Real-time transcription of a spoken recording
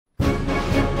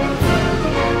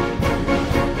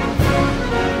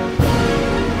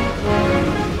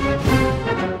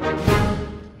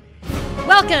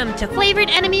Welcome to Flavored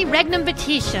Enemy Regnum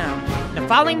Vitisum. The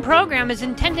following program is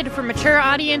intended for mature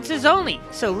audiences only,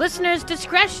 so listeners'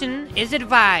 discretion is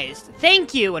advised.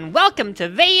 Thank you, and welcome to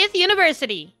Vayeth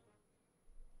University.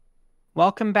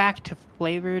 Welcome back to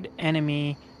Flavored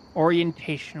Enemy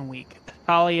Orientation Week,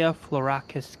 Thalia,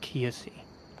 Florakis-Chiusi.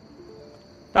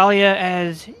 Thalia,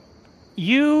 as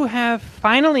you have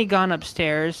finally gone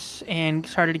upstairs and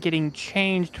started getting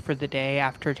changed for the day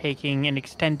after taking an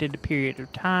extended period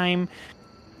of time,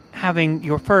 having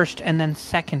your first and then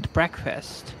second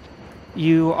breakfast.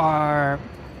 You are,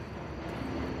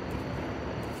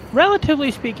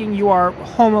 relatively speaking, you are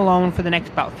home alone for the next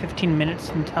about 15 minutes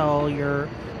until your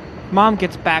mom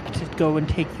gets back to go and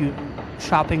take you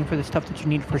shopping for the stuff that you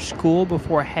need for school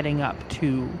before heading up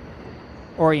to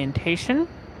orientation.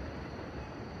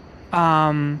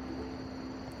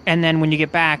 And then when you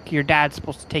get back, your dad's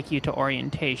supposed to take you to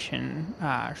orientation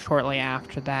shortly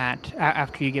after that,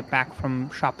 after you get back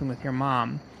from shopping with your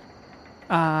mom.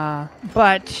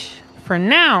 But for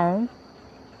now,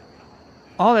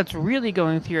 all that's really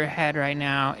going through your head right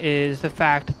now is the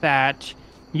fact that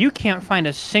you can't find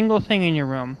a single thing in your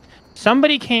room.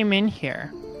 Somebody came in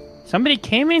here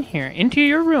into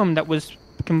your room that was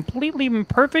completely and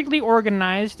perfectly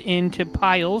organized into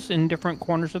piles in different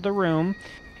corners of the room,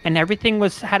 and everything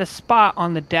had a spot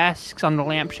on the desks, on the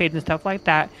lampshades and stuff like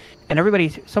that, and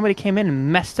somebody came in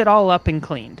and messed it all up and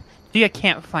cleaned. So you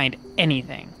can't find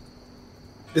anything.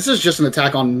 This is just an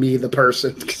attack on me, the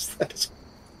person.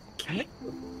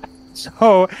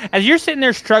 So as you're sitting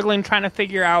there struggling, trying to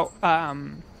figure out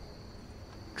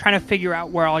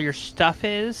where all your stuff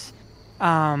is,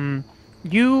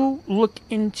 you look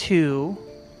into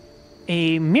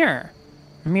a mirror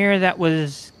that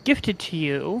was gifted to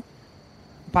you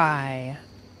by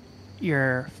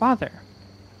your father,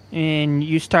 and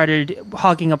you started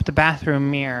hogging up the bathroom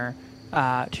mirror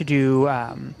to do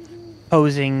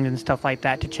posing and stuff like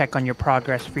that to check on your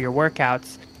progress for your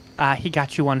workouts. He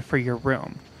got you one for your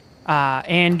room,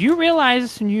 and you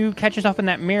realize, and you catch yourself in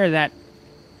that mirror, that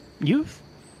you've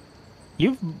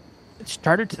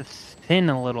started to thin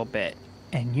a little bit,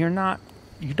 and you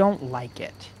don't like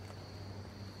it.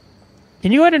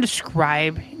 Can you go ahead and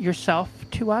describe yourself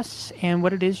to us and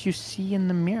what it is you see in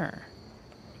the mirror?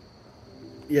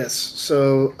 Yes,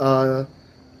 so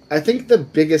I think the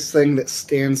biggest thing that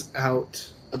stands out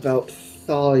about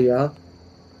Thalia,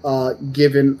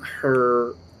 given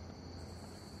her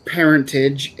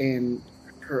parentage and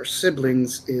her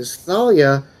siblings, is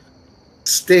Thalia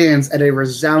stands at a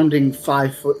resounding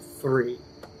 5'3",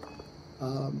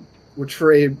 which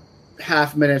for a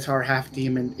half Minotaur, half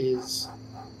demon is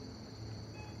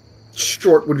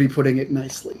short, would be putting it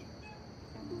nicely.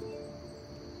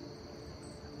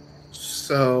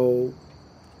 So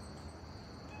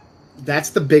that's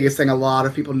the biggest thing a lot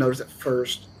of people notice at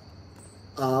first.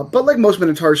 But like most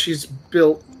Minotaurs, she's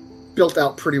built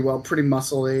out pretty well, pretty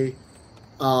muscly.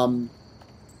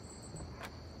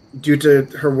 Due to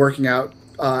her working out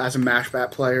as a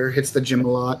mashbat player, hits the gym a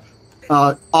lot.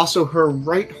 Also, her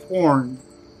right horn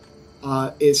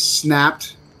is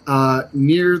snapped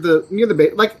near the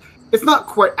base. Like, it's not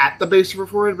quite at the base of her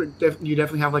forehead, but you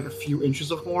definitely have like a few inches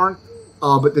of horn.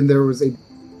 But then the rest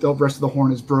of the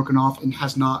horn is broken off and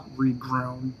has not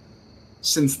regrown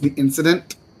since the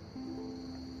incident.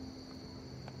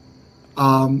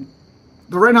 But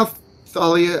right now,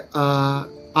 Thalia,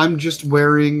 I'm just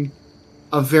wearing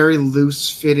a very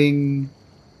loose-fitting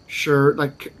shirt,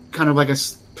 like kind of like a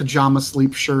pajama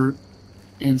sleep shirt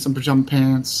and some pajama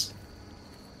pants.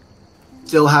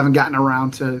 Still haven't gotten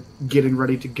around to getting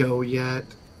ready to go yet,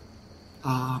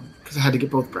 because I had to get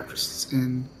both breakfasts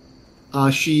in.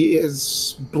 She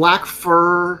is black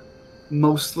fur,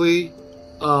 mostly,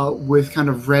 with kind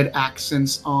of red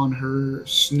accents on her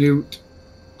snoot.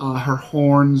 Her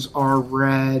horns are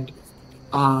red.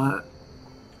 Her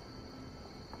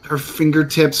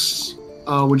fingertips,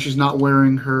 when she's not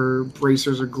wearing her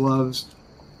bracers or gloves,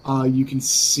 you can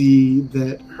see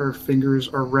that her fingers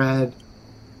are red.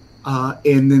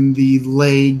 And then the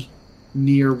leg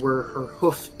near where her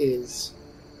hoof is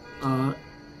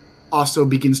also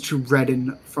begins to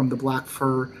redden from the black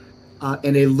fur,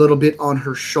 and a little bit on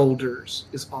her shoulders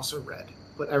is also red.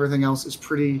 But everything else is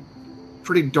pretty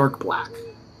dark black.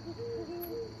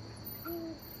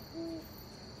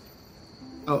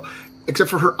 Oh, except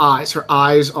for her eyes. Her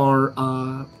eyes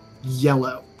are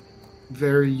yellow,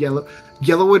 very yellow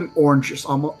and orange,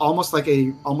 almost like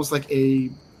a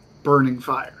burning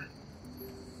fire.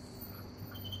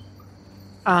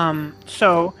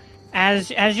 So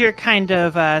as you're kind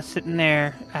of sitting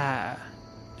there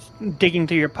digging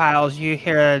through your piles, you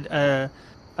hear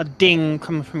a ding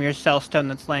coming from your cell stone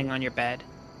that's laying on your bed.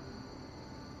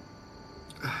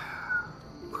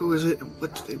 Who is it and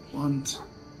what do they want?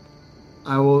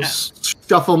 I will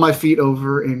shuffle my feet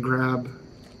over and grab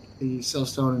the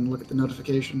cellstone and look at the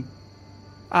notification.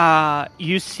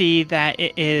 You see that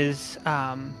it is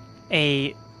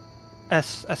a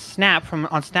snap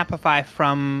on Snapify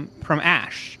from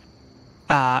Ash,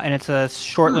 and it's a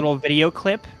short little video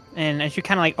clip. And as you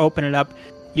kind of like open it up,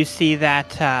 you see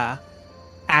that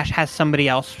Ash has somebody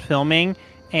else filming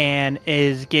and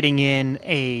is getting in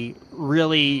a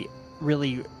really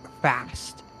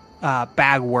fast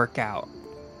bag workout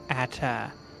at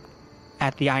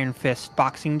the Iron Fist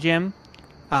boxing gym,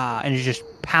 and is just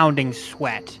pounding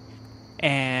sweat.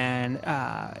 And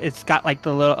it's got like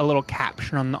a little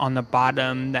caption on the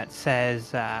bottom that says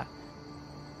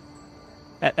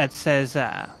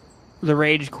the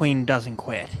Rage Queen doesn't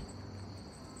quit.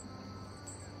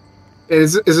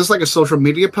 Is this like a social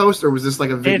media post, or was this like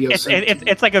a video?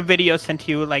 It's like a video sent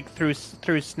to you like through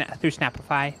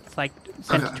Snapify. It's like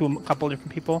sent to a couple of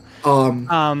different people.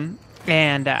 And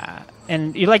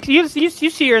you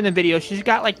see her in the video. She's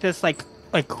got like this like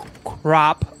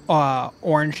crop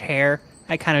orange hair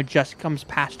that kind of just comes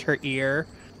past her ear.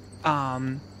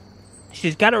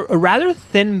 She's got a rather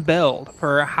thin build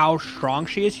for how strong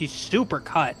she is. She's super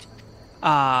cut.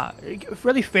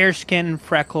 Really fair skin,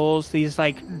 freckles, these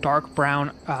like dark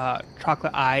brown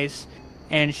chocolate eyes,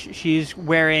 and she's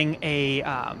wearing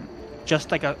a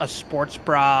just like a sports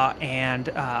bra and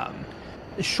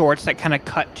shorts that kind of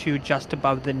cut to just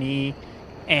above the knee,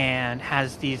 and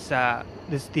has these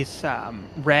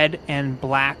red and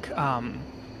black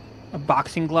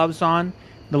boxing gloves on.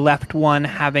 The left one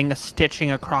having a stitching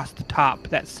across the top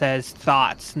that says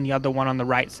thoughts, and the other one on the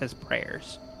right says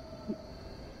prayers.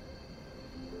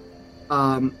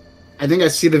 I think I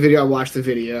see the video. I watched the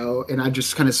video, and I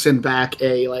just kind of send back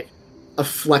a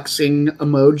flexing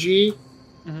emoji,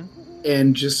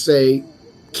 and just say,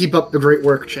 "Keep up the great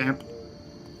work, champ."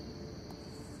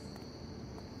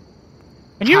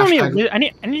 And you roll me I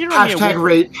need you to roll me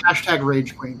hashtag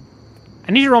Rage Queen.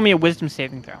 I need you to roll me a wisdom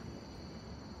saving throw.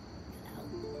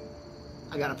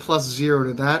 I got a +0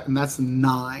 to that, and that's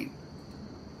 9.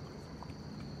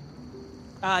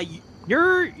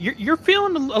 You're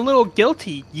feeling a little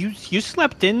guilty. You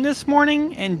slept in this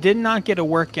morning and did not get a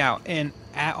workout in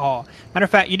at all. Matter of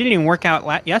fact, you didn't even work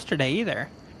out yesterday either.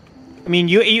 I mean,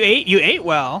 you ate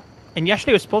well, and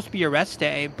yesterday was supposed to be your rest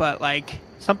day, but like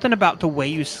something about the way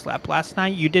you slept last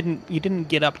night, you didn't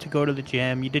get up to go to the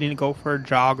gym. You didn't go for a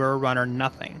jog or a run or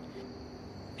nothing.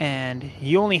 And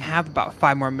you only have about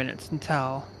 5 more minutes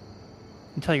until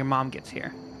your mom gets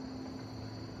here.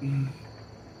 I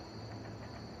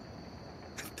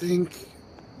think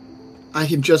I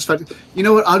can just find. You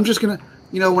know what? I'm just gonna.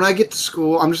 When I get to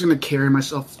school, I'm just gonna carry my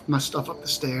stuff up the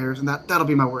stairs, and that'll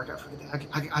be my workout for the day.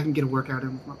 I can get a workout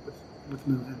in with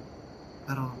moving.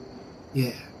 That'll.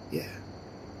 Yeah.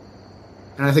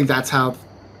 And I think that's how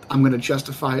I'm gonna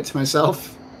justify it to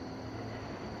myself.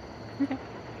 Okay.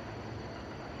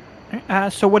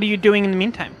 So what are you doing in the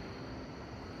meantime?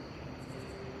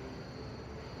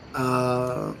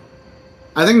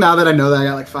 I think now that I know that I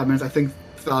got like 5 minutes, I think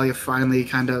Thalia finally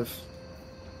kind of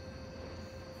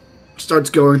starts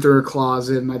going through her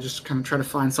closet, and I just kind of try to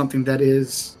find something that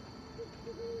is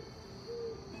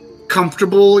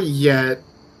comfortable yet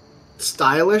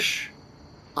stylish.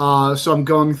 So I'm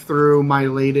going through my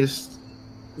latest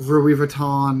Louis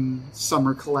Vuitton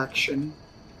summer collection.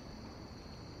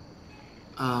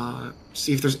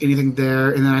 See if there's anything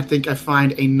there, and then I think I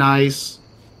find a nice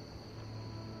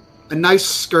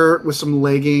skirt with some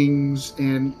leggings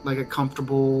and like a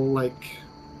comfortable like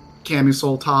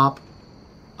camisole top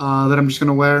that I'm just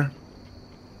gonna wear.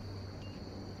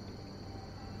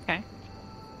 Okay.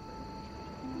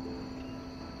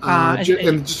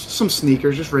 And just some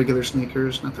sneakers, just regular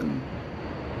sneakers, nothing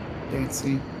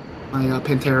fancy. My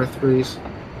Pantera 3s.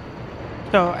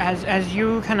 So as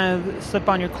you kind of slip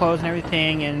on your clothes and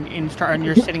everything, and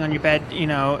you're sitting on your bed,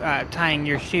 tying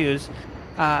your shoes,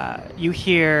 you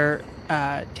hear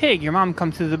Tig, your mom,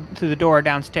 come through the door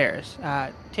downstairs.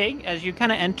 Tig, as you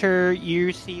kind of enter,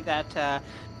 you see that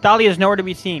Thalia is nowhere to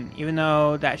be seen, even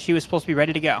though that she was supposed to be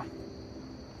ready to go.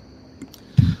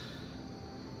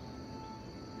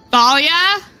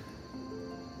 Thalia?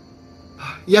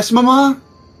 Yes, Mama?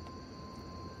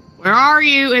 Where are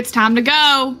you? It's time to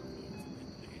go.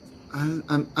 I'm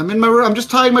in my room. I'm just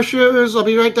tying my shoes. I'll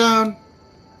be right down.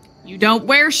 You don't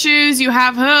wear shoes. You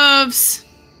have hooves.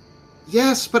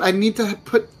 Yes, but I need to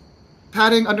put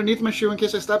padding underneath my shoe in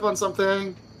case I step on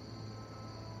something.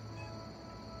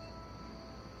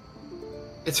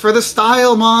 It's for the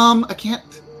style, Mom. I can't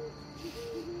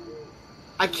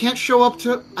show up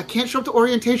to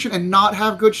orientation and not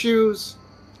have good shoes.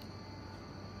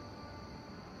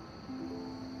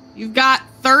 You've got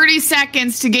 30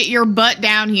 seconds to get your butt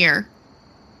down here.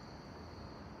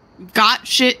 You've got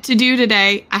shit to do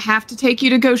today. I have to take you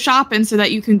to go shopping so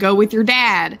that you can go with your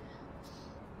dad.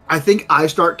 I think I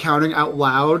start counting out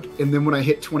loud, and then when I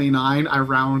hit 29, I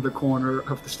round the corner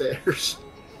of the stairs.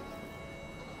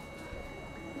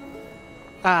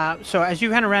 So as you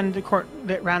kind of round the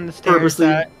stairs,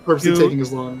 Purposely taking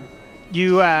as long.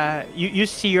 You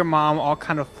see your mom all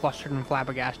kind of flustered and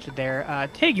flabbergasted there.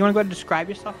 Tig, you want to go ahead and describe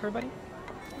yourself for everybody?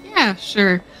 Yeah,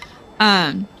 sure.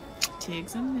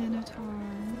 Tig's a minotaur.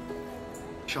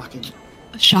 Shocking.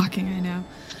 Shocking, I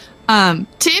know.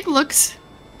 Tig looks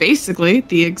basically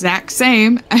the exact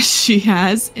same as she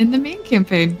has in the main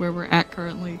campaign where we're at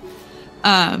currently.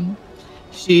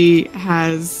 She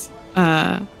has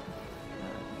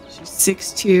she's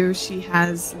 6'2". She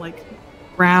has like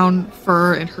brown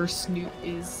fur and her snoot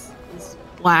is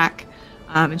black,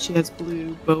 and she has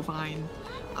blue bovine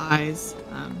eyes.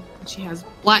 And she has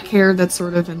black hair that's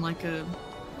sort of in like a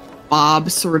bob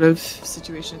sort of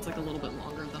situation. It's like a little bit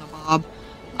longer than a bob.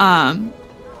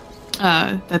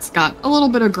 That's got a little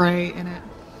bit of gray in it.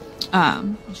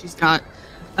 And she's got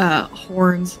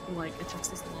horns like a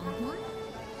Texas Longhorn.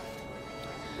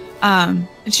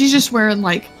 And she's just wearing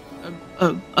like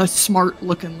a smart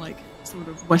looking like sort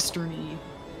of westerny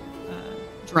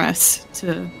dress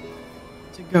to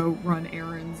go run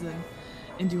errands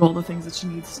and do all the things that she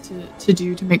needs to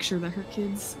do to make sure that her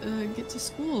kids get to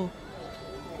school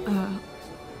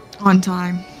on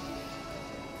time.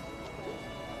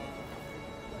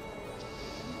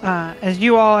 As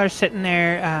you all are sitting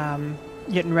there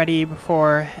getting ready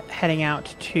before heading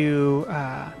out to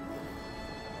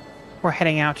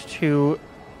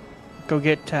go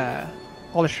get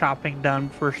all the shopping done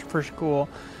for school,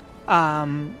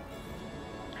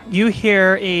 you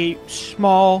hear a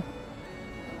small,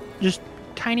 just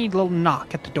tiny little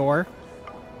knock at the door,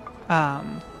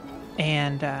 and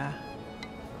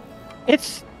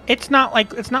it's not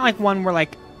like one where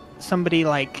like somebody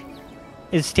like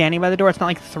is standing by the door. It's not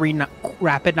like three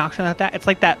rapid knocks like that. It's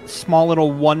like that small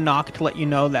little one knock to let you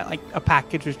know that like a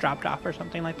package was dropped off or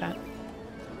something like that.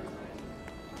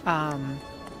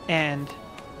 And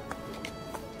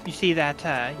you see that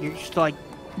you're just like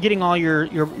getting all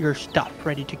your stuff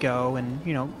ready to go, and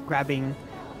grabbing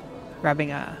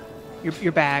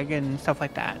your bag and stuff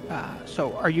like that.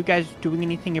 So are you guys doing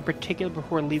anything in particular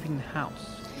before leaving the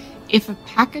house? If a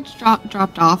package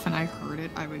dropped off and I heard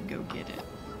it, I would go get it.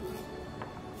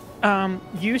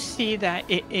 You see that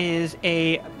it is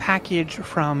a package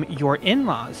from your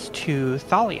in-laws to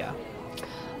Thalia.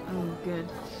 Oh, good.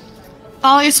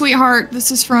 Thalia, sweetheart,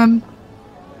 this is from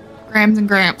Grams and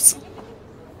Gramps.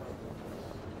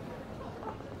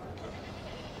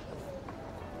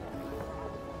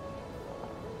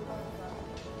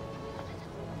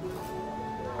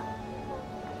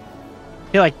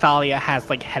 I feel like Thalia has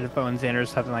like headphones in or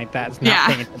something like that. It's not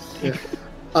paying attention.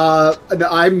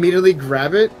 I immediately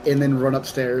grab it and then run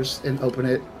upstairs and open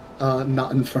it,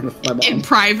 not in front of my mom. In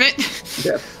private?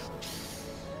 Yeah.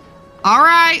 All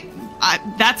right.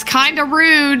 That's kind of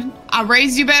rude. I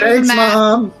raised you better than that.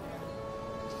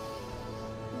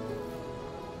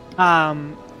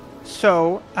 Mom.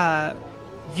 So,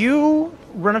 you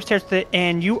run upstairs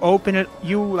and you open it,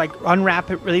 you like unwrap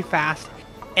it really fast,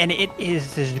 and it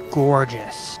is this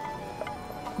gorgeous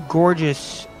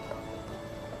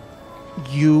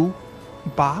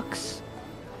box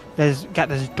that's got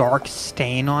this dark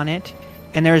stain on it,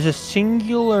 and there's a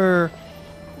singular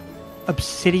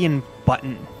obsidian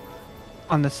button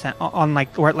on the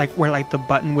where the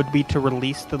button would be to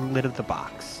release the lid of the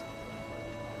box.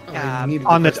 On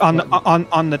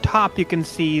the top, you can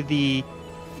see the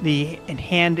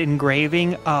hand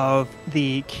engraving of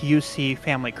the Chiusi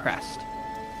family crest.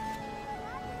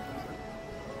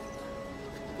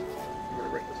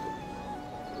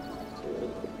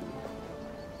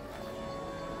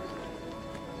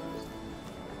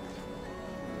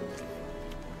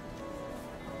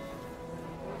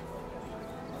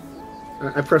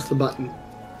 I press the button.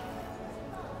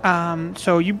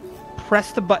 So you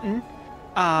press the button,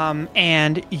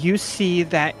 and you see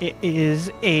that it is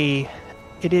a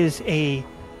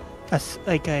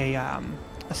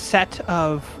set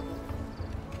of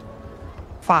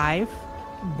 5,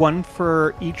 one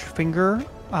for each finger,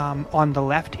 on the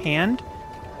left hand,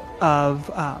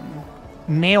 of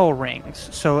mail rings.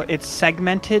 So it's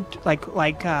segmented like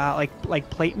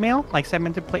plate mail, like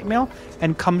segmented plate mail,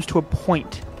 and comes to a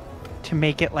point to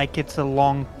make it like it's a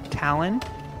long talon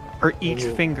for each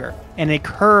finger, and it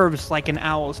curves like an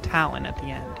owl's talon at the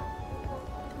end.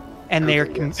 And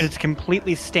it's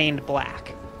completely stained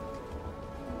black.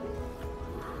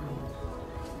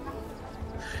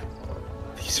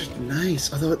 These are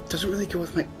nice, although it doesn't really go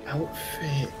with my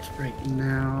outfit right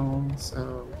now,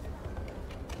 so...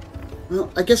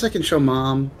 Well, I guess I can show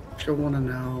Mom. She'll want to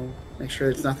know. Make sure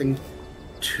it's nothing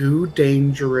too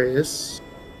dangerous.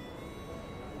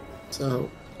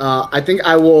 So, I think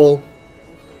I will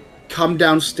come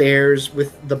downstairs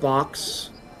with the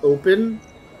box open.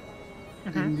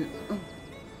 And, oh,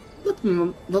 look,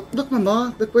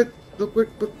 Mama! Look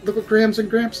what Grams and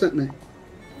Gramps sent me.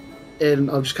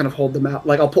 And I'll just kind of hold them out.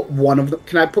 Like, I'll put one of them.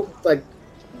 Can I put, like,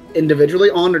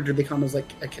 individually on, or do they come as,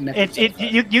 like, a connected?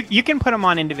 You can put them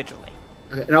on individually.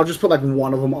 Okay, and I'll just put, like,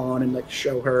 one of them on and, like,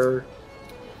 show her.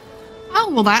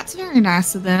 Oh, well, that's very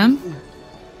nice of them.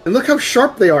 And look how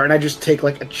sharp they are. And I just take,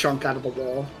 like, a chunk out of the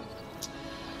wall.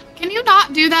 Can you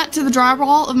not do that to the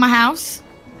drywall of my house?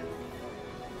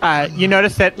 You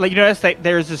notice that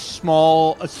there's a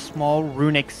small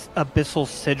runic abyssal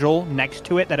sigil next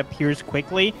to it that appears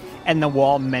quickly, and the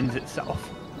wall mends itself.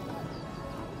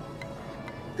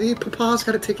 The Papa's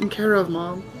got it taken care of,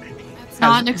 Mom. That's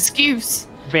not an excuse.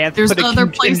 Vance There's other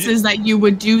places that you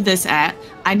would do this at.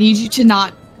 I need you to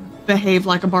not behave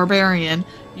like a barbarian.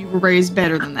 You were raised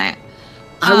better than that.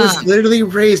 I was literally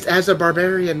raised as a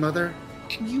barbarian, Mother.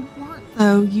 You weren't,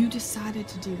 though. You decided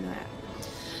to do that.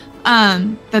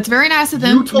 That's very nice of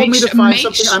them. You told me to find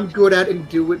something I'm good at and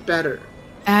do it better.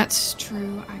 That's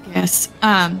true, I guess.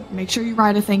 Make sure you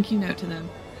write a thank you note to them.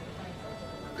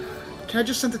 Can I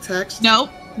just send a text?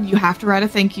 Nope. You have to write a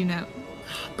thank you note.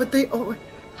 But they don't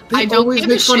always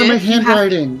make fun of my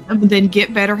handwriting. Then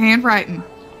get better handwriting.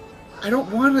 I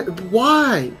don't want it.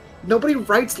 Why? Nobody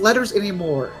writes letters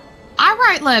anymore. I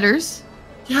write letters.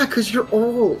 Yeah, because you're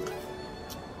old.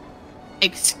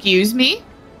 Excuse me?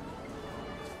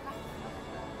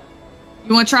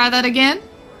 You want to try that again?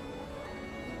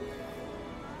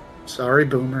 Sorry,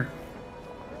 Boomer.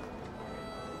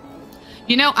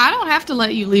 You know, I don't have to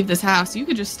let you leave this house. You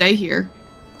could just stay here.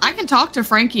 I can talk to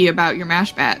Frankie about your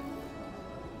mash bat.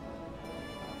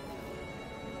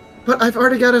 But I've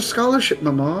already got a scholarship,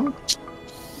 Mama.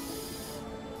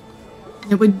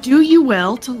 It would do you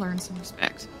well to learn some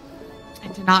respect.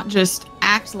 And to not just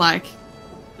act like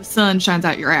the sun shines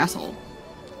out your asshole.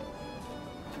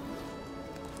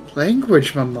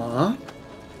 Language, Mama.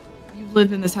 You've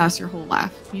lived in this house your whole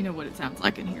life. You know what it sounds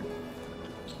like in here.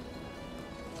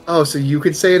 Oh, so you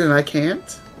could say it and I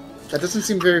can't? That doesn't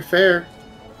seem very fair.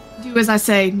 Do as I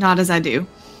say, not as I do.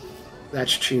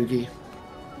 That's Chugi.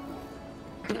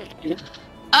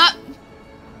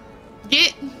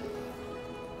 Get.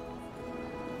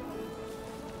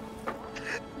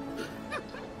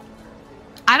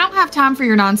 I don't have time for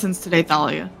your nonsense today,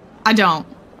 Thalia. I don't.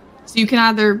 So you can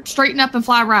either straighten up and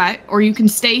fly right, or you can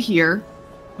stay here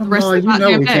the rest of the you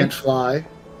know we day. can't fly.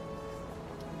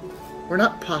 We're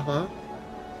not Papa.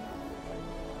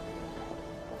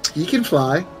 He can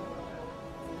fly.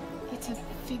 It's a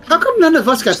figure. How come none of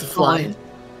us got to fly?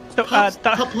 So,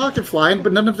 Papa can fly,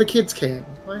 but none of the kids can.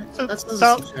 So, That's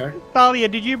not fair. Thalia,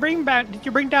 did you bring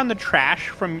down the trash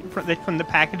from the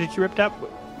package that you ripped up?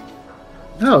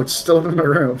 No, it's still in my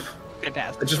room.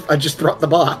 Fantastic. I just brought the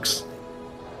box.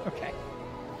 Okay.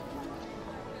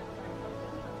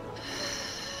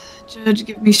 Judge,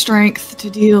 give me strength to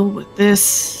deal with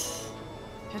this.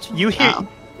 You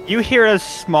hear a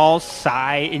small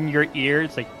sigh in your ear.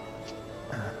 It's like,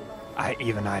 I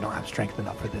don't have strength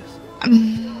enough for this.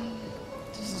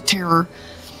 This is terror.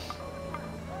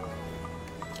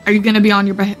 Are you going to be on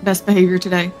your best behavior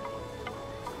today?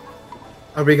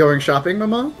 Are we going shopping,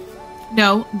 Mama?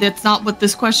 No, that's not what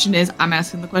this question is. I'm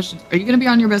asking the question. Are you going to be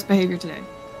on your best behavior today?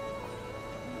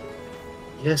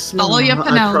 Yes, Mama. Thalia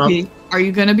Penelope, are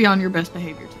you going to be on your best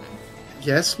behavior today?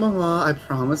 Yes, Mama. I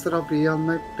promise that I'll be on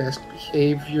my best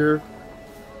behavior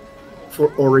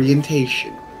for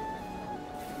orientation.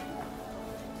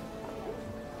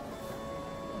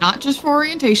 Not just for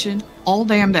orientation, all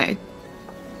damn day.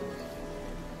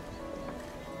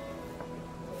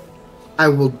 I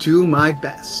will do my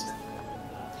best.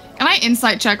 Can I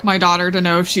insight check my daughter to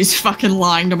know if she's fucking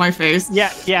lying to my face?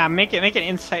 Yeah. Make an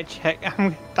insight check.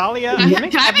 Thalia,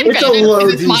 Can I have It's a low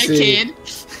advantage? It's my DC. kid.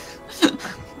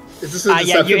 Is this a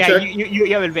deception check?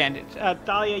 you have advantage.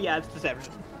 Thalia, yeah, it's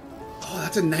deception. Oh,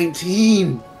 that's a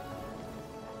 19.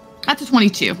 That's a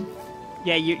 22.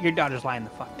 Yeah, your daughter's lying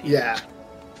the fuck to you. Yeah.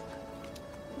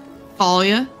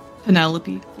 Thalia,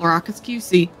 Penelope,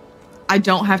 Florakis-Chiusi, I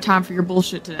don't have time for your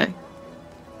bullshit today.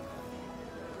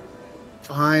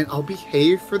 Fine, I'll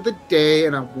behave for the day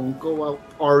and I won't go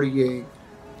out partying.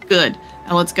 Good.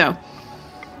 Now let's go.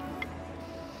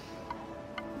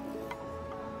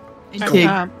 And Tig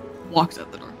walks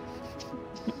out the door.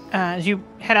 As you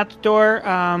head out the door,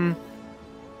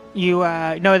 You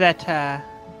know that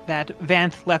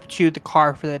Vanth left you the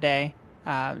car for the day,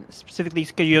 specifically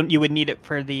because you would need it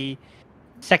for the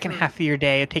second half of your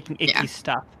day of taking Icky's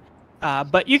stuff.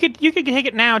 But you could take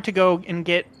it now to go and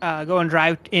go and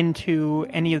drive into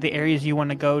any of the areas you want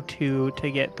to go to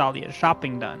get Thalia's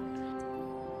shopping done.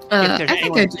 I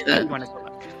think I do that.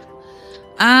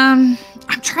 I'm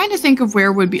trying to think of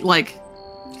where would be like.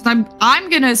 Cause I'm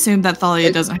gonna assume that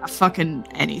Thalia doesn't have fucking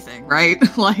anything, right?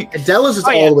 Like Adela's is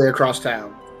all the way across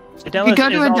town. You could go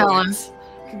to Adela's.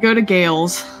 You could go to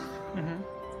Gale's.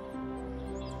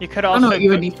 You could I also. don't know what you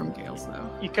would need from Gale's though.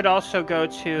 You could also go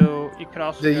to.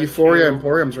 The Euphoria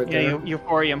Emporium's right there. Yeah,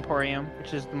 Euphoria Emporium,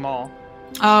 which is the mall.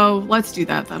 Oh, let's do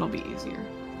that. That'll be easier.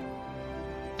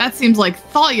 That seems like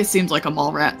Thalia seems like a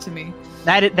mall rat to me.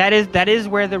 That is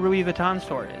where the Louis Vuitton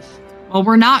store is. Well,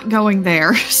 we're not going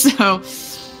there, so.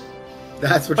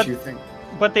 That's what you think.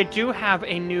 But they do have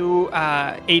a new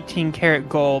 18 karat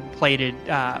gold plated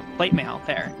plate mail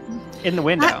there in the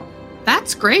window.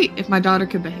 That's great if my daughter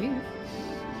could behave.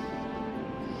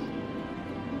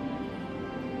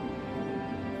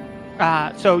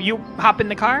 So you hop in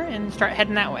the car and start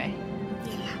heading that way.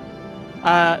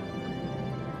 Yeah.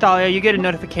 Thalia, you get a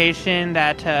notification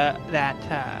that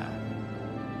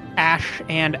Ash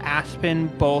and Aspen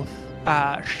both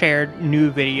shared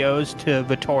new videos to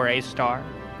Vittore Star.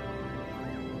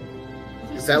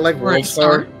 Is that like World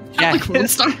Star? Yeah. Like World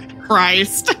Star?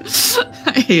 Christ.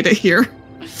 I hate it here.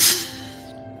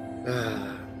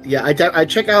 Yeah, I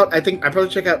check out. I think I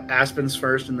probably check out Aspen's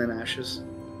first and then Ash's.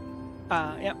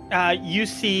 Yeah. You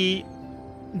see.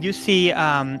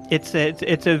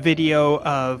 It's a video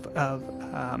of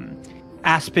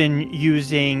Aspen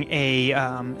using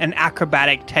an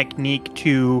acrobatic technique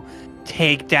to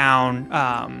take down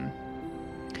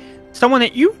someone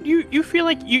that you feel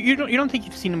like you don't think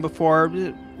you've seen him before.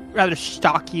 Rather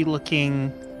stocky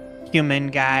looking human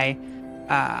guy,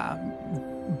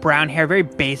 brown hair, very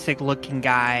basic looking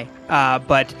guy.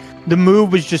 But the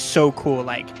move was just so cool.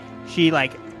 Like she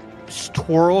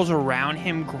twirls around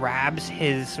him, grabs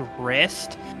his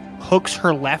wrist, hooks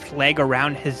her left leg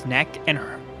around his neck, and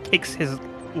kicks his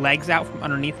legs out from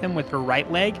underneath him with her right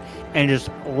leg, and just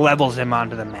levels him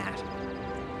onto the mat.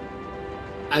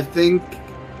 I think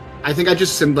I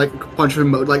just sent like a bunch of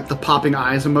emoji, like the popping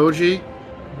eyes emoji,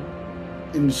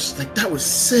 and just like that was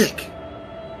sick.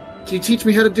 Can you teach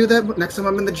me how to do that next time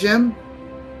I'm in the gym?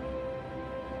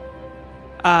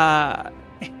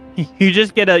 You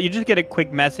just get a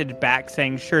quick message back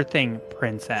saying, "Sure thing,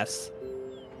 princess."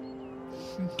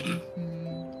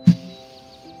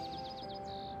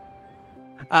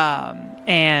 The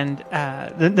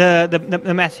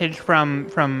message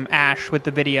from Ash with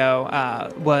the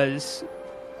video was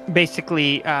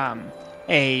basically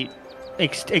a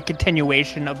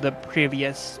continuation of the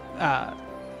previous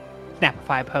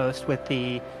Snapify post with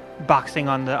the boxing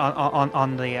on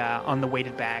the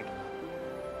weighted bag.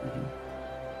 Mm-hmm.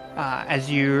 As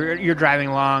you're driving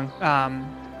along,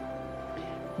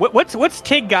 what's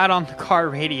Tig got on the car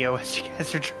radio as you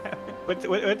guys are driving?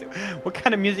 What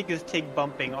kind of music is Tig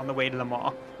bumping on the way to the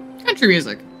mall? Country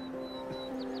music.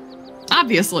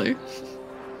 Obviously.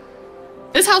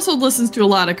 This household listens to a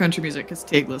lot of country music because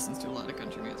Tig listens to a lot of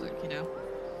country music, you know?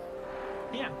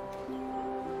 Yeah.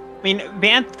 I mean,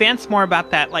 Van's more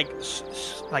about that, like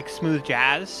smooth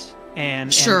jazz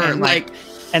and sure, and that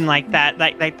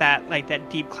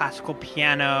deep classical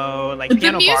piano, like the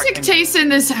piano music bar tastes in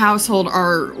this household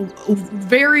are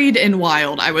varied and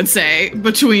wild, I would say,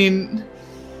 between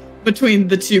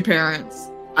the two parents.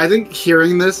 I think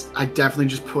hearing this, I definitely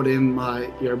just put in my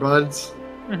earbuds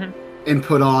and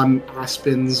put on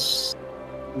Aspen's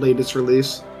latest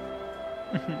release.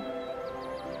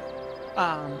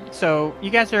 So you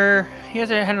guys are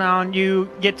heading on. You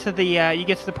get to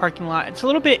the parking lot. It's a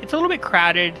little bit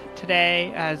crowded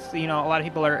today, as you know, a lot of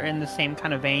people are in the same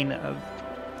kind of vein of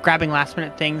grabbing last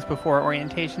minute things before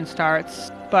orientation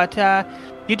starts. But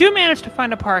you do manage to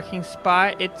find a parking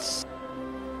spot. It's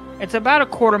about a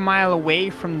quarter mile away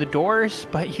from the doors,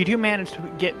 but you do manage to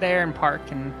get there and park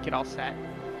and get all set.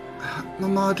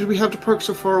 Mama, do we have to park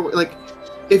so far away? Like,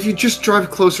 if you just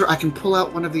drive closer, I can pull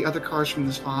out one of the other cars from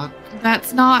the spot.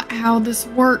 That's not how this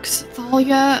works,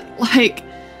 Thalia. Like,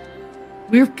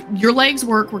 your legs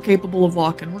work. We're capable of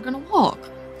walking. We're gonna walk.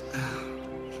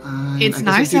 It's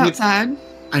nice outside.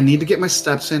 I need to get my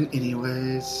steps in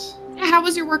anyways. Yeah, how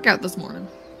was your workout this morning?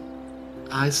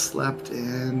 I slept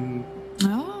in.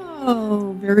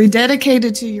 Oh, very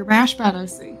dedicated to your mash pad, I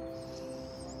see.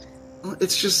 Well,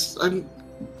 it's just,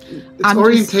 it's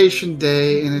orientation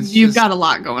day, and it's You've got a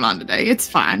lot going on today. It's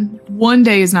fine. One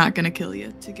day is not going to kill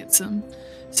you to get some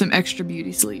some extra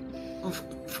beauty sleep. Well,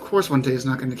 of course one day is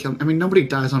not going to kill me. I mean, nobody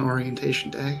dies on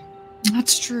orientation day.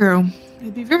 That's true.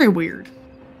 It'd be very weird.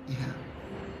 Yeah.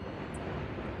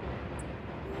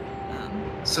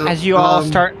 Um, So As you all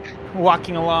start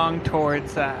walking along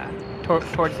towards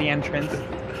towards the entrance,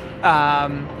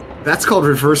 that's called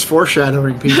reverse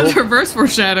foreshadowing, people. reverse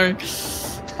foreshadowing.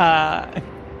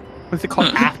 what's it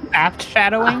called? Aft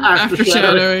shadowing. After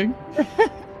shadowing.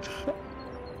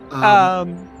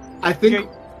 I think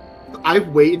I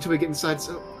wait until we get inside.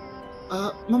 So,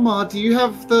 Mama, do you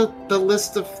have the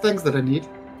list of things that I need?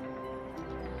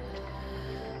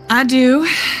 I do.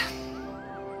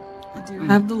 I do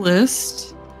have the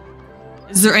list.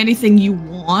 Is there anything you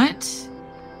want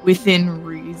within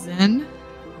reason?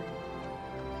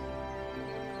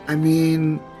 I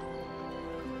mean,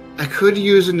 I could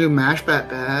use a new mashbat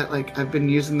bat. Like, I've been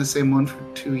using the same one for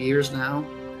 2 years now.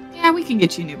 Yeah, we can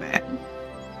get you a new bat.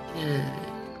 Yeah.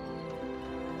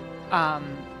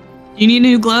 You need a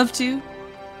new glove too?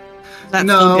 That's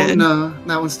No, still good. no,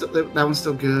 that one's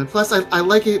still good. Plus, I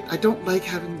like it. I don't like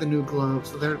having the new gloves.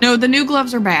 So they're No, the new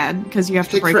gloves are bad because you have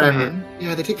to take break forever. them in.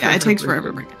 Yeah, they take forever. Yeah, it takes forever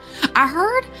to break it.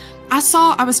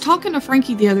 I was talking to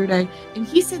Frankie the other day, and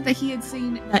he said that he had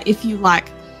seen that if you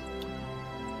like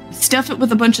stuff it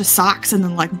with a bunch of socks and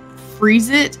then like freeze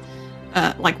it,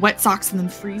 like wet socks and then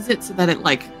freeze it so that it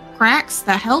like cracks,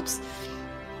 that helps.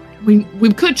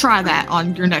 We could try that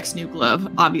on your next new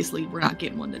glove. Obviously, we're not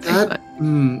getting one today, but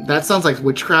That sounds like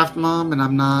witchcraft, Mom, and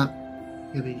I'm not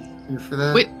really here for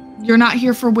that. You're not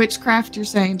here for witchcraft. You're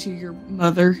saying to your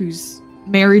mother, who's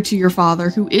married to your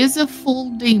father, who is a full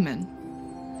demon.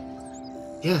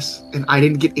 Yes, and I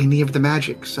didn't get any of the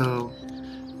magic, so...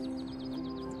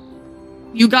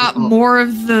 You got more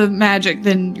of the magic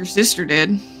than your sister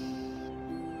did.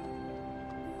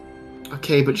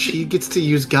 Okay, but she gets to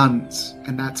use guns,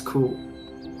 and that's cool.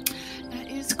 That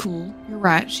is cool. You're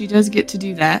right. She does get to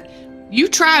do that. You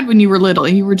tried when you were little,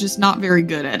 and you were just not very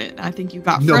good at it. I think you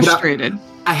got frustrated.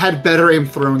 I had better aim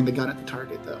throwing the gun at the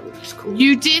target, though, which is cool.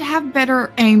 You did have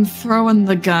better aim throwing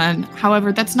the gun.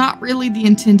 However, that's not really the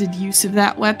intended use of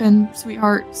that weapon,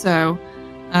 sweetheart. So,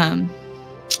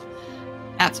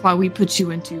 that's why we put you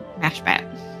into Mashbat.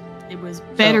 It was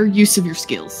better use of your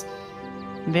skills.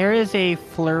 There is a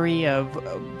flurry of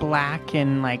black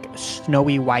and like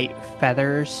snowy white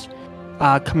feathers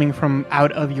coming from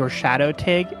out of your shadow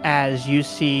tig as you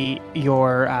see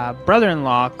your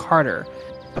brother-in-law Carter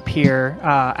appear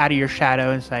out of your shadow.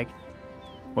 And it's like,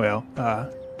 well,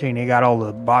 Tina got all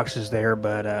the boxes there,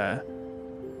 but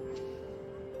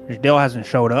Dill hasn't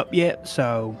showed up yet,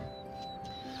 so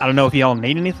I don't know if y'all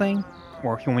need anything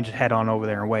or if you want to just head on over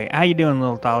there and wait. How you doing,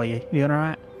 little Thalia? You doing all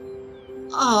right?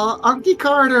 Oh, Unky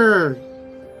Carter!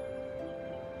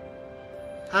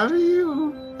 How are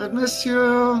you? I've missed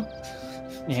you.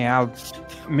 Yeah,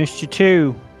 I've missed you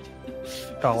too,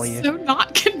 Thalia. So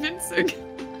not convincing.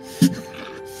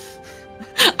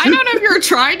 I don't know if you were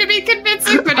trying to be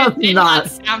convincing, but it did not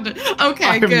sound it. Okay,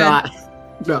 I'm good. not.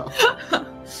 No.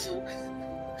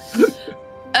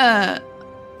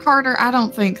 Carter, I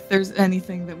don't think there's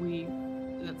anything that's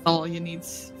all you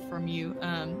needs from you.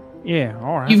 Yeah,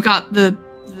 all right. You've got the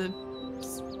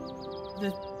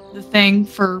thing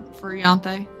for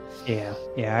Yante.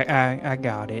 Yeah, I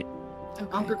got it.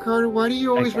 Okay. Uncle Carter, why do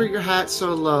you always wear your hat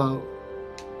so low?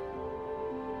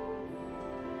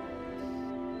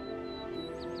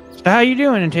 So how you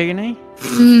doing, Antigone?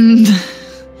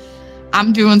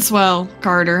 I'm doing swell,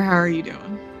 Carter. How are you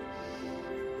doing?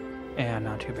 Yeah,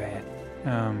 not too bad.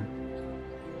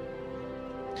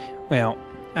 Well,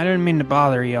 I didn't mean to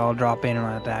bother y'all drop in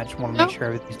like that. I just want to make sure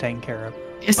everything's taken care of.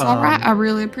 It's all right. I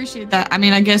really appreciate that. I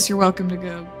mean, I guess you're welcome to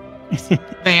go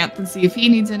Vance and see if he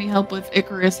needs any help with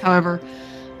Icarus. However,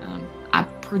 I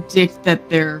predict that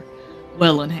they're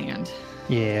well in hand.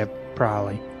 Yeah,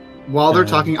 probably. While they're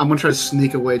talking, I'm gonna try to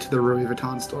sneak away to the Louis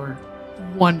Vuitton store.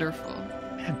 Wonderful.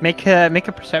 Make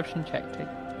a perception check, Tig.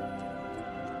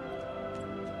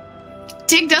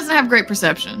 Tig doesn't have great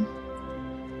perception.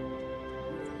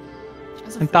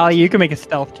 And Thalia, you can make a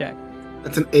stealth check.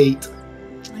 That's an 8.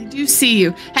 I do see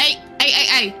you. Hey!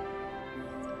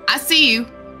 I see you.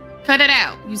 Cut it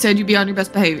out. You said you'd be on your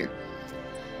best behavior.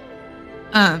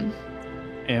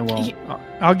 Yeah, well,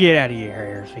 I'll get out of your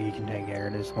hair so you can take care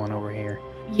of this one over here.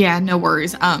 Yeah, no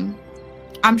worries. I'm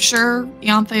sure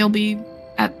Yanthe will be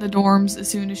at the dorms as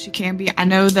soon as she can be. I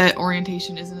know that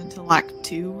orientation isn't until like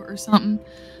 2 or something.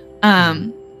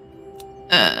 And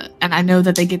I know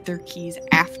that they get their keys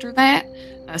after that.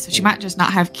 So she might just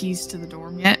not have keys to the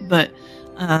dorm yet. But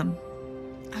I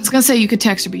was gonna say you could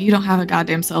text her, but you don't have a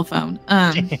goddamn cell phone.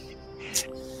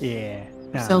 Yeah.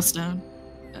 No. Cell stone.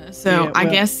 So Yeah, I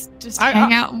well, guess just I-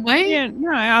 hang out and wait. Yeah,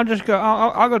 no, I'll just go.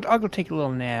 I'll go take a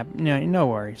little nap. No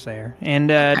worries there.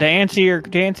 And Okay.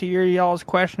 to answer your y'all's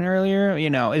question earlier,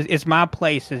 it's my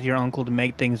place as your uncle to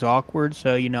make things awkward.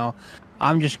 So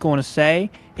I'm just going to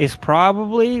say it's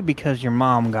probably because your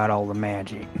mom got all the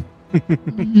magic.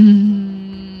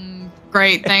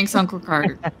 Great, thanks, Uncle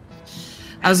Carter. That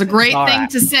was a great All thing right.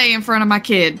 to say in front of my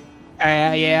kid.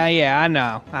 Yeah. I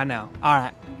know. All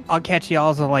right, I'll catch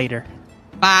y'all later.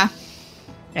 Bye.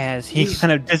 As he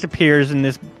kind of disappears in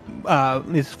this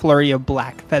flurry of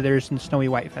black feathers and snowy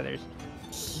white feathers.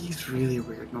 He's really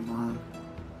weird, Mama.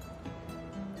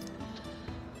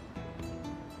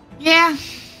 Yeah.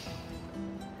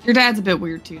 Your dad's a bit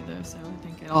weird too, though. So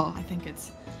I think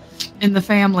it's in the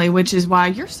family, which is why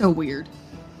you're so weird.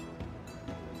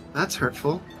 That's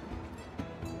hurtful.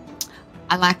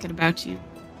 I like it about you.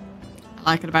 I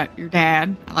like it about your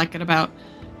dad. I like it about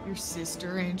your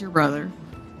sister and your brother.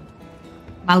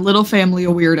 My little family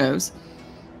of weirdos.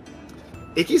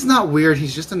 Icky's not weird,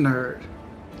 he's just a nerd.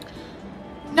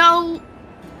 No,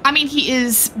 I mean, he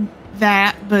is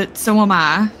that, but so am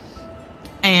I.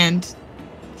 And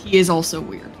he is also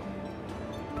weird.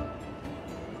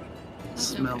 That's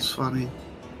Smells okay. funny.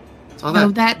 It's all No,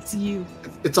 that. that's you.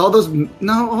 It's all those.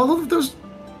 No, all of those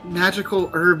magical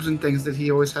herbs and things that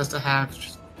he always has to have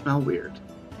just smell weird.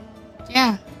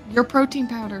 Yeah, your protein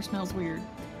powder smells weird.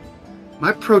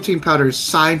 My protein powder is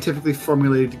scientifically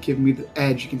formulated to give me the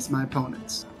edge against my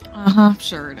opponents. Uh-huh,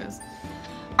 sure it is.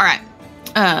 All right.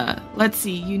 Let's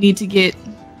see. You need to get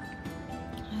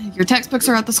your textbooks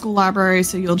are at the school library,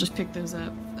 so you'll just pick those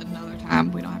up another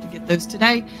time. We don't have to get those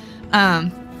today.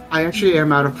 I actually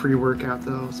am out of pre-workout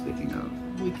though, speaking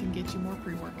of. We can get you more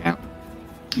pre-workout.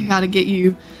 We got to get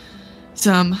you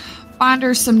some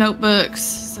binders, some notebooks,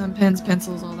 some pens,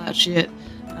 pencils, all that shit.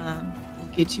 We'll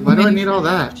get you. Why do I need all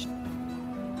that?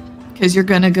 Because you're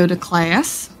gonna go to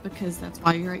class. Because that's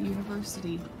why you're at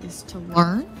university, is to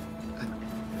learn.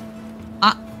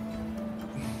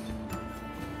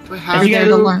 Do I have You're there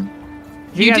to learn.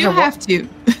 You guys do are have to.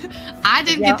 I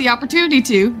didn't get the opportunity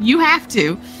to. You have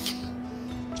to.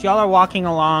 So y'all are walking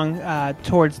along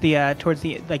towards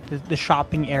the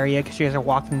shopping area because you guys are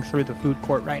walking through the food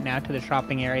court right now to the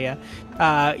shopping area.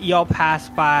 Y'all pass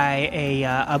by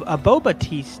a boba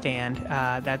tea stand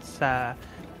that's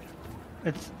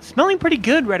smelling pretty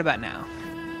good right about now.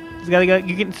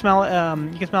 You can smell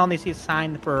and they see a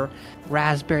sign for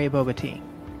raspberry boba tea.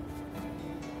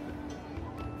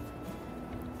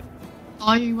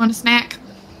 Oh, you want a snack?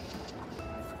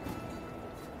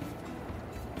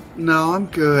 No, I'm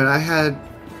good. I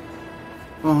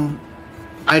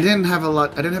didn't have a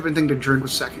lot. I didn't have anything to drink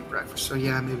with second breakfast, so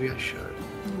yeah, maybe I should.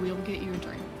 We'll get you a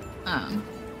drink. I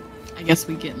guess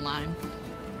we get in line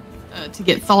to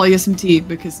get Thalia some tea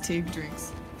because Tig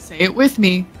drinks. Say it with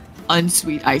me,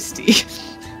 unsweet iced tea.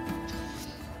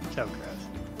 So gross.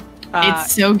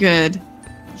 It's so good.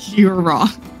 You're wrong.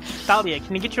 Thalia,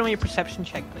 can you get your perception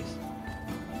check, please?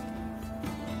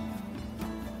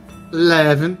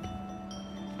 11.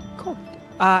 Cool.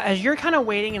 As you're kind of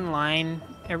waiting in line,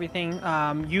 everything,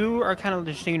 you are kind of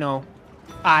just,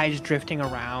 eyes drifting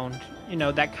around.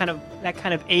 That kind of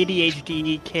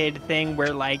ADHD kid thing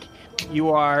where like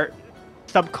you are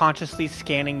subconsciously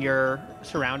scanning your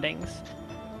surroundings,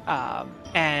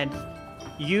 and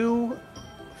you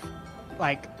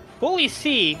like fully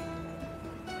see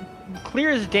clear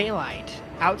as daylight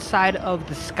outside of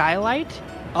the skylight,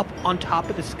 up on top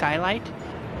of the skylight.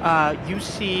 You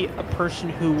see a person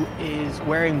who is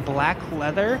wearing black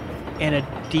leather and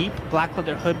a deep black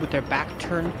leather hood with their back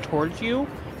turned towards you,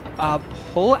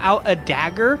 pull out a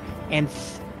dagger and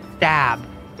stab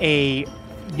a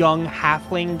young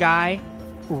halfling guy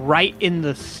right in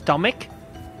the stomach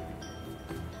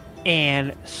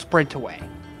and sprint away.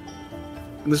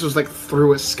 And this was like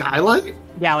through a skylight?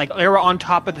 Yeah, like they were on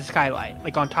top of the skylight.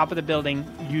 Like on top of the building,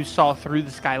 you saw through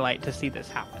the skylight to see this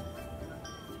happen.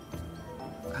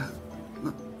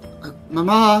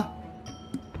 Mama.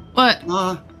 What?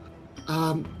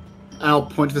 And I'll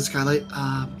point to the skylight,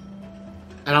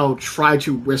 and I'll try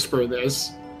to whisper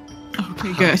this.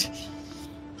 Okay, good.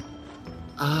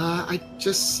 I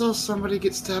just saw somebody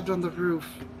get stabbed on the roof.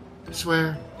 I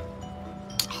swear.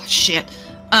 Oh, shit.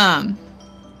 Like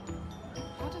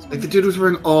the dude was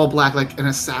wearing all black, like an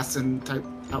assassin type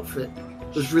outfit.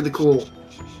 It was really cool.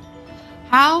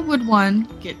 How would one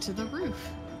get to the roof?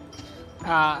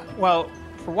 Well,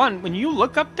 for one, when you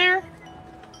look up there,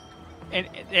 and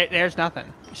there's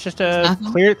nothing. It's just a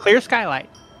clear skylight.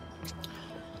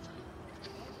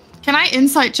 Can I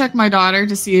insight check my daughter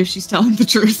to see if she's telling the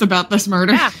truth about this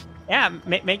murder? Yeah.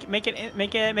 Make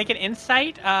an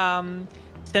insight.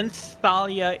 since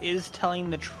Thalia is telling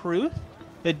the truth,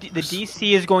 the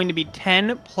DC is going to be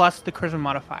 10 plus the charisma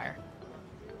modifier.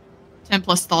 10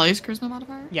 plus Thalia's charisma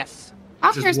modifier? Yes.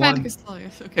 How Just charismatic one. is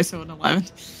Thalia? Okay, so an 11.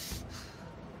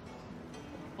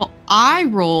 Well, I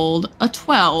rolled a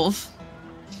 12.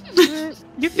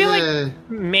 You feel Yeah. like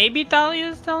maybe Thalia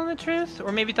is telling the truth,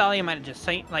 or maybe Thalia might have just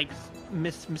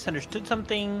misunderstood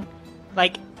something,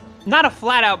 like not a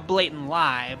flat out blatant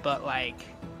lie, but like.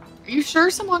 Are you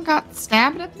sure someone got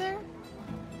stabbed up there?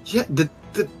 Yeah, the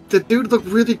dude looked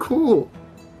really cool.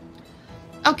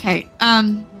 Okay,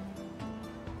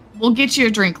 we'll get you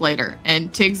a drink later,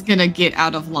 and Tig's gonna get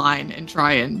out of line and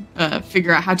try and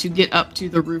figure out how to get up to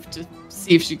the roof to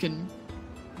see if she can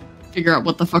figure out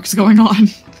what the fuck's going on.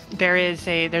 There's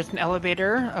an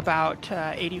elevator about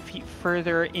 80 feet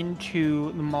further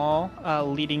into the mall,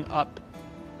 leading up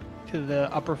to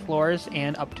the upper floors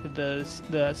and up to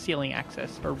the ceiling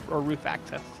access or roof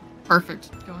access.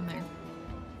 Perfect. Go in there.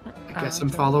 I guess I'm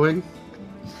following.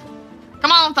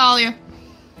 Come on, Thalia.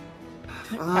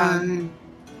 Fine.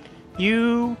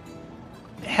 You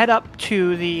head up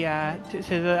to the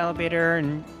elevator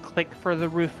and click for the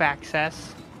roof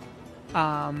access,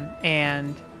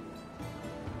 and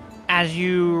as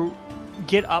you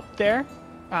get up there,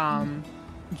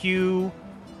 you.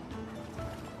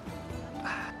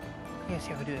 I guess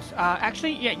you have to do this.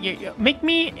 Actually, yeah. Make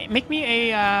me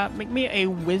a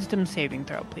wisdom saving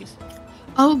throw, please.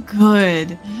 Oh,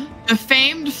 good. The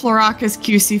famed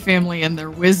Florakis-Chiusi family and their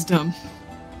wisdom.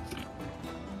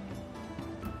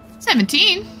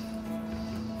 17.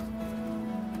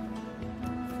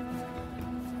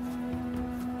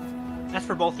 That's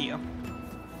for both of you.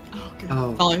 Oh, good.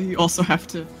 Oh. Thalia, you also have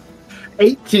to.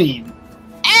 18.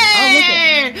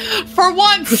 Hey! For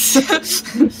once!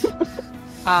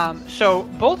 So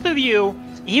both of you,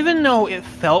 even though it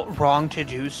felt wrong to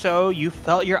do so, you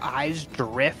felt your eyes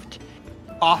drift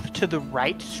off to the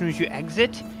right as soon as you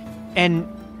exit, and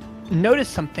notice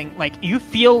something. Like you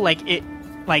feel like it,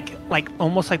 like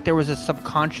almost like there was a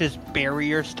subconscious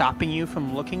barrier stopping you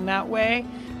from looking that way,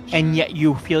 and yet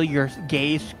you feel your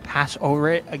gaze pass over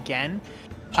it again,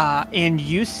 and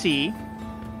you see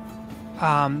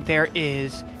there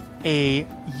is a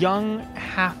young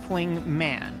halfling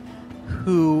man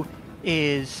who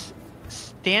is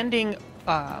standing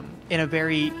in a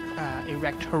very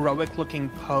erect, heroic-looking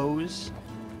pose,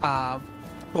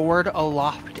 sword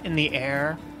aloft in the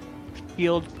air,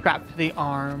 shield strapped to the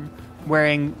arm,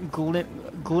 wearing gleaming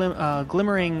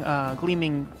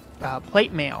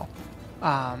plate mail,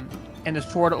 and the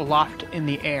sword aloft in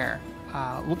the air.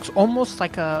 Looks almost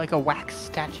like a wax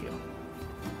statue.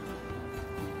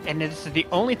 And this is the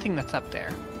only thing that's up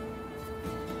there.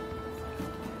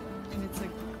 And it's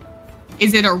like,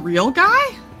 is it a real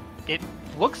guy? It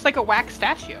looks like a wax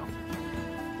statue.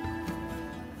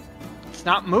 It's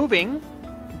not moving.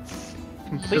 It's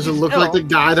completely Does it look still. like the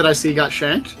guy that I see got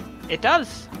shanked? It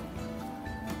does.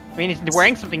 I mean, he's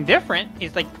wearing something different.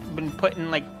 He's like been put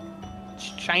in like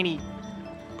shiny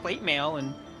plate mail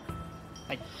and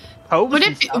like hose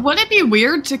and stuff. Would it be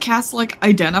weird to cast like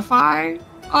identify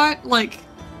on like?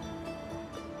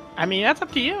 I mean, that's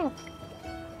up to you.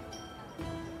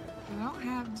 I don't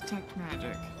have detect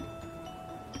magic.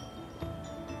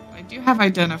 I do have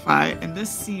identify, and this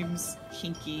seems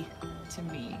kinky to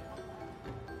me.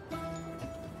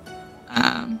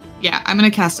 Yeah, I'm gonna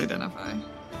cast identify.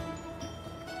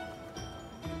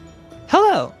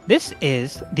 Hello, this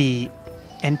is the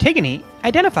Antigone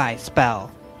Identify spell.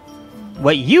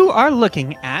 What you are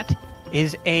looking at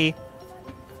is a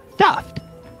stuffed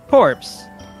corpse.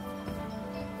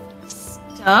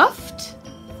 Stuffed?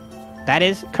 That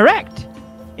is correct.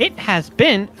 It has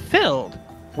been filled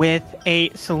with a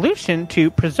solution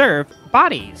to preserve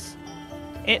bodies.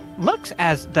 It looks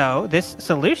as though this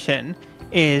solution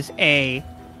is a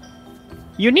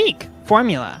unique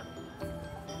formula.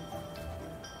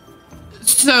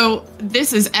 So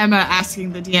this is Emma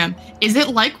asking the DM. Is it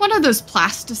like one of those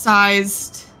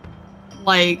plasticized,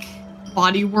 like,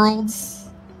 body worlds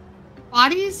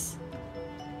bodies?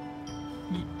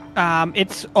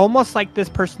 It's almost like this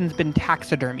person's been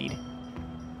taxidermied.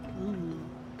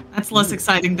 That's less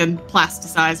exciting than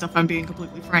plasticized, if I'm being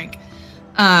completely frank.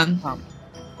 Can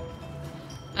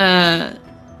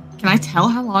I tell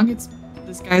how long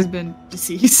this guy's been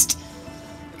deceased?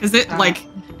 Because it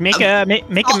Make a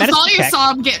medicine all you check.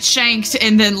 saw him get shanked,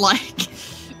 and then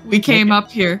we came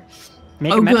up here.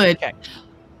 Make a medicine check.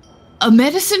 A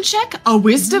medicine check? A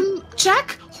wisdom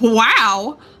check?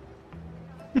 Wow.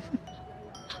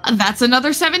 That's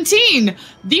another 17.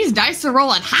 These dice are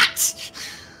rolling hot.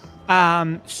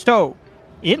 So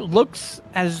it looks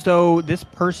as though this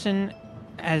person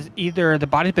as either the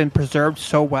body's been preserved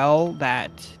so well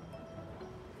that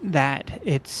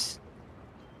it's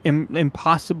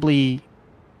impossibly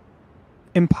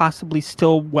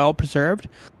still well preserved,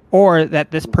 or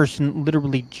that this person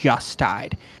literally just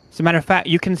died. As a matter of fact,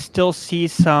 you can still see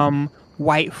some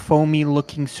white foamy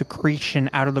looking secretion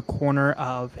out of the corner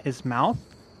of his mouth.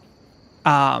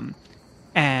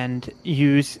 And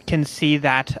you can see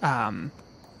that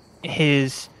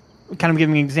his, kind of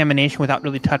giving an examination without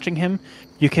really touching him,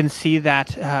 you can see that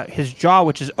his jaw,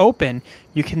 which is open,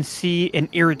 you can see an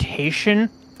irritation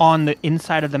on the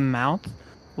inside of the mouth,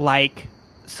 like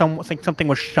something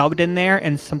was shoved in there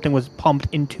and something was pumped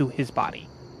into his body.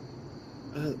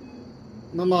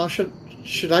 Mama,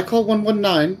 should I call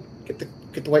 119? Get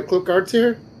the White Cloak guards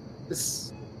here?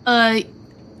 This.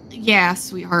 Yeah,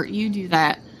 sweetheart, you do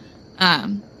that. I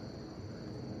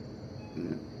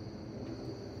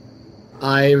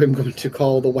am going to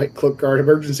call the White Cloak Guard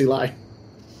emergency line.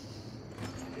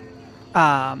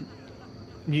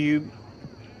 You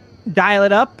dial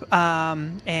it up,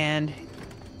 and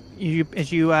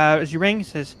as you ring, it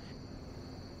says,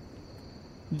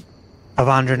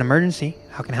 "Avandra, an emergency.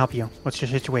 How can I help you? What's your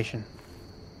situation?"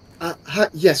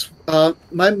 Yes.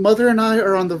 My mother and I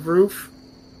are on the roof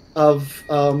of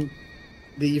the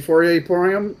Euphoria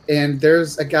Emporium, and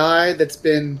there's a guy that's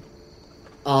been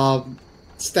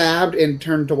stabbed and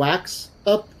turned to wax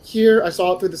up here. I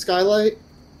saw it through the skylight.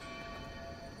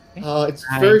 It's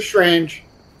very strange.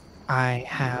 I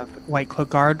have White Cloak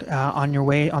Guard on the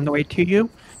way to you.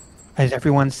 Is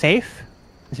everyone safe?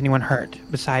 Is anyone hurt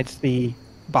besides the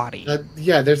body?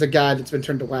 Yeah, there's a guy that's been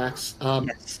turned to wax.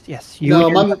 Yes. You and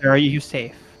your mother, are you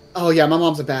safe? Oh yeah, my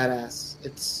mom's a badass.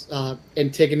 It's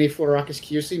Antigone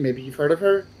Florakis-Chiusi. Maybe you've heard of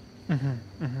her.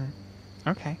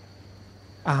 Okay.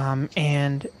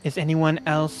 And is anyone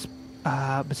else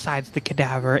besides the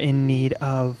cadaver in need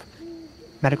of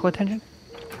medical attention?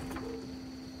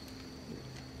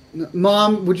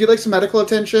 Mom, would you like some medical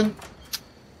attention?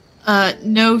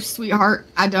 No, sweetheart,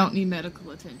 I don't need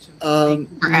medical attention. No,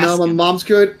 my mom's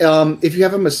good. If you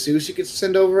have a masseuse you could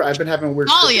send over, I've been having weird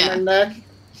stuff in my neck.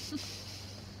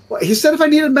 Well, he said if I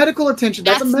needed medical attention,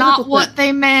 that's a medical not what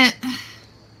they meant.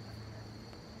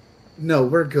 No,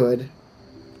 we're good.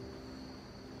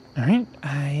 All right,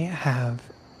 I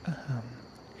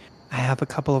have a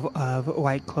couple of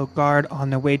White Cloak Guard on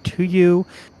their way to you.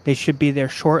 They should be there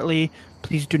shortly.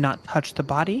 Please do not touch the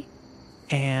body,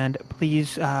 and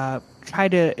please try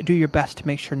to do your best to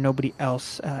make sure nobody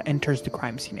else enters the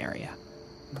crime scene area.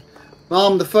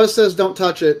 Mom, the fuzz says don't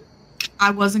touch it.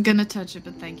 I wasn't gonna touch it,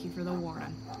 but thank you for the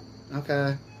warning.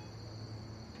 Okay.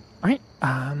 All right.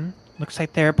 Looks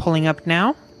like they're pulling up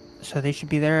now, so they should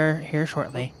be here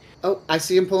shortly. Oh, I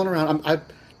see him pulling around. I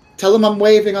tell him I'm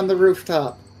waving on the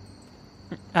rooftop.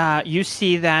 You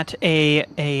see that a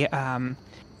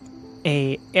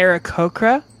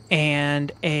Aarakocra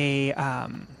and a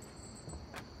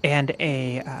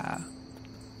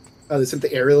Oh, they sent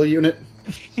the aerial unit.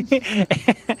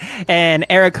 an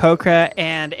Aarakocra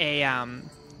and a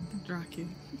Draki.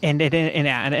 and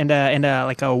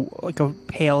like a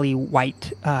palely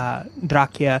white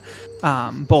Drachia,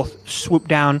 both swoop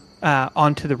down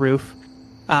onto the roof,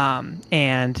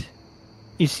 and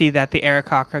you see that the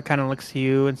Aarakocra kind of looks at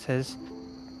you and says,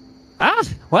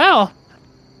 well,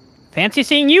 fancy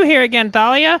seeing you here again,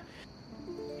 Thalia.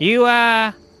 You're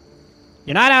not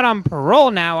out on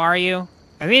parole now, are you?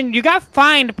 I mean, you got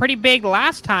fined pretty big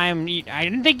last time. I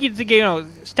didn't think you'd,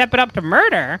 step it up to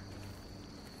murder.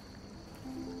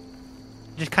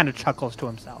 Just kind of chuckles to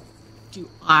himself. Do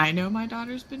I know my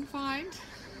daughter's been fined?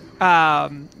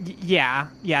 Yeah.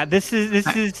 This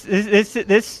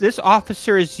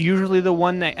officer is usually the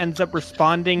one that ends up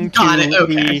responding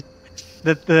to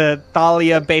the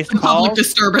Thalia-based calls. Public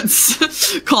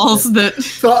disturbance calls that.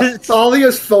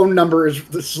 Thalia's phone number is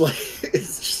just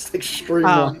like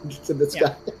streamlined to this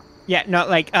guy. Yeah, no,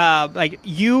 like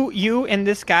you and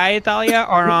this guy Thalia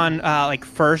are on like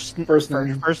first name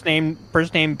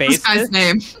basis. This guy's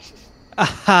name.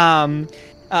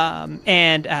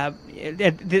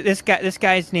 This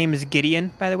guy's name is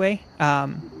Gideon, by the way.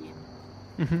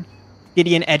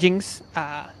 Gideon Edgings.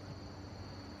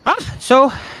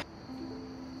 So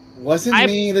wasn't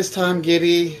me this time,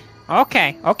 Giddy.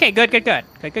 Okay,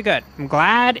 good. I'm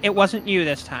glad it wasn't you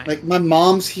this time. Like, my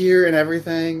mom's here and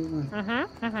everything.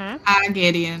 Hi,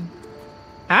 Gideon.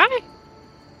 Hi.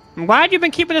 I'm glad you've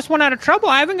been keeping this one out of trouble.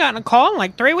 I haven't gotten a call in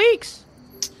like 3 weeks.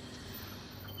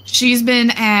 She's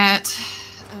been at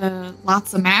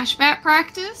lots of mashbat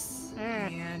practice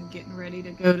and getting ready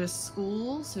to go to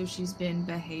school, so she's been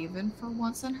behaving for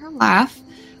once in her life,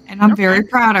 and I'm very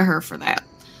proud of her for that.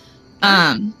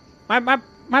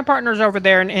 my partner's over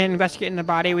there in investigating the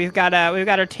body. We've got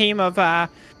a team of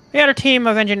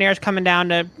engineers coming down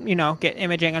to get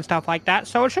imaging and stuff like that.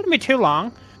 So it shouldn't be too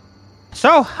long.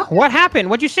 So what happened?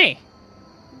 What'd you see?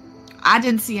 I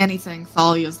didn't see anything.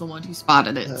 Thalia's the one who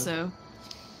spotted it. So.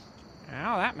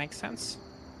 Oh, that makes sense.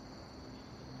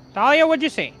 Thalia, what'd you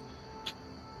see?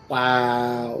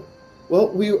 Wow.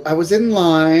 Well, I was in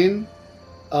line,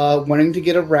 wanting to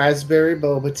get a raspberry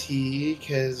boba tea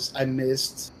because I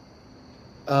missed.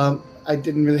 I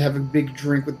didn't really have a big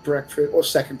drink with breakfast or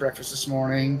second breakfast this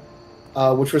morning,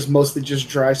 which was mostly just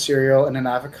dry cereal and an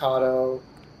avocado,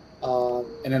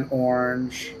 and an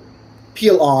orange.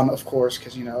 Peel on, of course,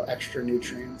 because extra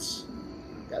nutrients.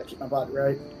 Gotta keep my body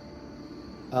right.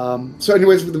 So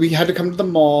anyways, we had to come to the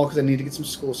mall because I needed to get some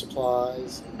school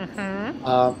supplies. Mm-hmm.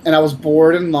 And I was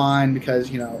bored in line because,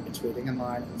 it's waiting in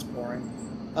line and it's boring.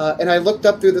 And I looked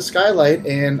up through the skylight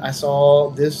and I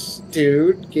saw this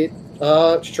dude get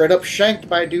straight up shanked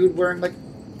by a dude wearing like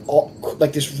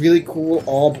this really cool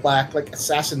all black like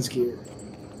assassin's gear.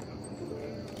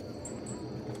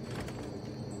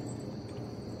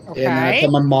 Okay. And then I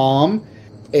told my mom,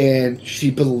 and she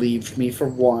believed me for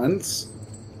once.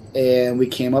 And we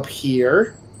came up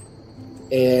here,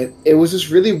 and it was this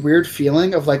really weird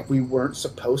feeling of like we weren't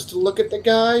supposed to look at the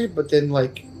guy, but then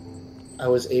like I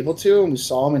was able to, and we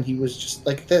saw him, and he was just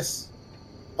like this.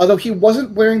 Although he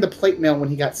wasn't wearing the plate mail when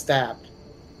he got stabbed.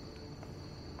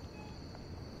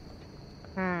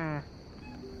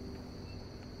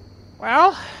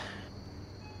 Well.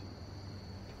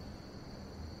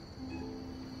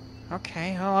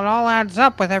 Okay, well, it all adds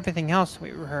up with everything else we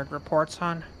heard reports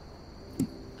on.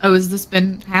 Oh, has this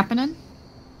been happening?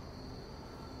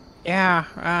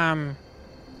 Yeah,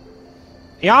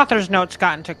 the author's notes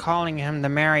got into calling him the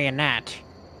Marionette.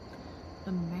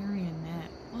 The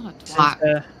Marionette. What a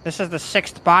twat. This is the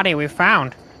 6th body we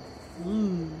found.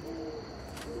 Ooh.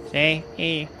 See,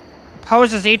 he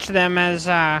poses each of them as,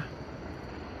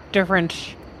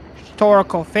 different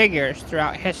historical figures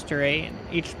throughout history, and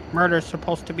each murder is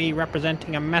supposed to be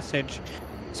representing a message.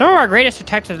 Some of our greatest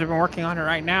detectives have been working on it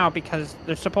right now because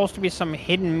there's supposed to be some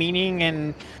hidden meaning,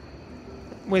 and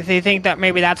they think that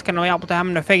maybe that's going to help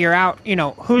them to figure out,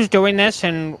 who's doing this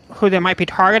and who they might be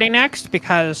targeting next,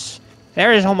 because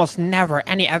there is almost never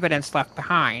any evidence left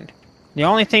behind. The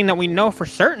only thing that we know for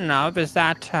certain of is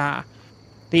that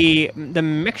the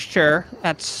mixture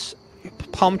that's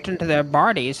pumped into their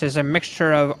bodies is a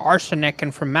mixture of arsenic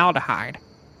and formaldehyde.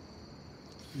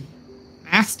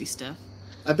 Nasty stuff.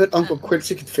 I bet Uncle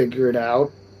Quincy could figure it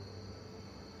out.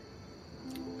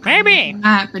 Maybe.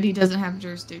 But he doesn't have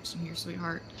jurisdiction here,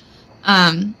 sweetheart.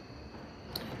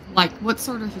 Like, what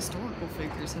sort of historical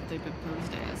figures have they been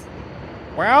posed as?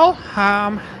 Well,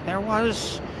 there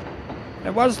was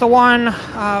the one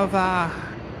of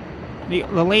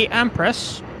the late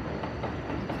Empress.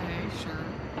 Okay, sure.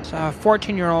 It's a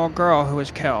 14-year-old girl who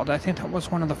was killed. I think that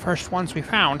was one of the first ones we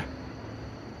found.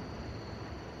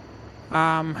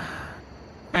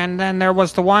 And then there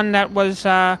was the one that was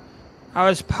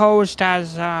posed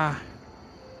as,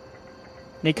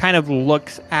 he kind of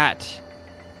looks at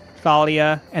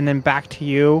Thalia and then back to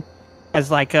you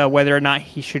as like whether or not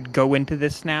he should go into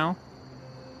this now.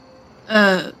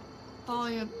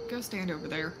 Thalia, go stand over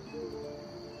there.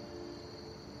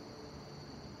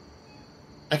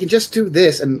 I can just do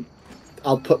this, and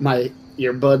I'll put my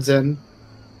earbuds in.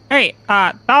 Hey,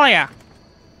 Thalia.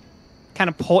 Kind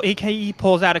of he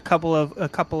pulls out a couple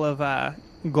of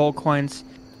gold coins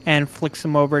and flicks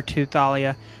them over to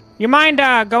Thalia. You mind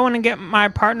going and get my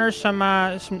partner some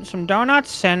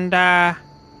donuts and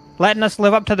letting us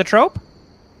live up to the trope?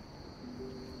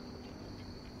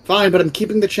 Fine, but I'm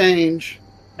keeping the change.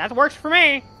 That works for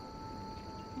me.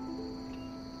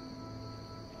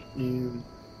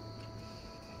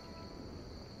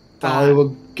 Thalia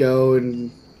will go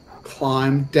and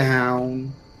climb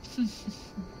down.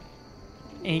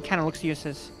 And he kind of looks at you and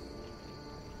says,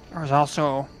 there was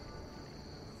also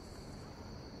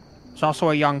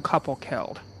a young couple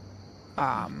killed.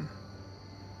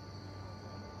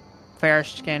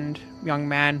 Fair-skinned young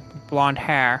man with blonde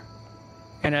hair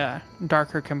and a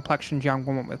darker complexioned young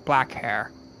woman with black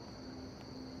hair.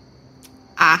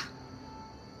 Ah.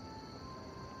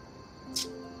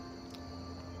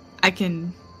 I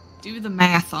can do the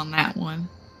math on that one.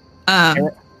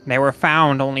 They were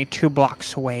found only 2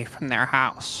 blocks away from their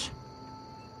house.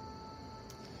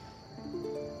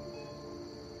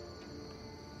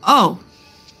 Oh.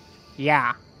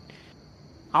 Yeah.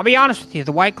 I'll be honest with you,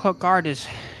 the White Cloak Guard this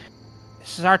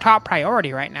is our top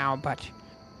priority right now, but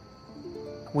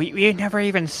we never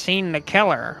even seen the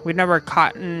killer. We've never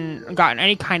gotten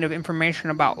any kind of information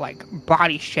about like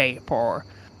body shape or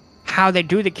how they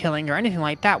do the killing or anything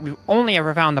like that. We've only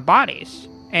ever found the bodies,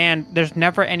 and there's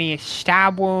never any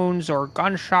stab wounds or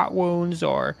gunshot wounds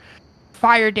or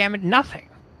fire damage. Nothing.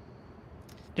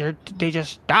 They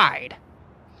just died.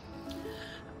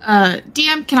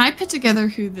 DM, can I put together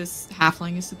who this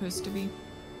halfling is supposed to be?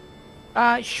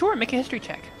 Sure. Make a history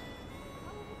check.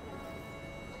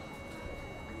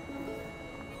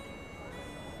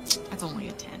 That's only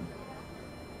a 10.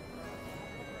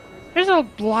 There's a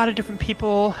lot of different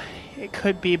people it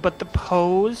could be, but the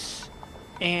pose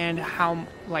and how,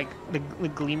 like, the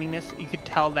gleamingness, you could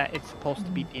tell that it's supposed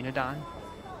to be Dinadon.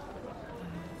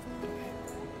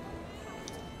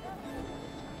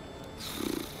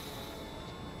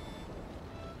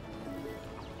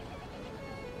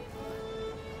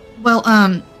 Well,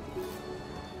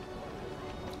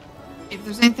 if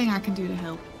there's anything I can do to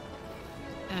help,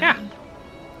 Yeah.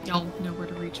 y'all know where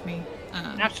to reach me.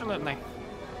 Absolutely.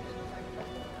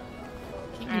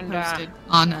 Keep me posted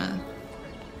on,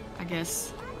 I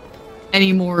guess,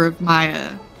 any more of my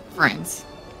friends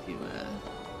who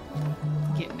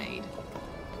get made.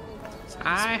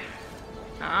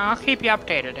 I'll keep you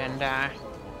updated, and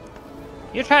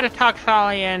you try to talk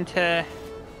Thalia into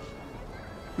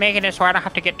making it so I don't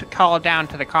have to get called down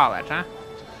to the college, huh?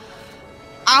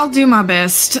 I'll do my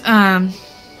best.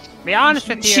 Be honest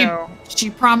with you. She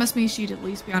promised me she'd at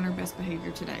least be on her best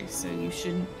behavior today, so you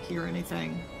shouldn't hear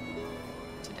anything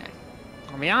today.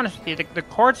 I'll be honest with you. The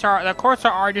courts are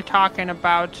already talking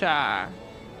about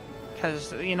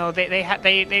because you know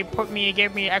they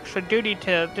gave me extra duty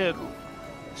to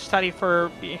study for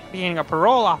being a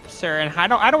parole officer, and I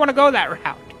don't want to go that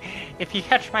route. If you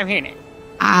catch my meaning.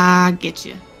 I get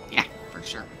you. Yeah, for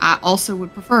sure. I also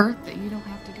would prefer that you don't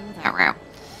have to go that route.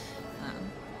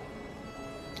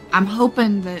 I'm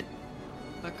hoping that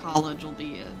the college will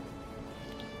be a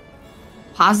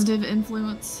positive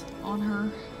influence on her.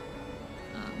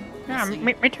 Yeah, we'll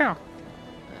me too.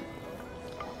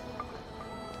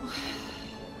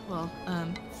 Well,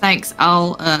 thanks.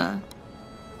 I'll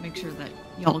make sure that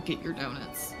y'all get your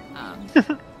donuts.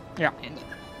 Yeah. And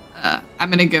I'm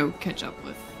gonna go catch up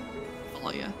with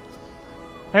Thalia.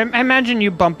 I imagine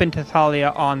you bump into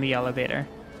Thalia on the elevator.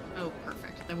 Oh,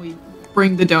 perfect. Then we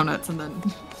bring the donuts and then...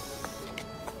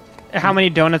 How many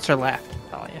donuts are left,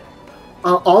 Thalia?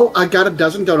 I got a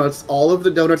dozen donuts. All of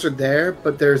the donuts are there,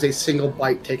 but there's a single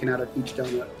bite taken out of each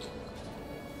donut.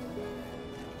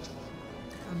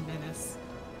 A menace.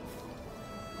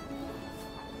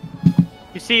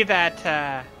 You see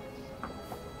that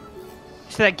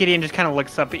Gideon just kind of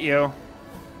looks up at you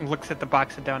and looks at the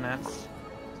box of donuts.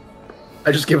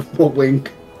 I just give him a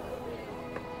wink.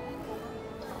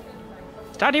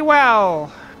 Study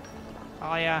well,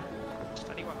 Thalia.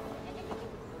 Study well.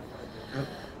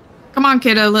 Come on,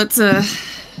 kiddo. Let's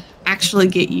actually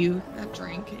get you a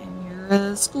drink and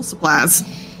your school supplies.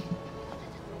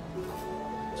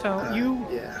 So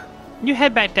Yeah. you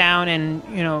head back down and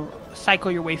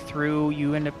cycle your way through.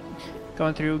 You end up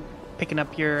going through, picking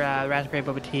up your raspberry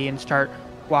boba tea, and start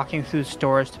walking through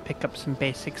stores to pick up some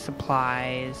basic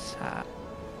supplies.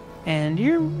 And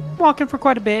you're walking for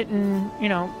quite a bit, and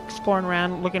exploring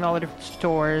around, looking at all the different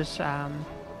stores.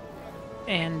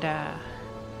 And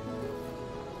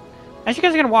as you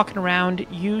guys are kind of walking around,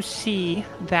 you see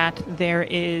that there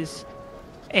is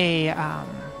a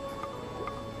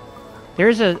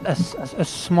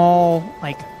small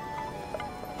like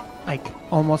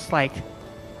almost like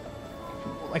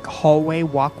hallway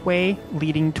walkway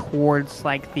leading towards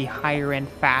like the higher end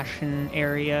fashion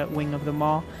area wing of the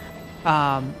mall.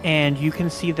 And you can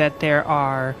see that there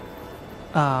are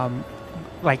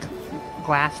like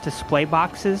glass display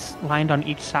boxes lined on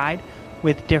each side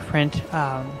with different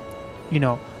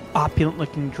opulent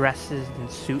looking dresses and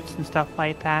suits and stuff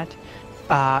like that.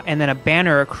 And then a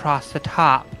banner across the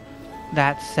top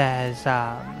that says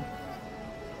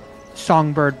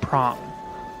Songbird Prom.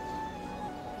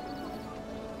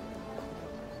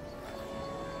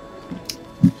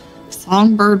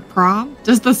 Songbird Prom?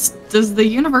 Does the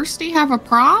university have a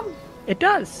prom? It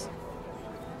does.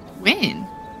 When?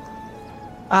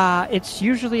 It's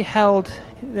usually held.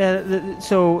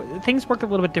 So things work a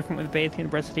little bit different with Bath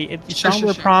University. The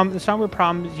Songbird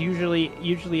Prom is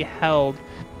usually held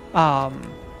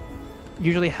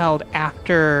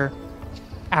after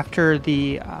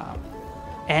the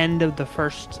end of the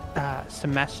first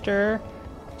semester.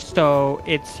 So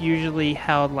it's usually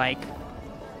held like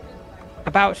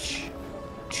about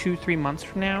 2-3 months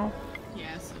from now.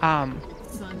 Yes.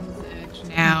 Sun's Edge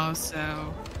now,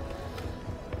 so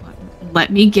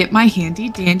Let me get my handy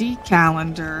dandy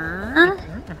calendar.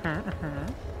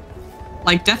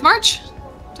 Like Death March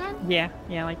time? Yeah,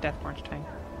 like Death March time.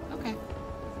 Okay.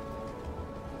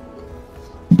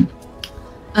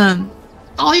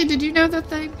 Thalia, did you know that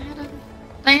they had a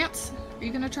dance? Are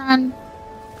you gonna try and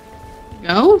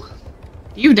go?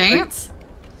 Do you dance?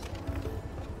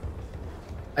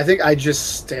 I think I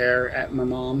just stare at my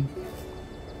mom.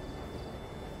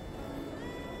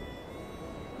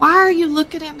 Why are you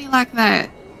looking at me like that?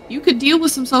 You could deal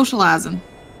with some socializing.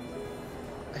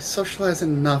 I socialize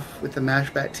enough with the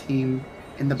Mashbat team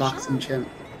in the boxing gym.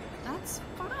 That's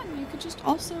fine. You could just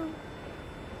also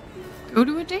go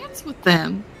to a dance with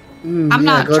them. I'm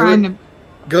not trying to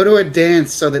go to a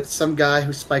dance so that some guy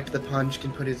who spiked the punch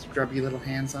can put his grubby little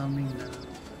hands on me. No.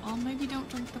 Well, maybe don't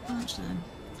drink the punch then,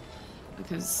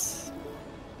 because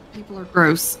people are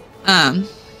gross.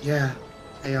 Yeah,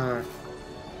 they are.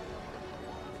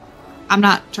 I'm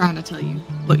not trying to tell you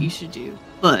what you should do,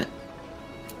 but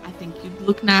I think you'd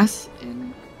look nice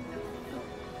in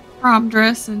prom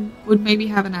dress and would maybe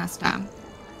have a nice time.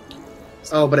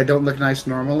 Oh, but I don't look nice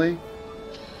normally?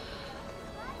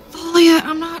 Thalia,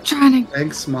 I'm not trying to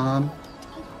Thanks, Mom.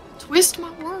 twist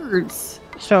my words.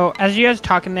 So as you guys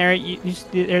talking there,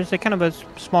 there's a kind of a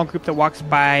small group that walks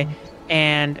by,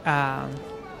 and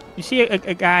you see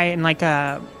a guy in like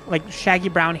shaggy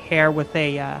brown hair with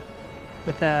a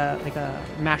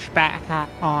mesh back hat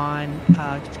on,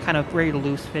 just kind of very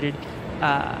loose fitted,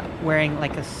 wearing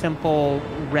like a simple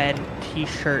red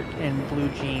t-shirt and blue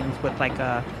jeans with like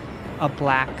a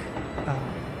black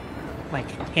like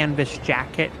canvas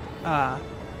jacket,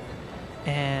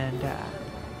 and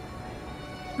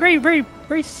very very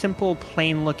very simple,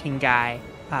 plain looking guy.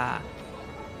 Kind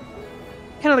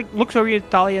of like looks over you at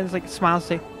Thalia and like smiles,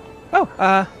 say, "Oh,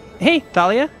 hey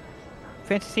Thalia,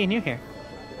 fancy seeing you here."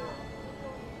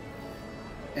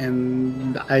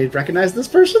 And I recognize this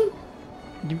person?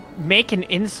 You make an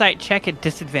insight check at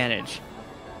disadvantage.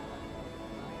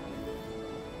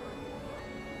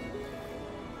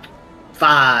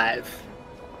 Five.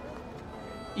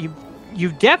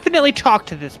 You've definitely talked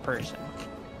to this person.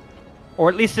 Or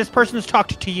at least this person's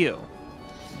talked to you.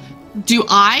 Do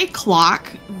I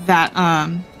clock that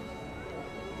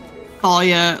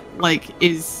Thalia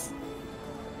is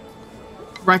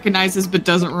recognizes but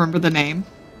doesn't remember the name?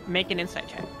 Make an insight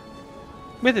check.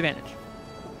 With advantage.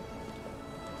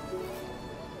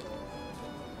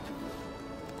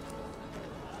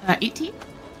 Uh, 18?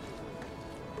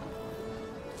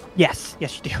 Yes, you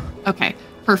do. Okay,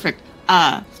 perfect.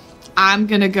 I'm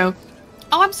gonna go.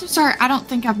 Oh, I'm so sorry. I don't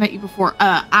think I've met you before.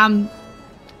 I'm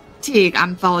Tig.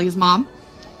 I'm Thalia's mom.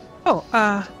 Oh,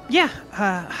 yeah.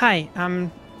 Hi,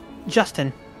 I'm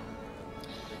Justin.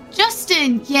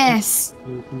 Justin, yes.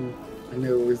 Mm-hmm. I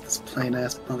knew it was this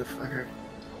plain-ass motherfucker.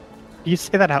 You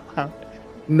say that out loud.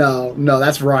 No,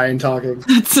 that's Ryan talking.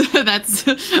 That's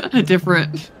a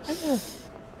different.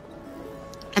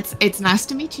 It's nice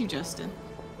to meet you, Justin.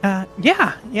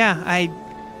 Yeah. I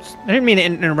didn't mean to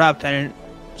interrupt. I didn't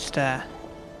just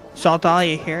saw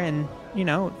Thalia here, and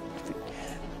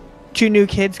two new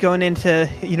kids going into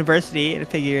university, and I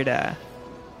figured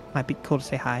might be cool to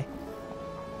say hi.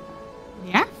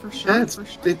 Yeah, for sure. Yeah,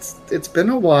 it's been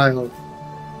a while.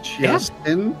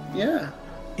 Justin, yeah.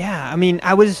 Yeah, I mean,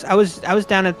 I was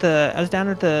down at the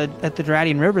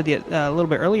Duradian River a little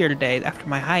bit earlier today after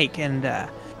my hike, and you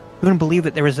wouldn't believe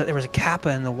it. There was a kappa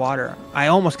in the water. I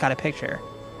almost got a picture.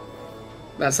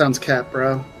 That sounds cap,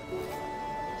 bro.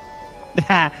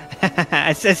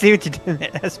 I see what you're doing there.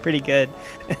 That's pretty good.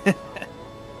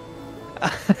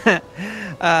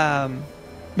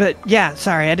 But yeah,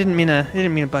 sorry, I didn't mean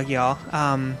to bug y'all.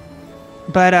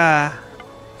 But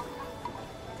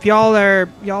if y'all are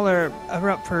ever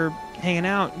up for hanging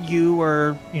out, you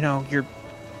or your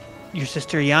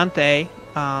sister Yante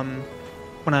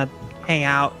wanna hang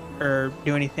out or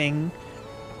do anything,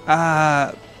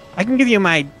 I can give you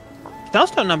my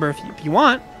Stellstone number if you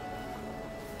want.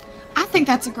 I think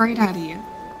that's a great idea.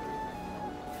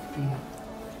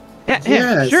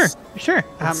 Yeah, sure.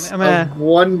 I'm a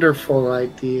wonderful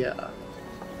idea.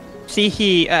 See,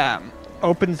 he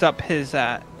opens up his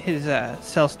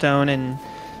cellstone and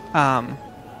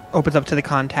opens up to the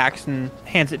contacts and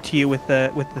hands it to you with the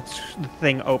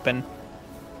thing open.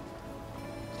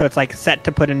 So it's like set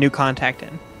to put a new contact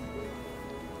in.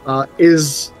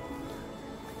 Is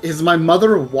my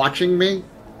mother watching me?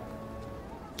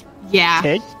 Yeah.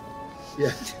 Kid?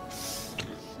 Yeah.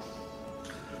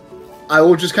 I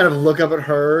will just kind of look up at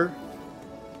her,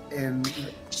 and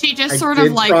she just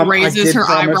raises her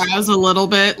eyebrows a little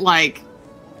bit, like,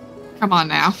 come on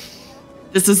now.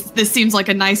 This seems like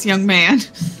a nice young man.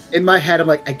 In my head, I'm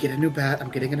like, I get a new bat. I'm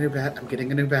getting a new bat. I'm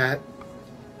getting a new bat.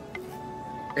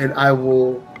 And I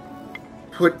will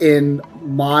put in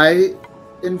my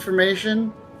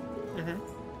information.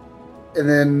 And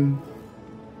then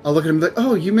I'll look at him like,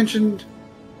 oh, you mentioned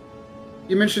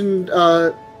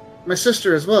my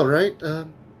sister as well, right?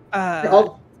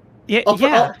 I'll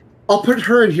put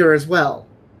her in here as well.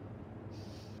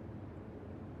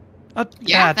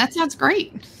 Yeah, that sounds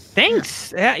great.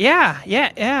 Thanks.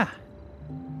 Yeah.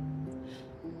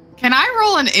 Can I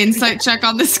roll an insight check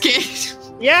on this kid?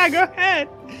 Yeah, go ahead.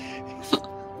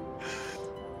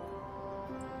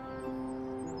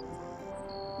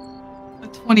 A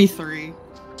 23.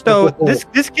 So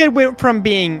this kid went from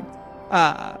being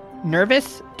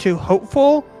nervous to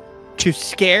hopeful to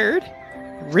scared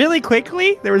really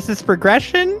quickly. There was this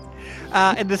progression,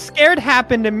 and the scared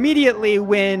happened immediately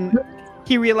when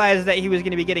he realized that he was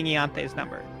going to be getting Ianthe's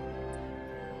number.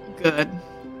 Good.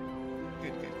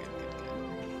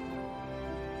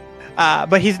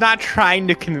 But he's not trying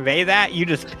to convey that. You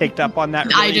just picked up on that.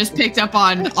 I just picked up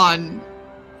on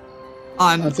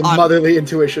That's a motherly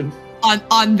intuition.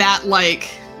 On that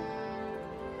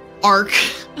arc.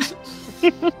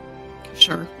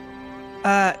 Sure.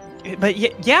 But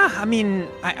yeah, I mean,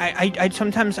 I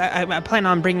sometimes I plan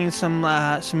on bringing some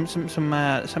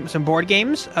board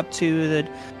games up to the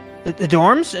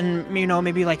dorms, and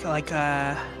maybe like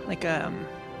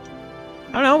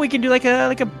I don't know, we can do like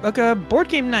a board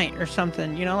game night or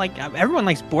something. Like everyone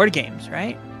likes board games,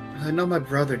 right? I know my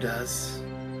brother does.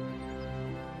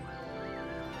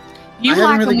 You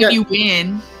like them when you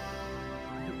win.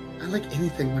 I like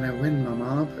anything when I win,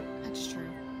 Mama. But... That's true.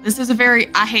 This is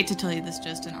I hate to tell you this,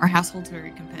 Justin, our household's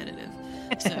very competitive.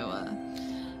 So,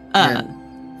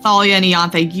 Thalia and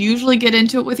Ianthe usually get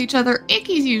into it with each other.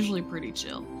 Icky's usually pretty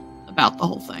chill about the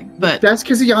whole thing. But that's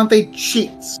because Ianthe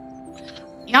cheats.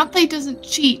 Ianthe doesn't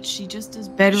cheat. She just does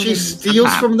better than you. She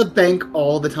steals from the bank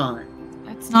all the time.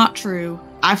 That's not true.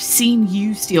 I've seen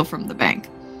you steal from the bank.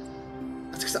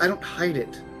 That's because I don't hide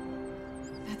it.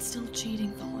 That's still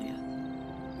cheating, Thalia.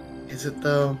 Is it,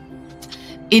 though?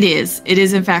 It is. It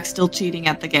is, in fact, still cheating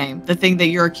at the game. The thing that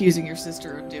you're accusing your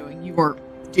sister of doing, you are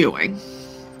doing.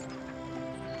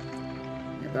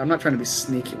 Yeah, but I'm not trying to be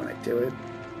sneaky when I do it.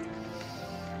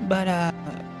 But,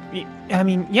 I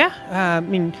mean, yeah.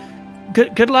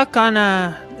 Good luck on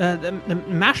the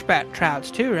mashbat trouts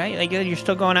too, right? Like you're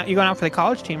still going out. You're going out for the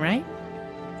college team, right?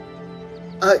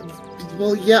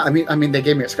 Well, yeah. I mean, they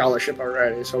gave me a scholarship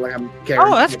already, so like I'm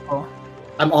guaranteed. Oh, that's cool.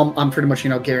 I'm pretty much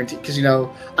guaranteed because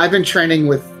I've been training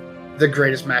with the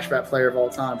greatest mashbat player of all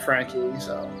time, Frankie.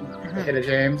 So the hit of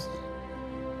James.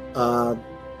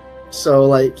 So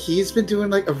like he's been doing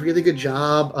like a really good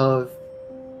job of,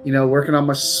 working on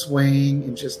my swing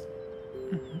and just.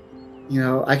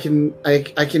 I can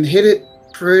hit it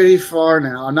pretty far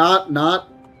now. Not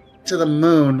to the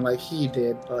moon like he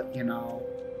did, but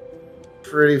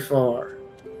pretty far.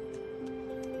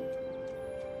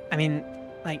 I mean,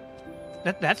 like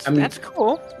that's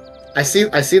cool. I see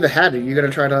the hat. Are you gonna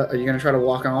try to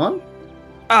walk on?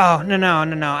 Oh no!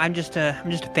 I'm just a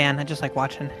fan. I just like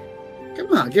watching.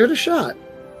 Come on, give it a shot.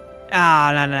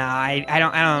 Oh no!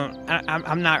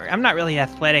 I'm not really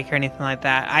athletic or anything like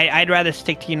that. I'd rather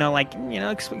stick to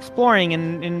exploring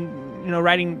and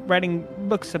writing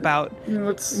books about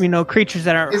creatures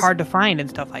that are hard to find and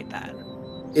stuff like that.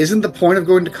 Isn't the point of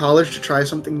going to college to try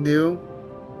something new?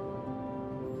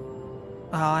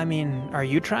 I mean, are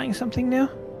you trying something new?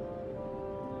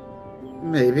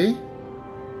 Maybe.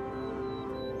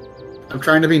 I'm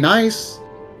trying to be nice.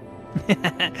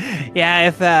 Yeah,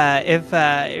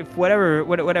 if whatever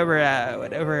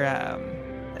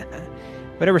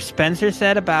Spencer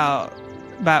said about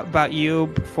you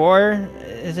before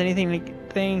is anything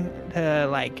to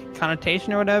like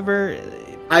connotation or whatever,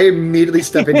 I immediately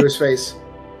step into his face.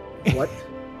 What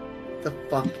the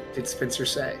fuck did Spencer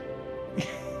say?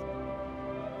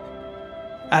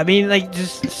 I mean, like,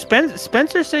 just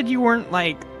Spencer said you weren't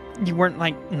like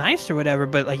nice or whatever,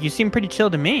 but like you seem pretty chill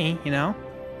to me,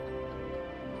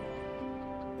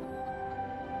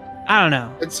 I don't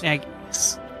know. It's like,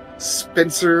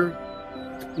 Spencer,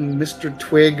 Mr.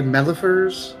 Twig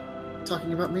Mellifers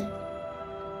talking about me?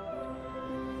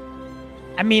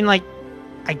 I mean, like,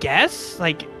 I guess,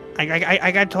 like,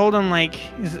 I got told him, like,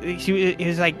 he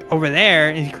was like over there,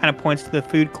 and he kind of points to the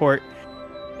food court,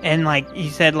 and like he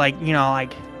said, like,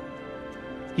 like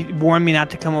he warned me not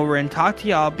to come over and talk to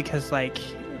y'all because, like,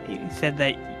 he said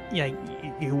that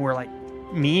you were like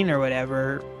mean or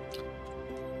whatever.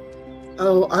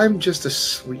 Oh, I'm just a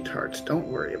sweetheart. Don't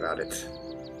worry about it.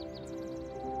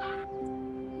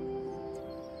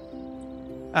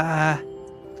 But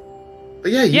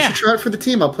yeah, you should try it for the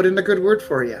team. I'll put in a good word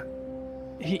for you.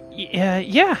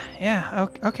 Yeah.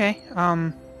 Okay.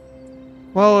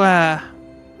 Well,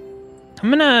 I'm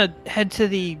gonna head to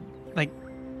the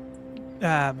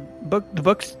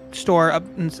bookstore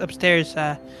upstairs.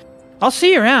 I'll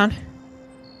see you around.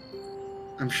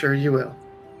 I'm sure you will.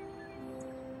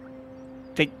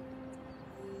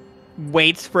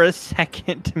 Waits for a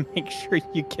second to make sure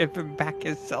you give him back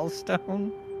his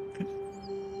cellstone,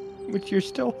 which you're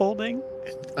still holding.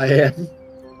 I am.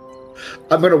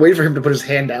 I'm gonna wait for him to put his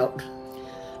hand out.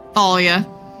 Thalia.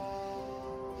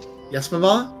 Yes,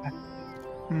 Mama?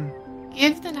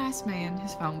 Give the nice man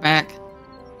his phone back.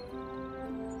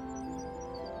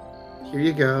 Here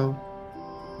you go.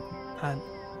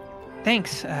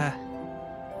 Thanks.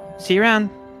 See you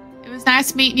around. It was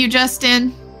nice meeting you,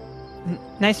 Justin.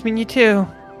 Nice meeting you too.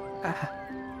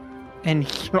 And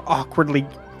he awkwardly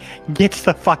gets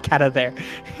the fuck out of there.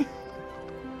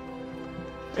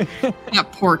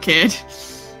 That poor kid.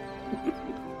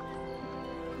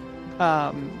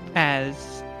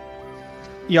 As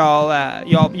y'all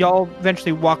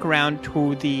eventually walk around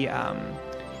to the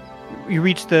you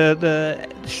reach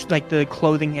the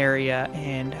clothing area,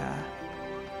 and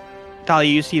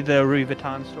Thalia, you see the Louis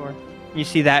Vuitton store. You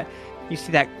see that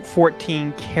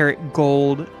 14 karat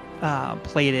gold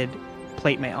plated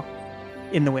plate mail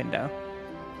in the window.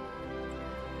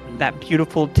 That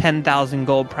beautiful 10,000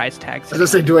 gold price tag. I was gonna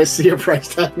say, do I see a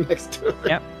price tag next to it?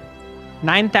 Yep.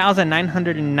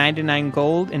 9,999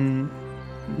 gold and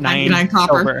 99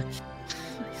 copper. Silver.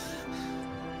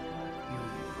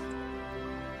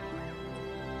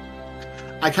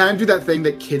 I kind of do that thing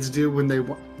that kids do when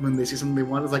they see something they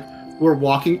want. It's like, we're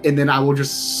walking, and then I will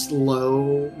just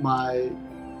slow my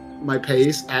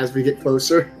pace as we get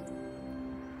closer,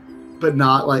 but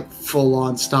not like full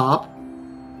on stop.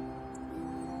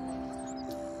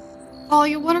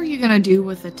 Thalia, what are you gonna do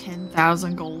with the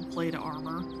 10,000 gold plate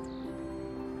armor?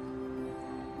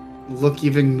 Look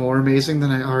even more amazing than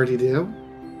I already do.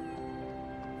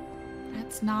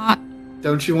 That's not.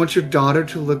 Don't you want your daughter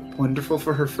to look wonderful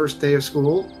for her first day of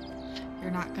school? You're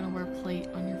not gonna wear plate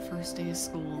on your first day of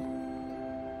school.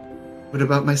 What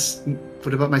about my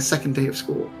second day of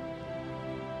school?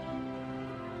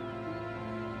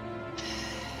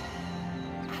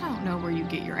 I don't know where you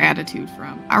get your attitude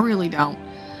from. I really don't.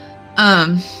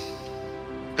 I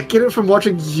get it from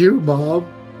watching you, Mom.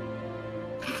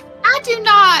 I do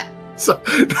not. So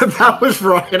that was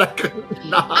right. I could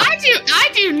not. I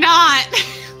do not.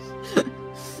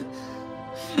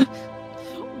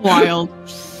 Wild.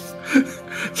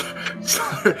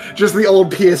 Sorry, just the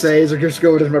old PSAs are just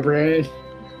going in my brain.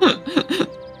 I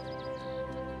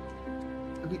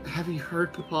mean, have you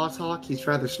heard Papa talk? He's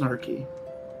rather snarky.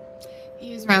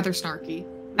 He is rather snarky.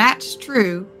 That's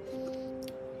true.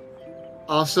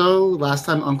 Also, last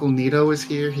time Uncle Nito was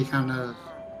here, he kind of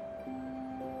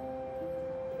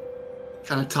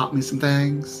taught me some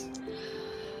things.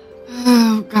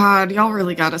 Oh God, y'all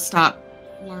really gotta stop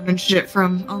learning shit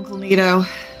from Uncle Nito.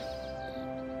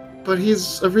 But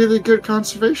he's a really good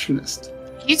conservationist.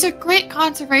 He's a great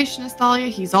conservationist, Thalia.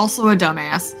 He's also a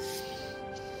dumbass.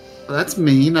 Well, that's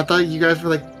mean. I thought you guys were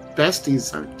like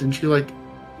besties. Didn't you like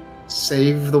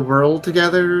save the world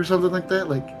together or something like that?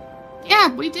 Like, yeah,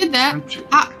 we did that.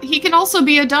 He can also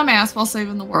be a dumbass while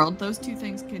saving the world. Those two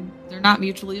things they're not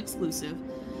mutually exclusive.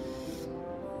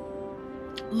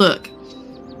 Look,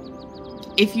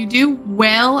 if you do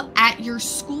well at your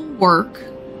schoolwork,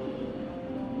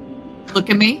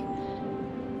 look at me.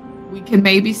 We can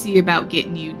maybe see about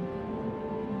getting you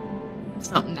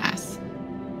something nice.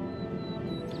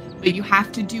 But you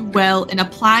have to do well and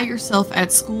apply yourself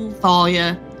at school,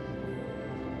 Thalia.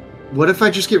 What if I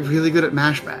just get really good at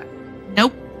Mashbat?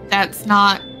 Nope, that's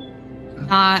not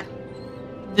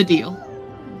the deal.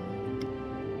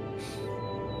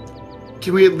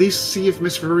 Can we at least see if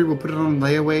Miss Ruri will put it on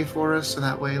layaway for us, so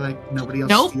that way, like, nobody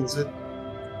else steals it?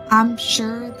 I'm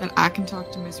sure that I can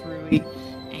talk to Miss Rui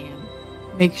and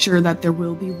make sure that there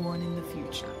will be one in the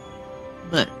future.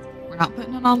 But we're not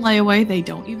putting it on layaway. They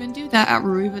don't even do that at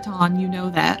Louis Vuitton. You know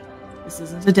that. This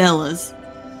isn't Adela's.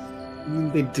 I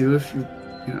mean, they do if you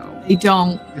know. They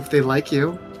don't. If they like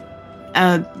you.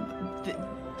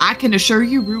 I can assure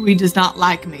you, Rui does not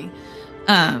like me.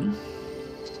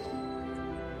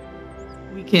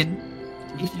 We can.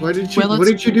 What did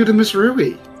you do to Miss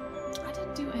Rui? I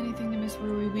didn't do anything to Miss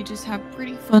Rui. We just have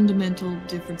pretty fundamental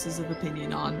differences of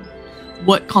opinion on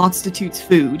what constitutes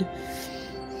food.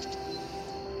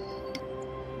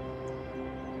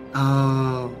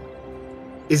 Oh.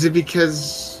 Is it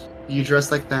because you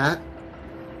dress like that?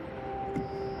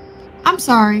 I'm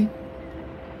sorry.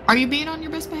 Are you being on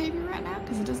your best behavior right now?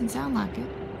 Because it doesn't sound like it.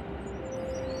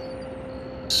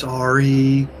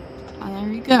 Sorry. Well,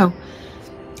 there you go.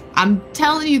 I'm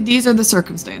telling you, these are the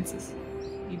circumstances.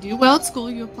 You do well at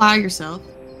school, you apply yourself,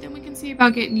 then we can see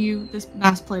about getting you this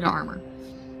nice plate of armor.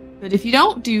 But if you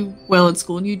don't do well at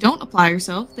school and you don't apply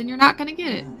yourself, then you're not going to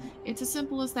get it. It's as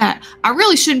simple as that. I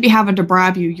really shouldn't be having to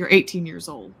bribe you. You're 18 years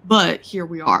old. But here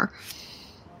we are.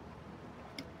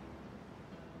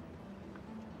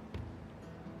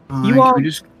 Can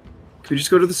we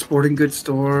just go to the sporting goods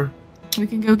store? We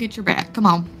can go get your bag. Come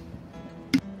on.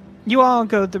 You all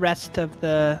go the rest of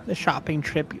the shopping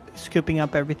trip, scooping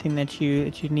up everything that you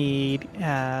need.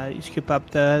 You scoop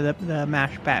up the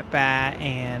mash bat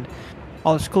and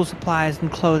all the school supplies and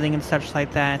clothing and such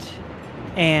like that.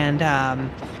 And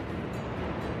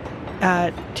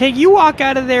Tig, you walk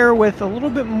out of there with a little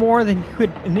bit more than you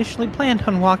had initially planned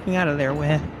on walking out of there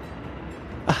with.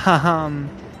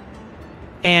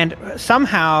 And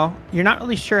somehow you're not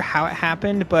really sure how it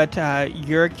happened, but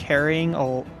you're carrying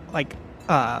a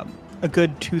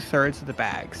good 2/3 of the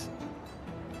bags.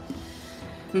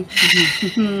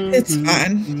 It's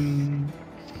fine.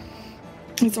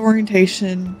 It's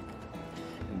orientation.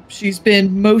 She's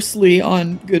been mostly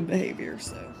on good behavior,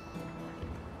 so.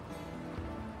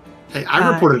 Hey,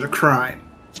 I reported a crime.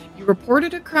 You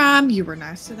reported a crime. You were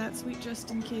nice to that sweet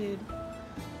Justin kid.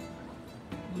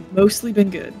 You've mostly been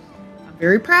good. I'm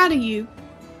very proud of you.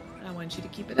 I want you to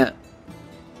keep it up.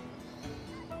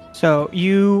 So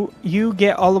you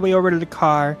get all the way over to the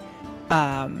car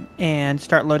and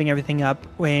start loading everything up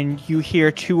when you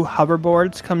hear 2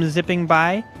 hoverboards come zipping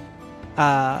by.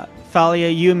 Thalia,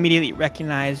 you immediately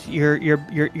recognize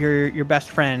your best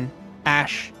friend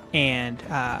Ash and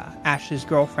Ash's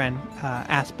girlfriend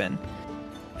Aspen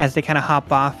as they kind of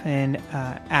hop off, and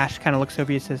Ash kind of looks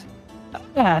over you and says,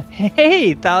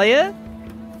 "Hey, Thalia,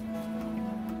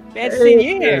 bad seeing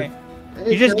you here.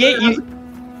 Hey, You just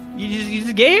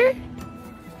get here?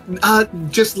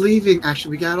 Just leaving.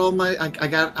 Actually, we got all my. I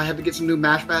had to get some new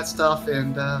mashbat stuff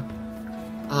and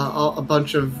a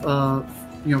bunch of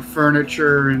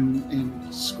furniture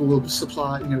and school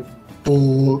supply.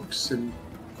 Books and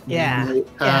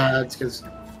pads because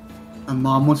my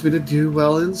mom wants me to do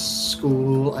well in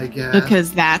school. I guess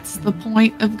because that's the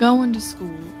point of going to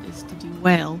school is to do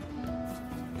well.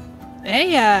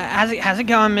 Hey, how's it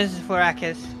going, Mrs.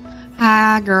 Florakis?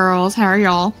 Hi, girls. How are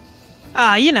y'all?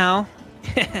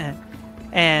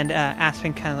 And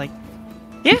Aspen kind of like,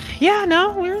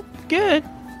 no, we're good.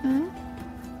 Mm-hmm.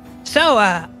 So,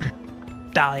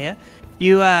 Thalia,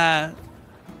 you kind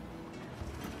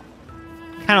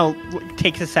of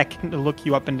takes a second to look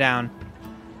you up and down.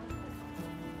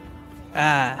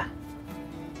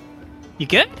 You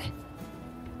good?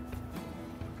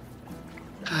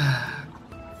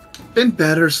 Been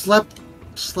better. Slept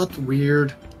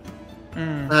weird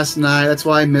last night. That's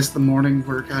why I missed the morning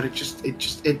workout.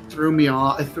 It threw me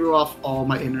off. It threw off all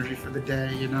my energy for the day.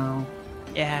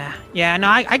 Yeah. No,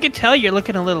 I could tell you're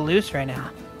looking a little loose right now.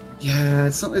 Yeah,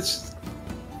 it's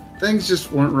things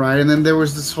just weren't right. And then there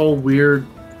was this whole weird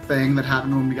thing that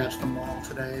happened when we got to the mall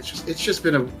today.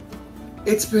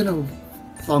 It's been a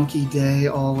funky day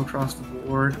all across the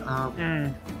board.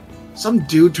 Some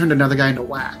dude turned another guy into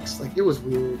wax. Like, it was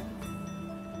weird.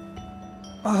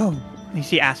 Oh, you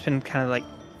see Aspen kind of like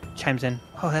chimes in.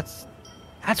 Oh, that's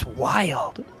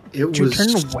wild. Did you turn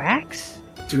to wax?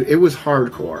 Dude, it was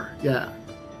hardcore. Yeah.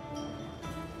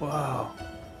 Whoa.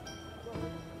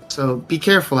 So be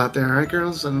careful out there, all right,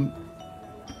 girls? Two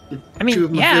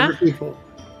of my favorite people.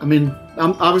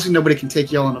 Obviously nobody can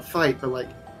take y'all in a fight, but like,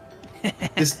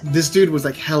 this dude was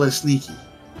like hella sneaky.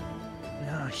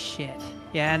 Oh shit.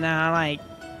 Yeah, no, like.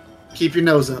 Keep your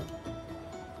nose up.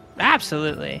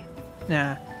 Absolutely.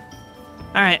 Nah.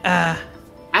 All right.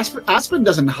 Aspen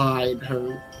doesn't hide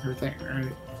her thing,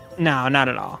 right? No, not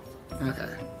at all. Okay.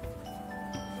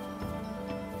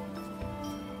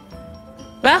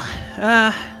 Well,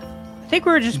 I think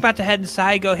we were just about to head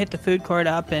inside, go hit the food court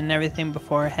up and everything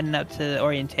before heading up to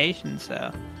orientation.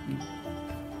 So.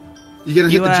 You gonna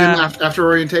hit the gym after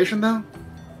orientation, though?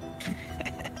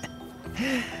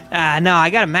 No, I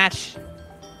got a match.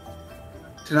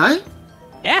 Tonight?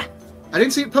 Yeah. I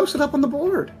didn't see it posted up on the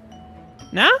board.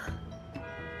 No?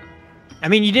 I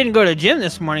mean, you didn't go to the gym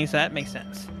this morning, so that makes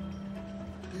sense.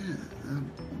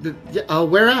 Yeah.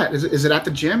 Where at? Is it at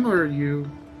the gym or are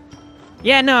you?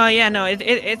 Yeah, no.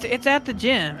 It's at the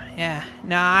gym. Yeah.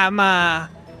 No, I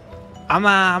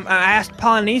asked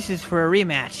Polynices for a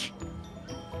rematch.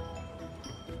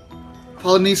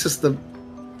 Polynices,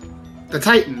 the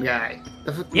Titan guy.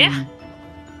 Yeah.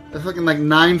 The fucking like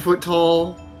 9 foot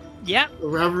tall. Yep.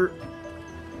 Whatever.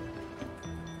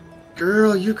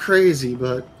 Girl, you crazy,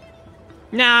 but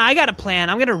Nah, I got a plan.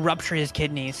 I'm gonna rupture his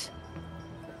kidneys.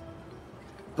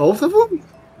 both of them?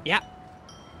 Yeah.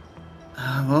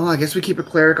 Well, I guess we keep a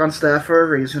cleric on staff for a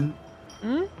reason.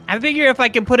 I figure if I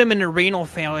can put him in a renal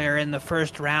failure in the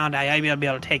first round, I'd be able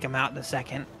to take him out in the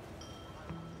second.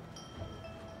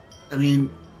 I mean,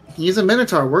 he's a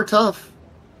Minotaur. We're tough.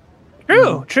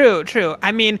 True.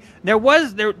 I mean, there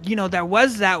was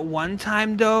that one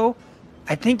time though.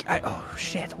 I think oh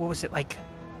shit, what was it, like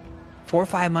 4 or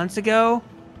 5 months ago?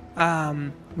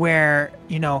 Where,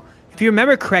 if you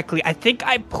remember correctly, I think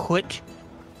I put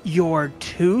your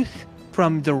tooth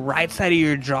from the right side of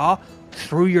your jaw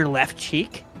through your left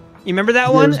cheek. You remember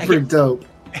that one? It was pretty dope.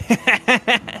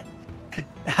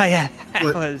 Oh yeah, that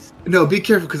was. No, be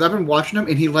careful because I've been watching him,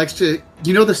 and he likes to.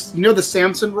 The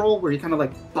Samson roll where he kind of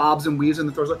like bobs and weaves and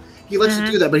the throws. He likes to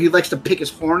do that, but he likes to pick his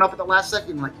horn up at the last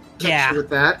second and like catch you with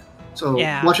that. So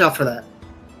watch out for that.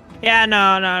 Yeah,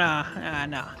 no.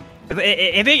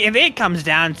 If it comes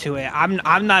down to it,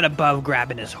 I'm not above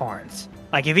grabbing his horns.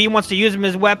 Like if he wants to use them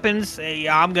as weapons,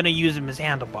 I'm gonna use them as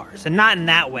handlebars, and not in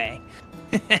that way.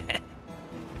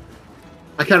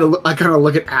 I kind of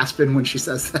look at Aspen when she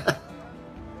says that.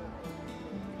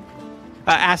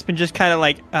 Aspen just kind of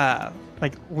like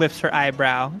lifts her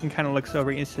eyebrow and kind of looks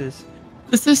over and says,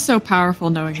 "This is so powerful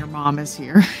knowing your mom is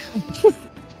here."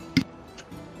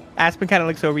 Aspen kind of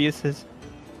looks over and says,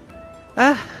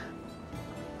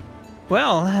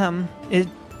 well, is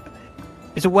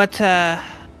it what, so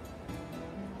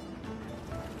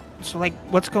like,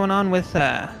 what's going on with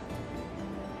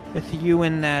you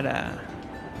and that,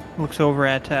 looks over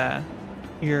at,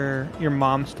 your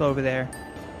mom still over there?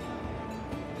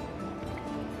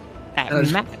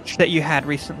 That match that you had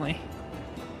recently.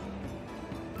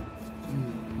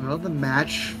 Well, the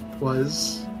match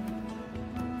was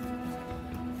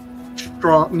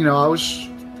strong. I was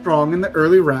strong in the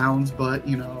early rounds, but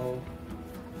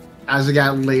as it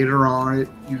got later on, it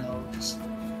just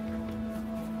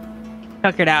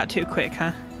tuckered out too quick,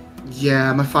 huh?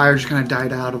 Yeah, my fire just kind of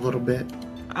died out a little bit.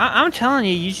 I'm telling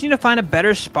you, you just need to find a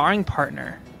better sparring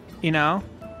partner.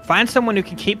 Find someone who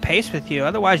can keep pace with you.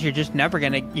 Otherwise, you're never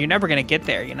gonna get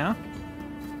there.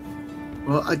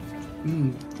 Well,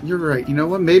 you're right. You know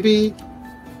what? Maybe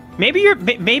you're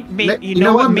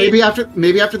maybe after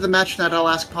the match that I'll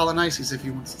ask Polynices if he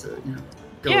wants to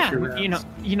go a few rounds.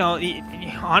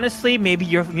 Honestly, maybe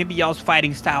y'all's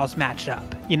fighting styles match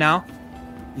up. Yeah,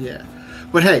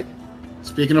 but hey,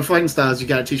 speaking of fighting styles, you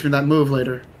gotta teach me that move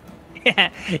later.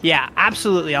 Yeah,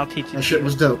 absolutely. I'll teach you. That shit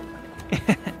was dope.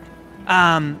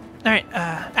 All right.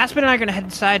 Aspen and I are gonna head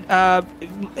inside.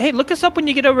 Hey, look us up when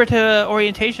you get over to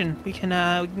orientation. We can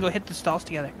go hit the stalls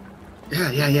together.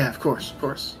 Yeah. Of course. All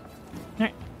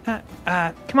right.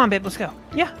 Come on, babe. Let's go.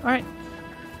 Yeah. All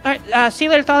right. See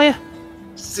you later, Thalia.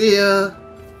 See ya.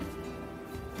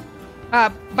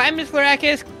 Bye, Miss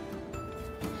Florakis.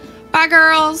 Bye,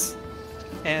 girls.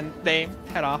 And they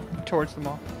head off towards the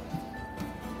mall.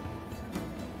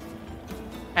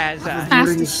 As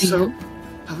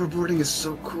hoverboarding is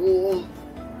so cool.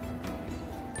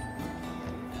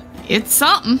 It's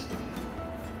something.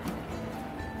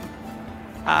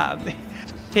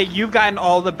 You've gotten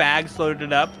all the bags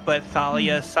loaded up, but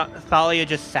Thalia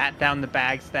just sat down the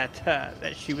bags that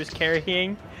she was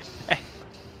carrying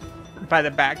by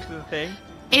the back to the thing.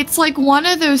 It's like one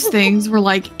of those things where,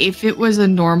 like, if it was a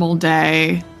normal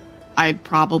day, I'd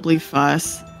probably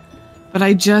fuss, but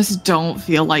I just don't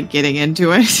feel like getting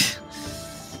into it.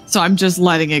 So I'm just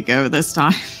letting it go this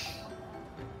time.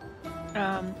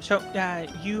 So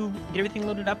you get everything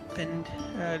loaded up and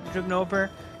driven over,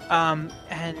 and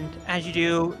as you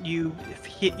do, you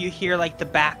hear like the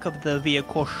back of the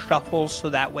vehicle shuffle, so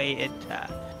that way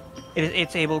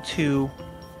it's able to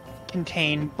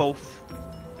contain both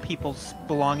people's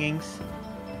belongings,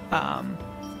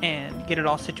 and get it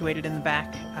all situated in the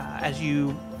back. As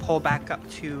you pull back up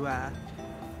to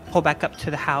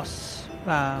the house.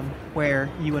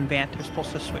 Where you and Vant are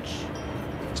supposed to switch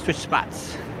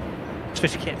spots.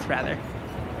 Switch kits, rather.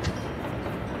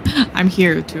 I'm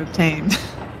here to obtain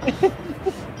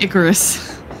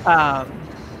Icarus.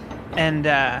 And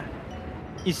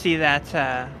you see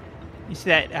that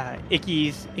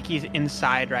Icky's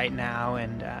inside right now,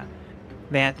 and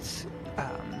Vant's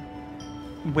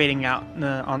waiting out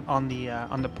on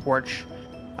the porch.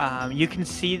 You can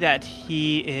see that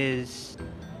his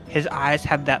eyes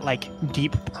have that like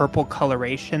deep purple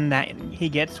coloration that he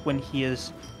gets when he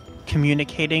is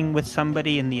communicating with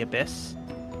somebody in the abyss.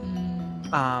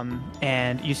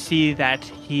 And you see that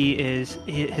his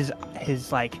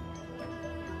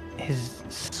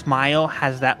smile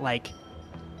has that like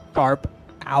sharp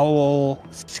owl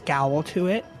scowl to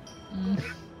it, Mm.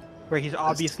 where he's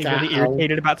obviously scowl. really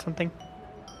irritated about something.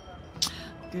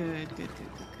 Good.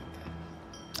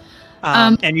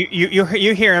 And you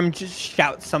hear him just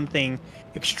shout something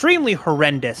extremely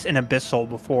horrendous and abyssal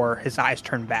before his eyes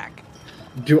turn back.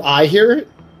 Do I hear it?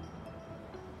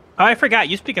 Oh, I forgot.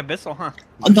 You speak abyssal, huh?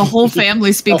 The whole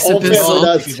family speaks The whole family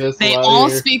Abyssal. does. They all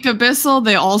speak Abyssal.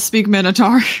 They all speak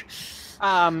Minotaur.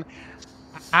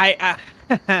 I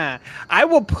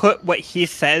will put what he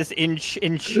says in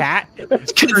chat Because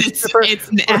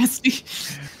it's nasty.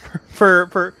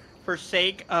 for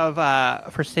sake of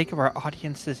our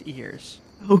audience's ears.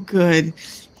 Oh, good.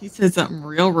 He said something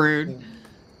real rude.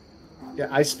 Yeah,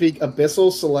 I speak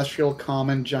Abyssal, Celestial,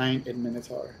 Common, Giant, and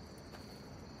Minotaur.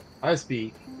 I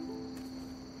speak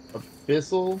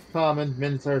Abyssal, Common,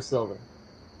 Minotaur, Sylvan.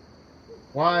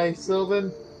 Why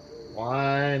Sylvan?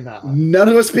 Why not? None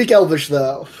of us speak Elvish,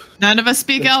 though. None of us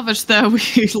speak Elvish, though. We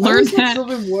learned that.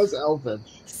 Sylvan was Elven.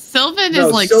 Sylvan No,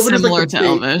 is like Sylvan is similar the to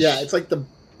Elvish. Yeah, it's like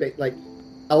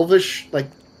Elvish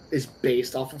is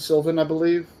based off of Sylvan, I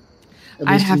believe. At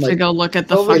I'd least have in, to go look at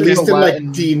the Sylvan At is least fucking... in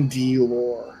Latin. D&D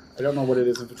lore. I don't know what it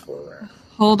is in Victoria.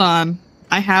 Hold on.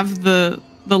 I have the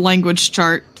language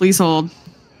chart. Please hold.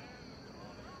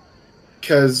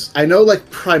 Because I know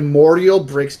Primordial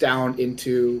breaks down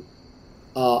into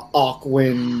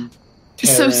Aquan.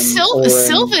 So Terran, Orin.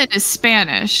 Sylvan is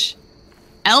Spanish.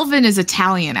 Elven is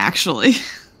Italian, actually.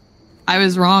 I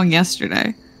was wrong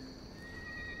yesterday.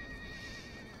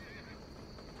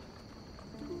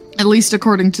 At least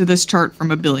according to this chart from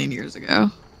 1 billion years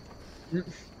ago.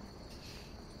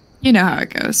 You know how it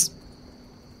goes.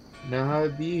 Know how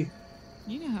it be.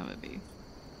 You know how it be.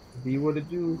 Be what it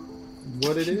do.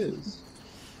 What it is.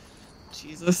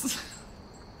 Jesus.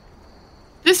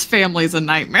 This family's a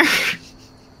nightmare.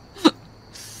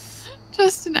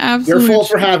 Just an absolute... Your fault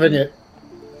for having it.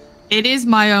 It is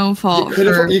my own fault. You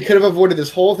could have avoided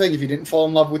this whole thing if you didn't fall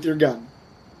in love with your gun.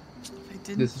 I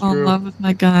didn't This is fall in true. love with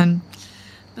my gun.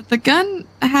 But the gun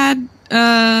had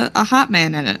a hot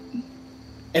man in it.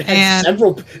 It had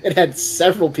And-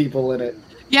 several people in it.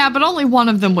 Yeah, but only one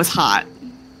of them was hot.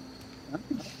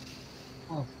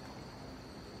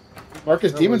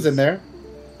 Marcus That Demon's was- in there.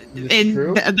 It's And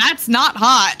true. that's not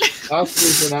hot.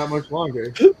 Possibly for not much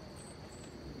longer.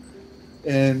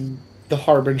 And the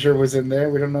Harbinger was in there.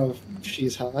 We don't know if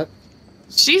she's hot.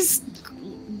 She's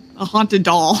a haunted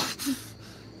doll.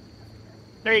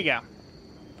 There you go.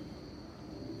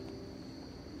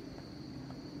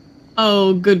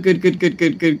 Oh, good.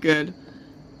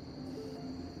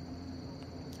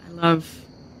 I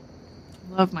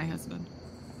love my husband.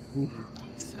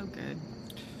 So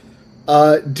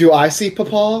good. Do I see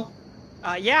Papa?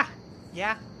 Yeah.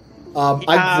 I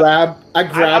grab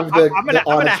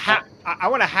I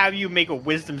want to have you make a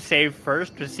wisdom save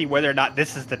first to see whether or not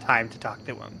this is the time to talk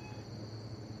to him.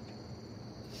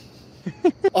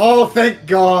 Oh, thank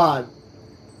God!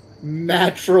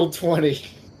 Natural 20.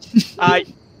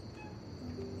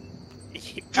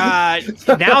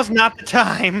 Now's not the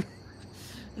time.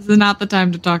 This is not the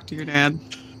time to talk to your dad.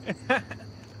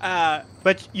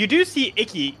 But you do see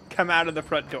Icky come out of the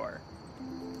front door.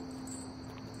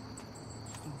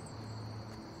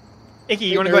 Icky,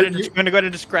 you want to go ahead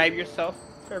and describe yourself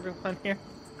for everyone here?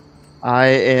 I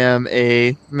am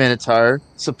a Minotaur.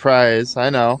 Surprise, I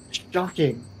know.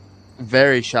 Shocking.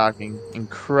 Very shocking.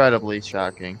 Incredibly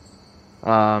shocking.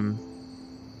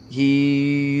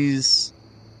 He's...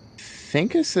 I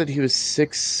think I said he was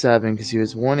 6'7", because he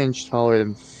was 1 inch taller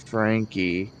than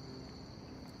Frankie.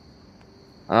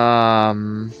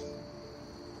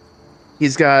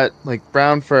 He's got,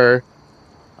 brown fur.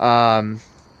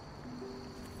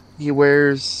 He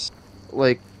wears,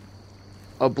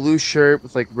 a blue shirt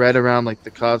with, red around, the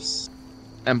cuffs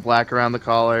and black around the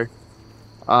collar.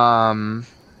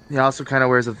 He also kind of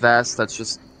wears a vest that's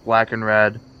just black and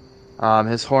red.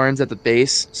 His horns at the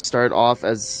base start off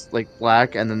as,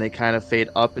 black, and then they kind of fade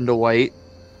up into white.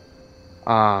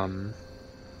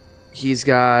 He's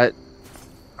got...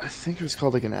 I think it was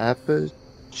called, an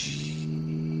apogee...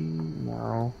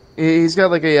 No. He's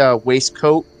got, a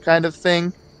waistcoat kind of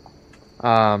thing.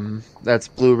 That's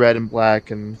blue, red, and black,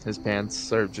 and his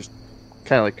pants are just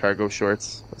kind of like cargo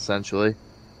shorts, essentially.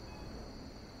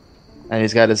 And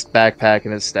he's got his backpack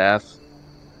and his staff.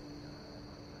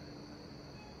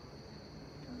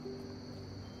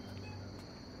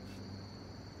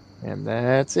 And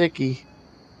that's Icky.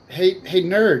 Hey,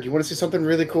 nerd! You want to see something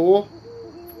really cool?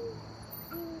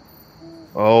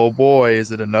 Oh boy,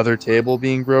 is it another table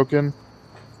being broken?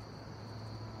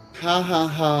 Ha ha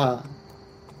ha!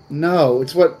 No,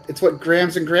 it's what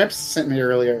Grams and Gramps sent me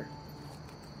earlier.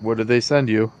 What did they send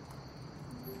you?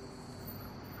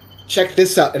 check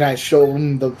this out, and I show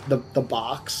him the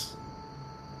box.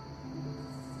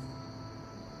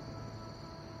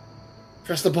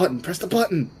 Press the button. Press the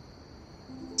button.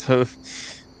 So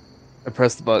I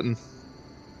press the button.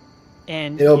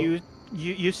 And It'll-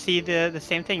 you see the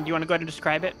same thing. Do you want to go ahead and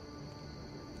describe it?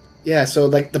 Yeah, so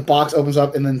like the box opens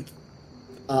up, and then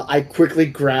I quickly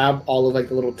grab all of like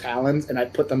the little talons, and I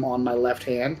put them on my left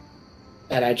hand,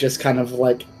 and I just kind of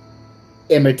like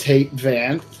imitate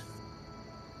Vanth.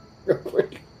 Real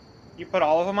quick. You put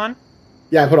all of them on?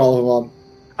 Yeah, I put all of them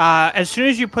on. As soon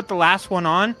as you put the last one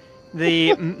on,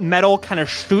 the metal kind of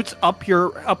shoots up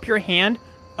your hand,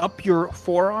 up your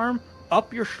forearm,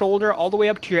 up your shoulder, all the way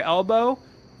up to your elbow,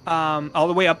 all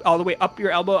the way up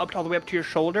your elbow, all the way up to your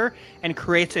shoulder, and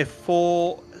creates a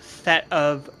full set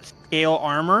of scale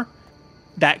armor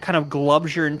that kind of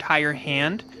gloves your entire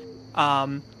hand.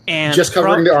 And Just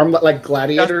covering the arm like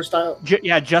gladiator style.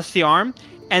 Just the arm.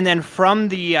 And then from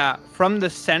the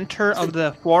center of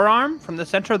the forearm,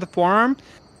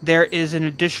 there is an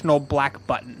additional black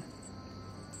button.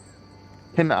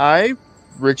 Can I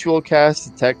ritual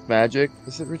cast detect magic?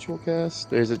 Is it ritual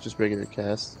cast or is it just regular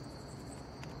cast?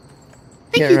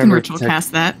 I think you can ritual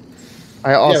cast that.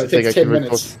 I also it think I takes can 10 ritual,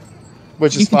 minutes.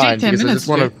 which You is can take fine 10 because I minutes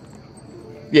just want to.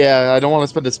 Yeah, I don't want to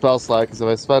spend a spell slot because if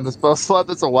I spend a spell slot,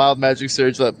 that's a wild magic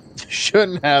surge that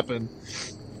shouldn't happen.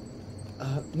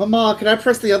 Mama, can I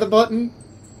press the other button?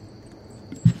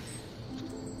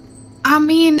 I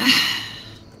mean,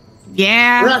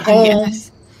 yeah. We're at I home.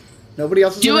 guess. Nobody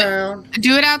else is Do it. around.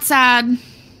 Do it outside.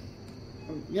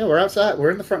 Yeah, we're outside.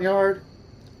 We're in the front yard.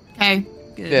 Okay.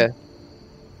 Good. Yeah.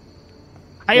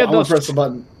 I'm gonna press the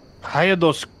button.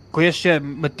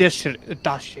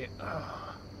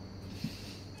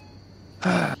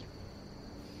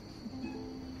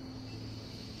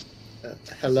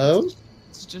 Hello?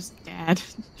 It's just dad.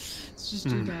 It's just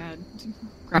your dad.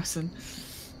 Grusin.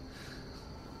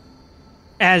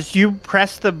 As you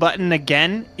press the button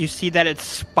again, you see that it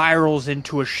spirals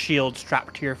into a shield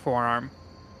strapped to your forearm.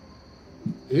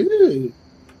 Ooh.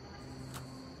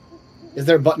 Is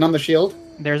there a button on the shield?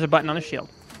 There's a button on the shield.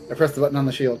 I press the button on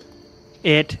the shield.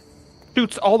 It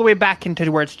shoots all the way back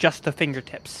into where it's just the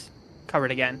fingertips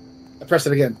covered again. I press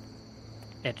it again.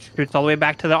 It shoots all the way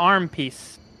back to the arm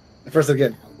piece. I press it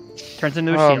again. Turns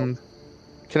into a shield.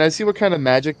 Can I see what kind of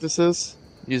magic this is?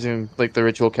 Using like the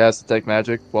ritual cast detect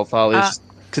magic while Thalia is just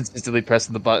consistently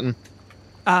pressing the button.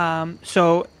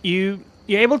 So you're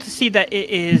able to see that it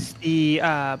is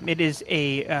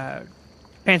a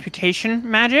transmutation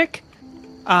magic,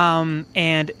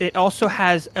 and it also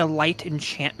has a light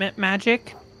enchantment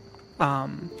magic.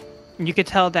 You could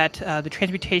tell that the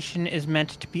transmutation is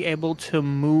meant to be able to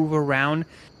move around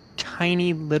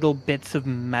tiny little bits of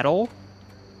metal,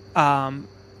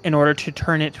 in order to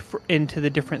turn it into the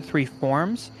different three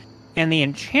forms, and the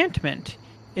enchantment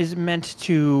is meant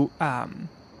to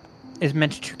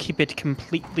keep it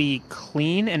completely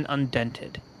clean and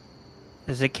undented,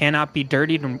 as it cannot be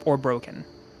dirtied or broken.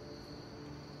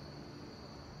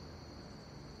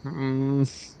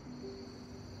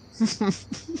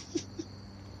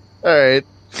 Alright.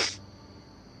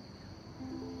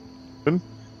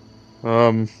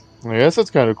 I guess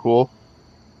that's kind of cool.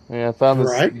 Yeah, I found this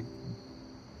Right.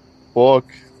 book,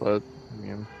 but I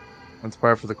mean, that's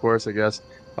par for the course, I guess.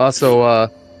 Also,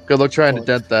 good luck trying to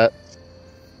dent that.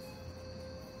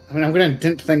 I mean, I'm gonna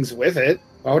dent things with it.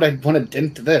 Why would I want to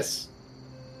dent this?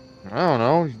 I don't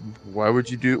know. Why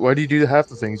do you do half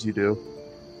the things you do?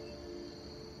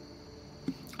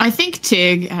 I think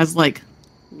Tig has like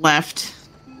left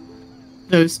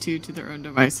those two to their own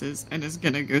devices and is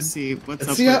gonna go see what's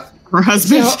up with her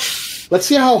husband. Let's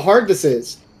see how hard this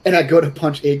is. And I go to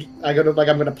punch Iggy. I go to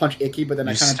I'm gonna punch Icky, but then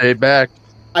I kind of stay back.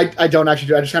 I don't actually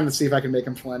do. I just kind of see if I can make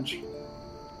him flinch. You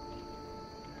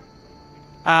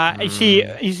see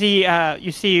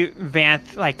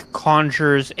Vanth like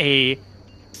conjures a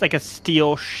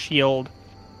steel shield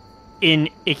in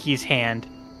Icky's hand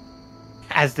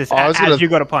as you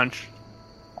go to punch.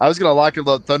 I was gonna lock it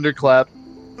up thunderclap.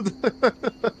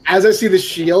 As I see the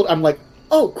shield, I'm like,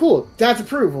 "Oh, cool! Dad's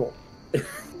approval."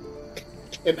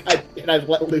 and I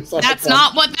let loose on. That's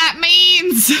not what that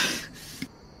means.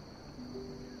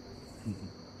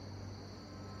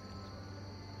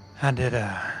 How did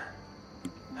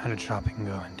shopping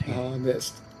go in Oh, I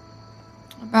missed.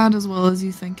 About as well as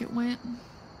you think it went.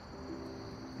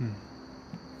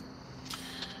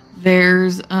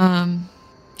 There's some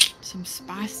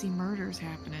spicy murders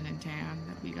happening in town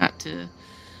that we got to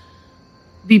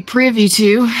be privy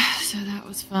to, so that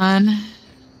was fun.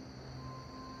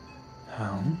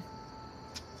 Oh,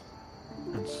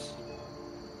 that's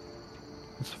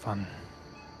fun.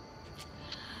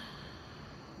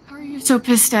 are you so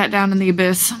pissed at down in the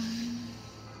abyss?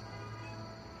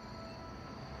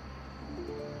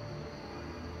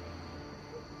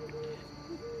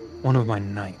 One of my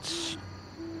knights.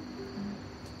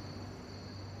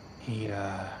 He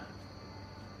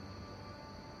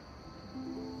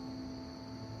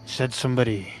said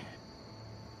somebody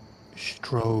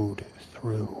strode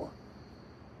through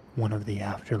one of the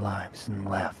afterlives and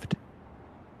left.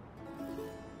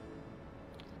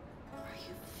 Are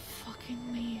you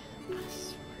fucking me? I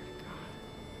swear to God.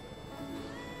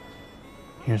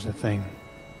 Here's the thing.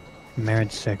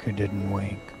 Merit Seeker didn't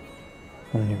wake.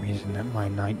 Only reason that my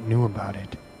knight knew about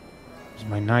it is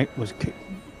my knight was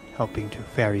helping to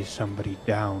ferry somebody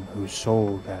down whose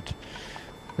soul that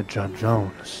the judge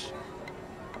owns.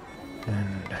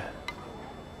 And,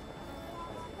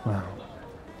 well,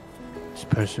 this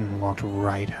person walked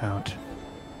right out.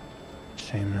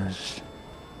 Same as...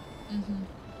 Mm-hmm.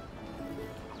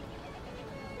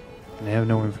 They have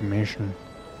no information.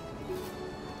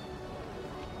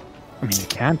 I mean, it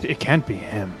can't be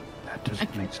him. That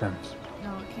doesn't make sense.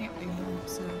 No, it can't be him,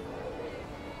 so...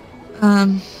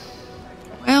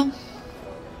 Well...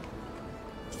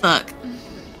 Fuck.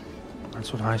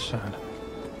 That's what I said.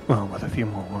 Well, with a few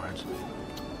more words.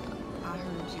 I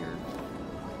heard your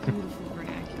beautiful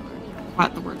vernacular. You're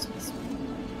quite the wordsmith.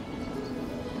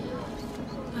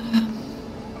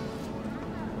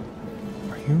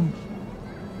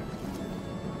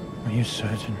 Are you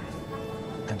certain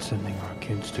that sending our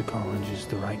kids to college is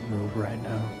the right move right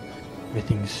now?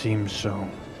 Everything seems so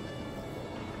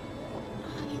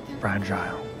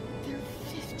fragile. They're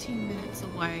 15 minutes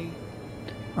away.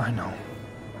 I know.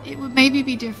 It would maybe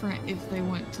be different if they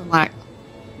went to, like,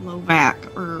 Lovac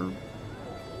or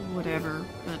whatever,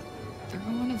 but they're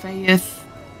going to Vaith.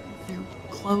 They're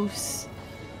close.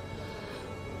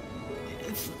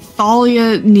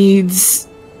 Thalia needs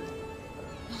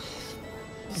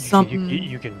something.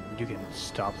 You can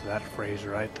stop that phrase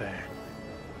right there.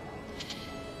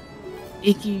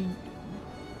 Icky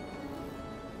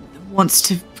wants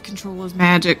to control his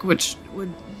magic, which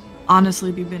would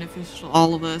honestly be beneficial to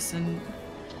all of us, and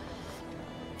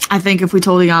I think if we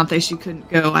told Ianthe she couldn't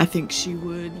go, I think she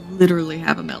would literally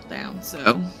have a meltdown,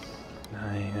 so...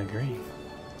 I agree.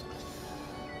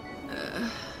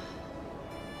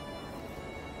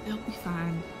 They'll be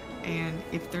fine, and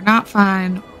if they're not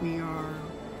fine, we are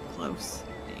close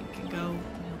and can go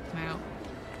and help them out,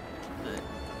 but...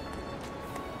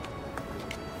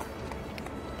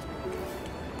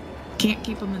 Can't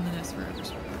keep them in the nest forever,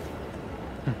 so...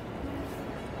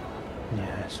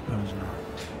 Yeah, I suppose not.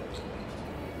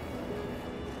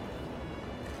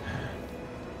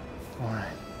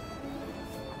 Alright.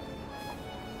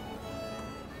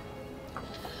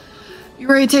 You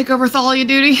ready to take over Thalia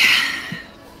duty?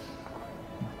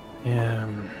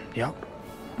 Yep.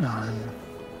 I'm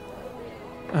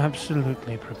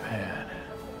absolutely prepared.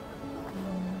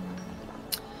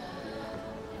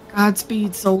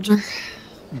 Godspeed, soldier.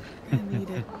 I need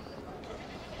it.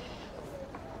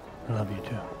 I love you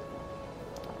too.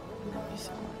 I love you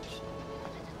so much.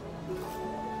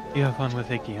 You have fun with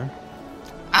Icky, huh?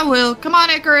 I will. Come on,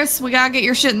 Icarus. We gotta get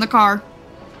your shit in the car.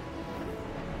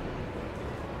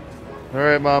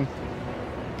 Alright, Mom.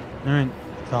 Alright,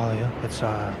 Thalia, let's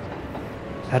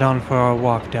head on for our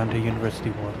walk down to University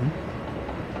Wharton.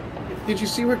 Did you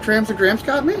see what Trams and Grams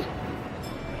got me? We did.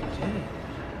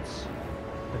 It's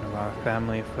been of our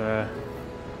family for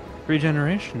 3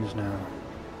 generations now.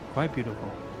 Quite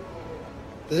beautiful.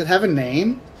 Does it have a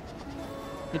name?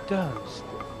 It does.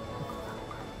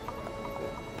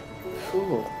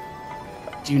 Cool.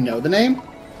 Do you know the name?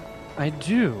 I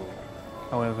do.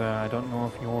 However, I don't know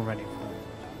if you're ready for it.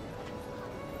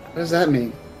 What does that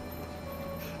mean?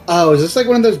 Oh, is this like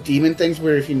one of those demon things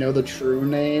where if you know the true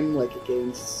name, like it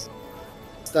gains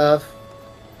stuff?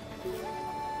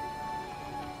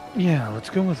 Yeah, let's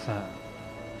go with that.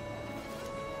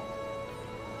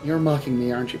 You're mocking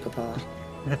me, aren't you, Papa?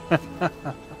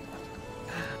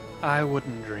 I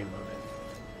wouldn't dream of it.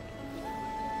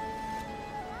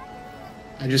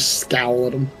 I just scowl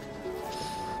at him.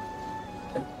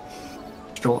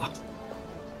 Sure.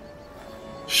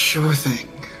 Sure thing.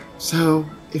 So,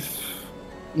 if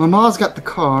Mama's got the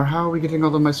car, how are we getting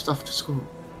all of my stuff to school?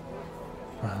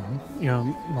 Well, your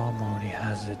mom already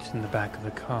has it in the back of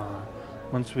the car.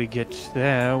 Once we get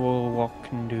there, we'll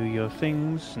walk and do your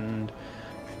things, and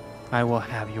I will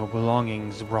have your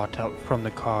belongings brought out from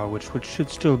the car, which should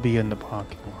still be in the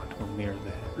parking lot when we're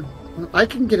there. Well, I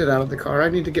can get it out of the car. I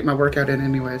need to get my workout in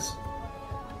anyways.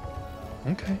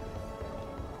 Okay.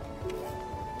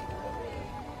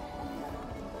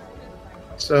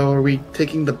 So, are we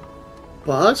taking the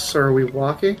bus or are we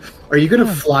walking? Are you gonna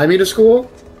Yeah. fly me to school?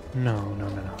 No.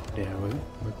 Yeah,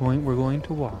 we're going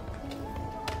to walk.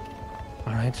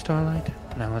 All right, Starlight.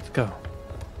 Now let's go.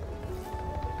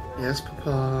 Yes,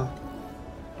 Papa.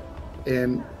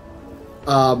 And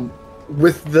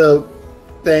with the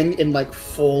thing in like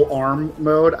full arm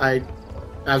mode,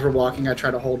 as we're walking, I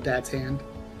try to hold Dad's hand.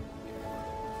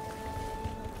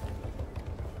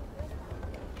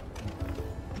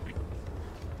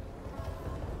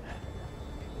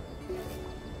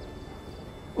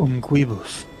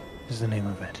 Quibus is the name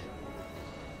of it.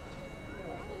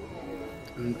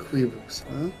 Quibus,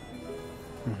 huh?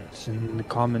 It's in the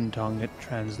common tongue. It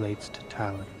translates to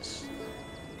talons.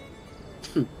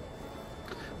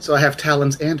 So I have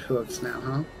talons and hooves now,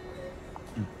 huh?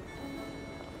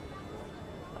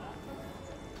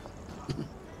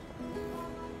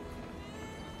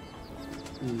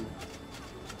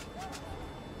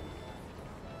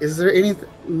 Is there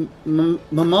anything...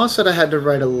 Mama said I had to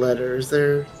write a letter. Is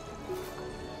there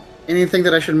anything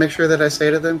that I should make sure that I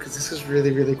say to them? Because this is really,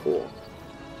 really cool.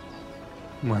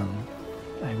 Well,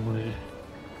 I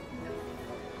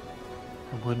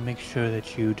would make sure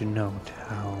that you denote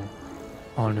how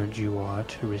honored you are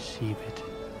to receive it,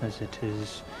 as it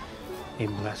is a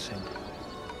blessing.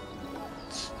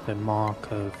 It's the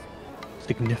mark of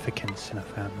significance in a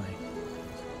family.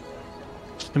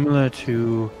 Similar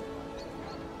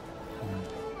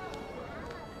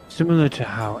to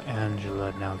how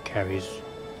Angela now carries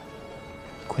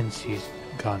Quincy's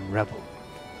gone rebel.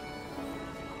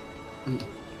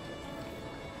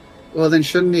 Well, then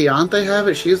shouldn't Iante have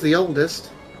it? She's the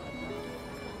oldest.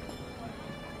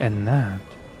 And that,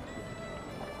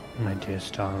 my dear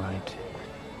Starlight,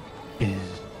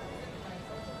 is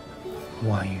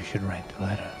why you should write the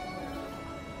letter.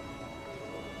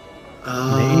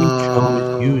 They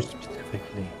chose you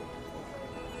specifically.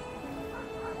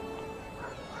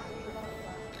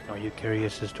 Are you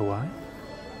curious as to why?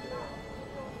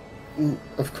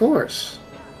 Of course.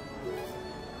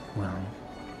 Well,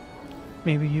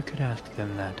 maybe you could ask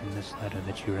them that in this letter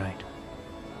that you write.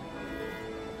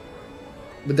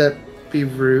 Would that be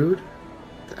rude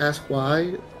to ask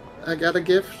why I got a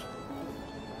gift?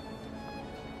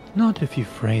 Not if you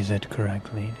phrase it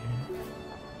correctly, dear.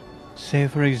 Say,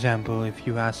 for example, if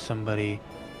you ask somebody,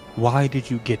 why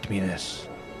did you get me this?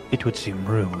 It would seem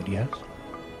rude, yes?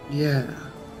 Yeah.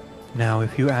 Now,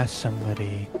 if you ask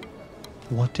somebody,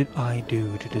 what did I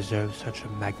do to deserve such a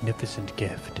magnificent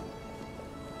gift?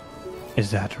 Is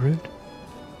that rude?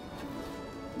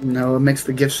 No, it makes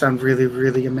the gift sound really,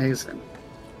 really amazing.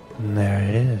 And there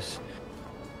it is.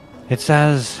 It's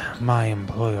as my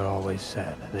employer always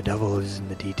said, the devil is in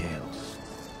the details.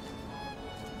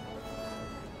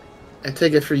 I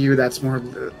take it for you that's more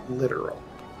literal.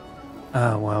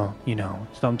 Well, you know,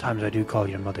 sometimes I do call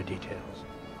your mother details.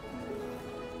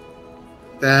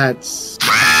 That's...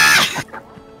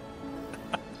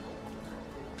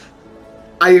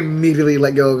 I immediately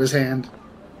let go of his hand.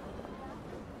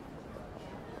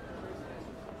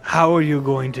 How are you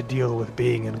going to deal with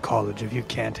being in college if you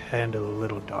can't handle a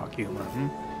little dark humor,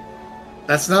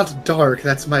 That's not dark,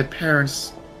 that's my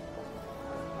parents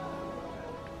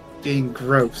being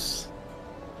gross.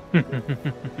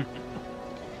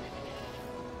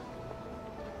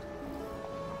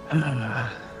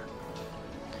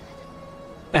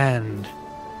 And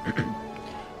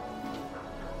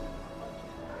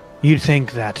you'd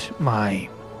think that my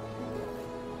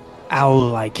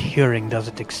owl-like hearing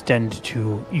doesn't extend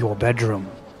to your bedroom,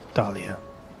 Thalia.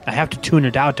 I have to tune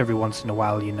it out every once in a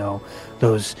while, you know,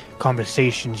 those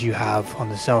conversations you have on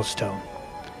the cell stone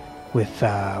with,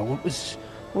 what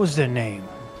was their name?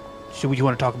 Would you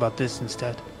want to talk about this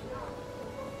instead?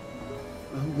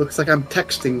 Well, looks like I'm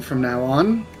texting from now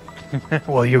on.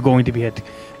 Well, you're going to be at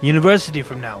university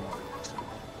from now on.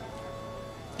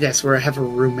 Yes, where I have a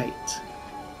roommate.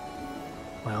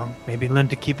 Well, maybe learn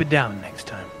to keep it down next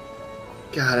time.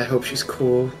 God, I hope she's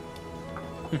cool.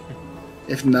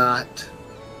 If not...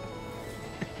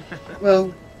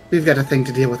 Well, we've got a thing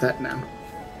to deal with that now.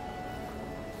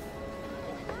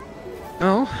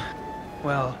 Oh?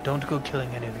 Well, don't go killing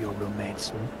any of your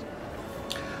roommates.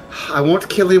 I won't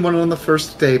kill anyone on the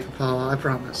first day, Papa, I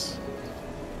promise.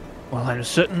 Well, I'm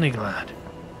certainly glad.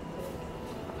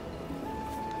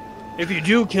 If you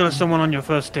do kill someone on your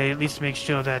first day, at least make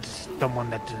sure that's someone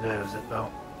that deserves it, though.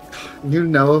 You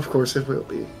know, of course it will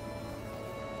be.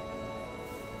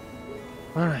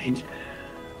 Alright.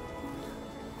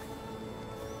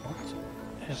 What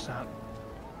is that?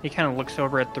 He kind of looks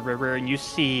over at the river, and you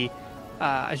see,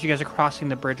 as you guys are crossing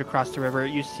the bridge across the river,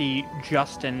 you see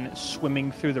Justin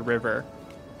swimming through the river,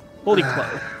 fully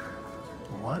clothed.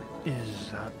 What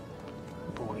is that?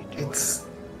 boy do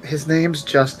His name's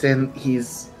Justin.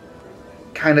 He's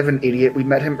kind of an idiot. We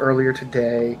met him earlier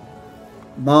today.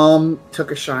 Mom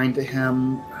took a shine to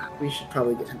him. We should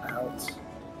probably get him out.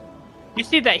 You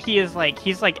see that he's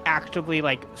actively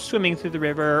like swimming through the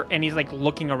river, and he's like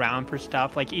looking around for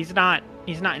stuff. Like he's not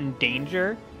in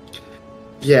danger.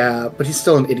 Yeah, but he's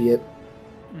still an idiot.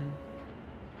 Mm.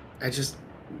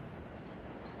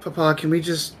 Papa, can we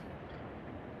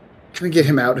get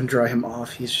him out and dry him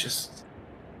off?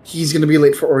 He's gonna be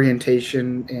late for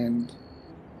orientation, and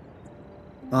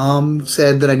Mom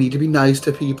said that I need to be nice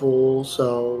to people,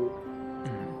 so.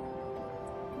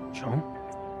 Sure.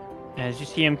 As you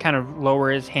see him kind of lower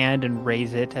his hand and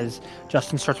raise it as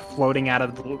Justin starts floating out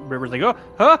of the river, like,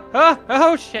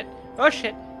 oh shit,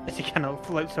 as he kind of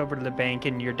floats over to the bank,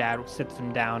 and your dad sits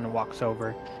him down and walks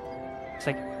over. It's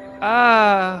like,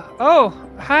 oh,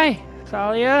 hi,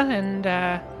 Thalia and,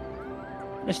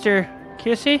 Mr.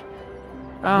 Chiusi.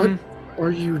 What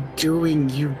are you doing,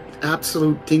 you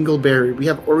absolute dingleberry? We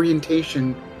have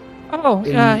orientation.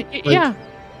 Yeah.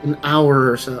 An hour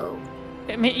or so.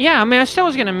 I still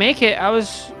was gonna make it. I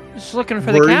was just looking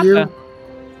for the kappa.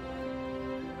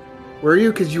 Were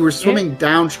you? Because you were swimming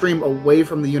downstream away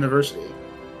from the university.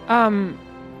 Yeah.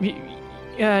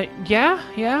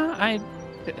 I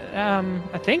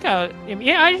think I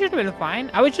should have been fine.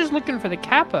 I was just looking for the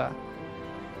kappa.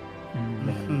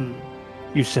 Mm-hmm.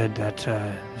 You said that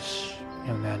this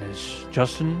young man is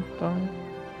Justin, though?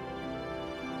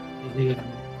 Yeah.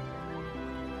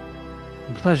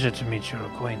 Pleasure to meet your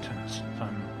acquaintance,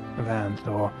 son of Anne,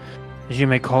 or as you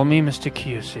may call me, Mr.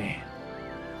 Chiusi.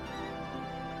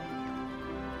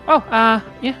 Oh,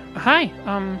 yeah, hi,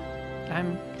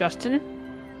 I'm Justin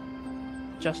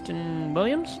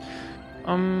Williams.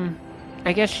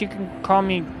 I guess you can call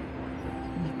me,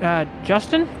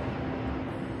 Justin?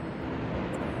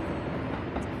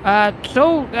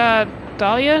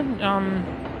 Thalia,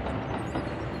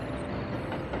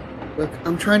 Look,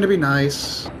 I'm trying to be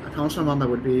nice. I promised my mom I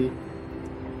would be.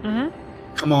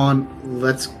 Mm-hmm. Come on,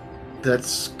 let's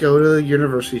go to the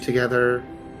university together.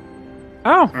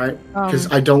 Oh. Alright?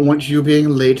 Because I don't want you being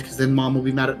late, because then Mom will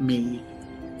be mad at me.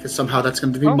 Because somehow that's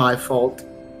going to be my fault.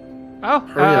 Oh,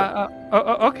 hurry up.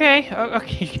 Okay.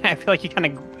 I feel like you kind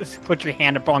of put your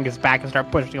hand up along his back and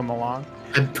start pushing him along.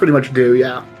 I pretty much do,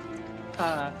 yeah.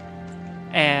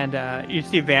 And you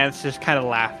see Vance just kind of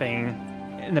laughing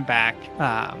in the back,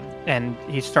 and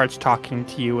he starts talking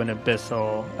to you in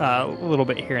Abyssal a little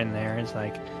bit here and there. He's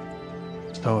like,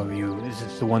 so are you? Is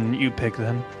this the one that you pick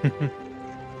then?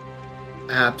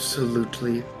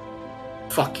 Absolutely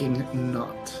fucking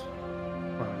not.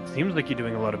 Well, it seems like you're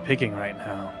doing a lot of picking right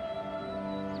now.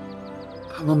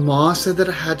 Mama said that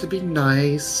I had to be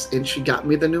nice, and she got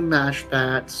me the new mash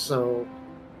bat, so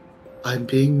I'm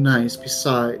being nice.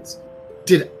 Besides,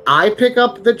 did I pick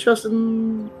up that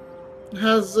Justin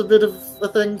has a bit of a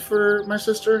thing for my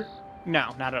sister?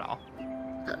 No, not at all.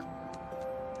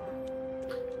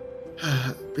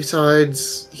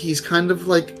 Besides, he's kind of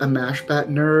like a mash bat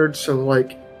nerd, so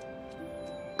like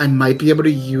I might be able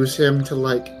to use him to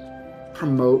like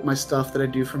promote my stuff that I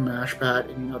do for mash bat,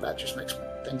 and that just makes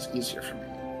things easier for me.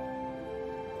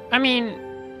 I mean,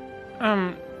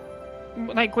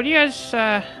 like, what are you guys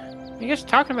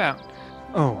talking about?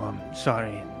 Oh,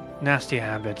 sorry. Nasty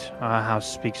habit. Our house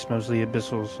speaks mostly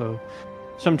Abyssal, so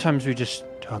sometimes we just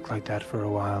talk like that for a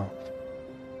while.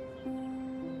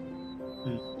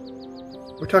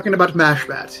 We're talking about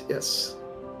Mashbat, yes.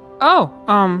 Oh,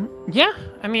 yeah.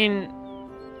 I mean,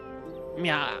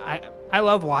 yeah, I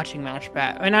love watching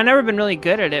Mashbat. I mean, I've never been really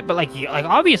good at it, but like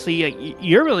obviously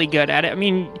you're really good at it. I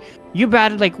mean, you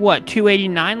batted like what,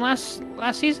 289 last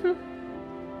season?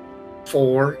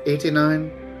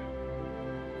 489.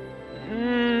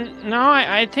 No,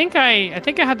 I think I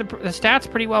had the stats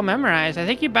pretty well memorized. I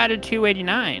think you batted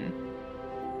 289.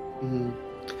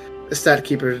 The stat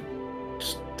keeper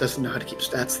just doesn't know how to keep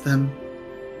stats then.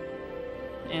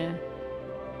 Yeah.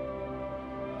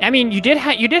 I mean, you did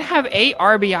have 8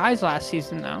 RBIs last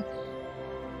season though.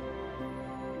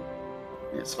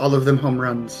 Yes, all of them home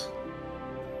runs.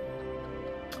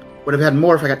 Would have had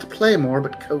more if I got to play more,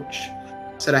 but coach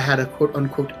said I had a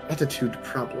quote-unquote attitude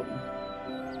problem.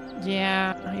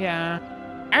 Yeah.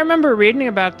 I remember reading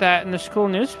about that in the school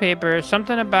newspaper.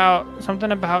 Something about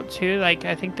too. Like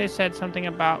I think they said something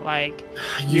about like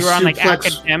you were on like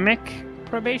academic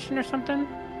probation or something.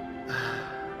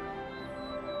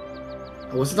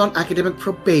 I wasn't on academic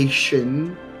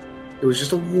probation. It was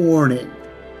just a warning.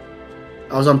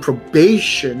 I was on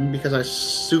probation because I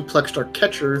suplexed our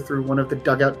catcher through one of the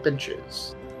dugout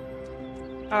benches.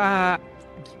 Yeah,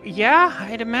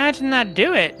 I'd imagine that'd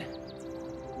do it.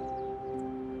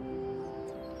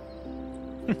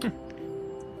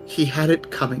 He had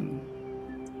it coming.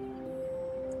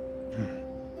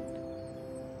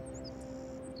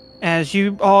 As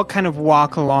you all kind of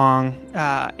walk along,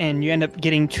 and you end up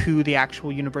getting to the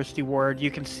actual university ward,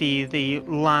 you can see the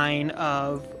line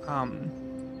of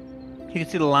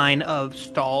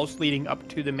stalls leading up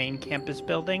to the main campus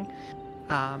building.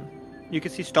 You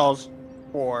can see stalls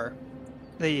for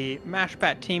the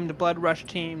Mashbat team, the Blood Rush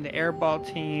team, the Airball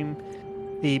team,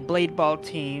 the Blade Ball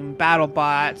team, Battle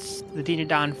Bots, the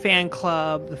Dinadon fan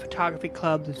club, the photography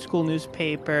club, the school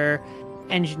newspaper,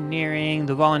 engineering,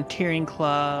 the volunteering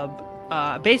club.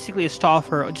 Basically a stall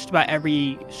for just about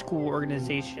every school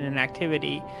organization and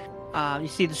activity. You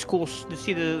see the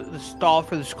stall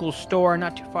for the school store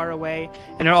not too far away,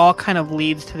 and it all kind of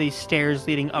leads to these stairs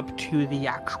leading up to the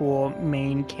actual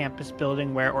main campus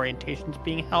building where orientation's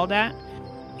being held at.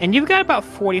 And you've got about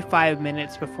 45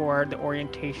 minutes before the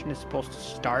orientation is supposed to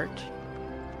start.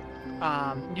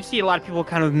 You see a lot of people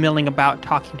kind of milling about,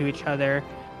 talking to each other.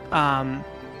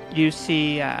 You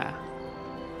see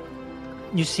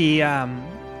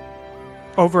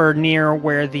over near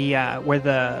where the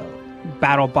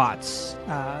battle bots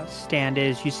stand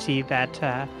is. You see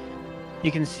that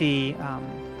you can see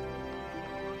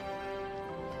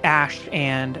Ash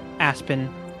and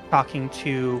Aspen talking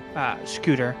to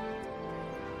Scooter.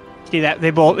 See that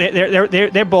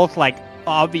they're both like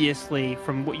obviously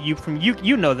from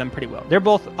you know them pretty well. They're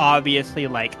both obviously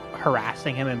like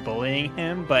harassing him and bullying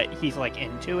him, but he's like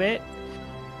into it.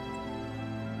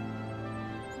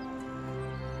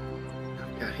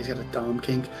 Yeah, he's got a dom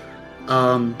kink.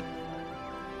 I'm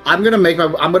gonna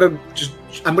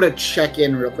check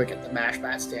in real quick at the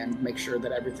Mashbat stand, make sure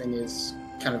that everything is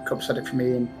kind of copacetic for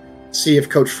me, and see if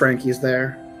Coach Frankie is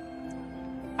there.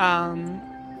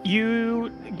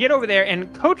 You get over there,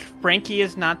 and Coach Frankie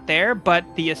is not there, but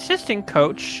the assistant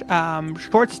coach,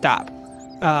 shortstop,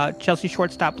 Chelsea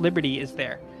shortstop Liberty, is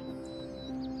there.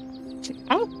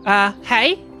 Oh,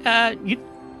 hey, you,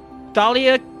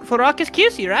 Thalia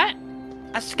Florakis-Chiusi, right?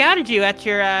 I scouted you at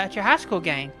your high school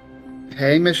game.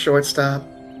 Hey, Miss Shortstop.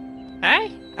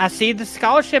 Hey, I see the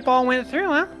scholarship all went through,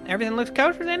 huh? Everything looks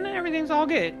kosher, then everything's all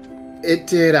good. It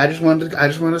did. I just wanted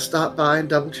to stop by and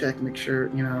double check, make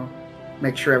sure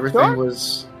everything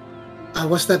was.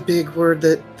 What's that big word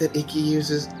that Icky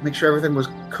uses? Make sure everything was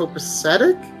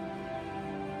copacetic.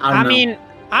 I don't know.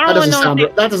 I don't really know.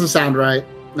 That doesn't sound right.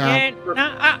 No. Yeah,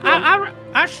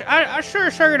 I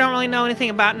sure don't really know anything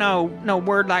about no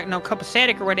word like no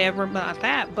copacetic or whatever like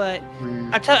that. But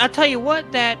I tell you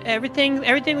what, that everything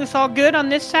looks all good on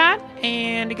this side,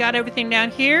 and we got everything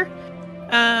down here.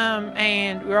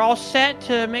 And we're all set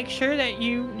to make sure that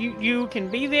you can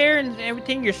be there and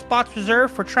everything. Your spot's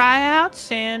reserved for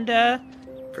tryouts and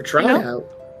for tryout.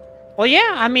 Well,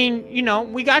 yeah.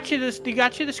 We got you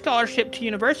the scholarship to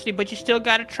university, but you still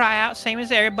got to try out, same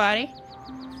as everybody.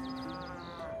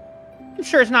 I'm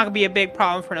sure it's not gonna be a big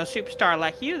problem for no superstar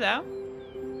like you, though.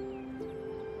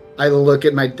 I look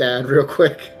at my dad real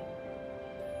quick.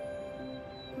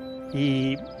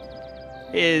 He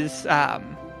is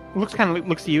looks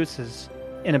to you as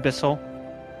an abyssal.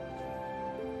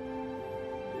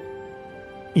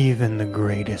 Even the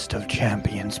greatest of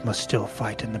champions must still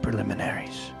fight in the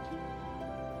preliminaries.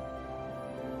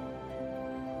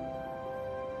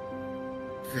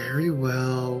 Very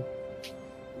well.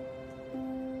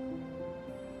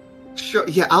 Sure.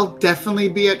 Yeah, I'll definitely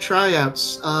be at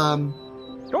tryouts.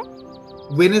 Sure.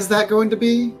 When is that going to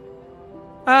be?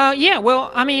 Yeah.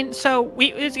 Well,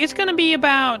 it's gonna be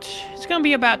about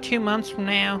 2 months from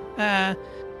now.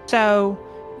 So,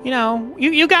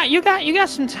 you got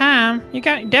some time.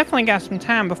 Definitely got some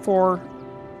time before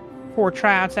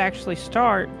tryouts actually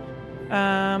start.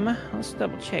 Let's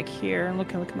double check here and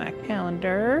look at my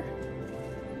calendar.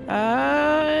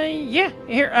 Yeah.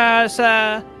 Here. It's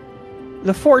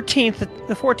the 14th of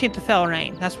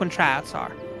Felrain. That's when tryouts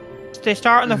are. They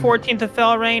start on the 14th of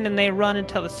Felrain and they run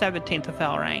until the 17th of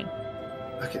Felrain.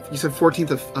 Okay, you said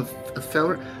 14th of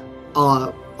Felrain.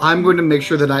 I'm going to make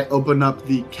sure that I open up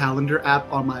the calendar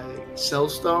app on my cell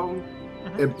stone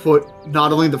and put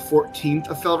not only the 14th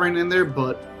of Felrain in there,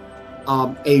 but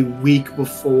a week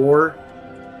before,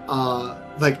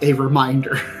 like a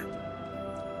reminder.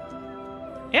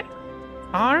 Yep.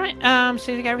 All right.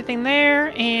 So you got everything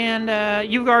there, and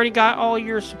you've already got all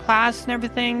your supplies and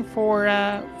everything for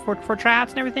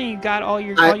traps and everything. You got all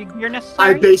your gear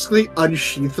necessary. I basically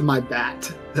unsheathed my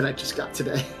bat that I just got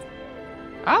today.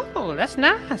 Oh, that's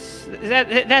nice.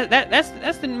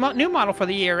 That's the new model for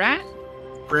the year, right?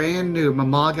 Brand new. My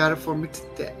mom got it for me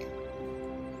today.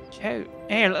 Shoot.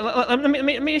 Here,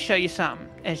 let me show you something.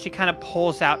 And she kind of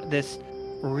pulls out this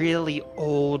really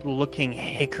old-looking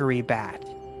hickory bat,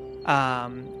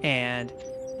 and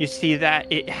you see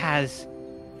that it has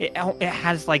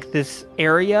like this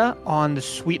area on the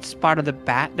sweet spot of the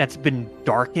bat that's been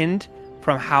darkened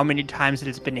from how many times it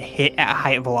has been hit at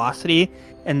high velocity,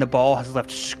 and the ball has left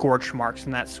scorch marks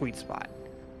in that sweet spot.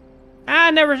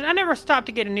 I never stopped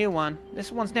to get a new one.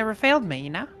 This one's never failed me, you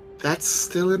know? That's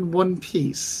still in one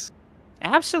piece.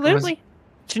 Absolutely.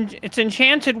 It's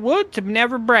enchanted wood to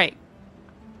never break.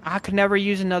 I could never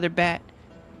use another bat.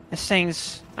 This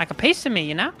thing's like a piece of me,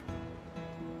 you know?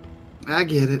 I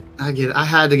get it. I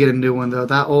had to get a new one, though.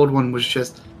 That old one was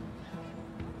just...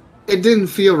 It didn't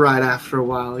feel right after a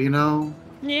while, you know?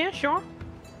 Yeah, sure.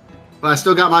 But I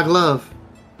still got my glove.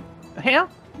 Hell,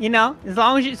 you know, as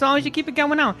long as you keep it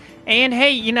going on. And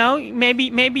hey, you know,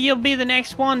 maybe you'll be the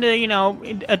next one to, you know,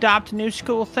 adopt a new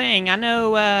school thing. I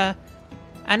know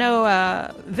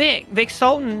Vic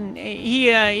Sultan,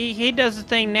 he does the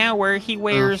thing now where he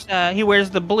wears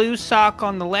the blue sock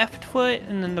on the left foot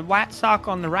and then the white sock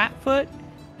on the right foot.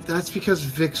 That's because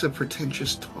Vic's a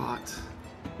pretentious twat.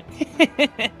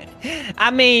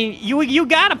 I mean, you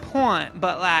got a point,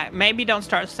 but like maybe don't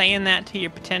start saying that to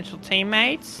your potential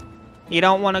teammates. You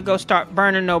don't want to go start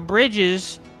burning no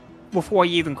bridges before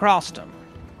you even crossed them.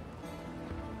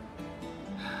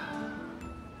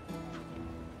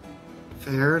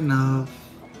 Fair enough.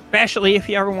 Especially if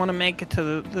you ever want to make it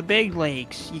to the big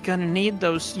leagues, you're gonna need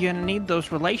those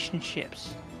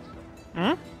relationships.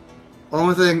 Hmm?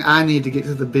 Only thing I need to get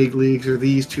to the big leagues are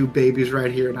these two babies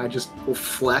right here, and I just will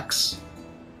flex.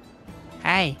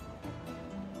 Hey,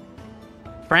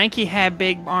 Frankie had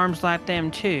big arms like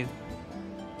them too.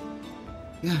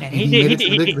 Yeah, And and he he did- made he it to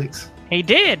did- the big leagues. He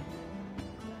did.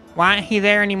 Why ain't he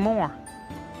there anymore?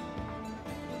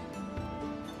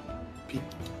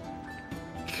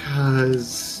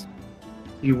 Because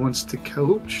he wants to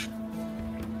coach?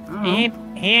 I don't know.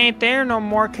 He ain't there no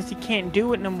more because he can't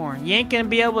do it no more. You ain't gonna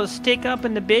be able to stick up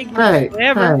in the big leagues Hey,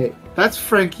 forever. hey, that's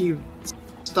Frankie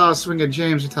Star Swinger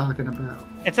James you're talking about.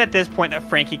 It's at this point that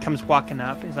Frankie comes walking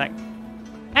up. He's like,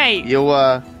 "Hey, You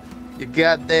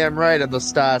goddamn right, I'm the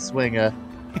star swinger.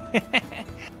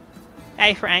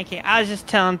 hey, Frankie. I was just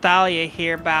telling Thalia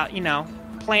here about, you know,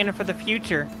 planning for the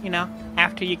future. You know,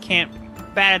 after you can't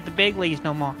bat at the big leagues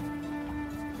no more."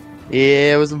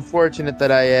 Yeah, it was unfortunate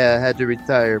that I had to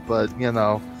retire, but you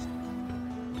know,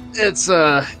 it's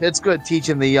good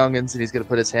teaching the youngins, and he's gonna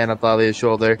put his hand on Thalia's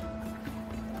shoulder.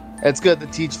 It's good to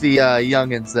teach the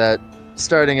youngins that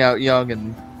starting out young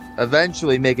and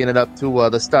eventually making it up to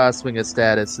the star swinger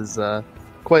status is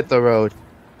quite the road.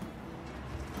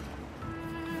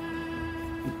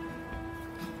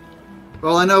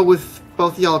 Well, I know with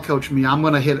both y'all coaching me, I'm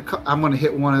gonna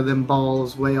hit one of them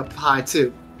balls way up high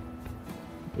too.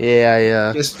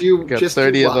 Yeah, Just you, got just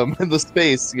 30 you of them in the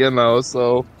space, you know.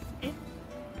 So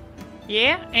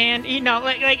Yeah, and you know,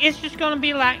 like it's just gonna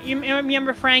be like you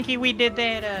remember Frankie? We did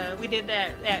that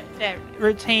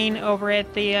routine over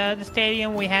at the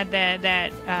stadium. We had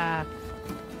that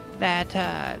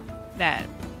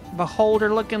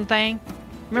beholder looking thing.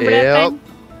 Remember that Yep. thing?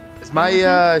 is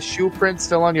my shoe print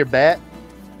still on your bat?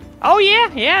 Oh yeah,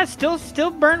 it's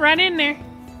still burnt right in there.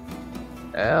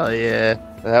 Hell yeah,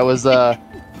 that was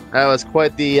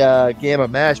quite the game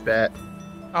of mash bat.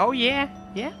 Oh yeah.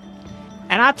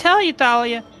 And I tell you,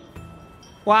 Thalia,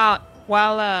 while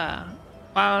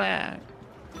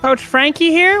Coach Frankie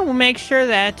here will make sure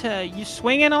that you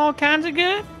swinging all kinds of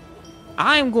good,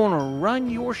 I am going to run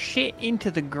your shit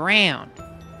into the ground.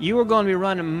 You are going to be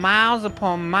running miles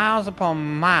upon miles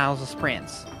upon miles of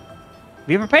sprints.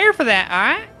 Be prepared for that,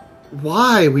 all right?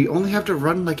 Why? We only have to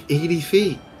run like 80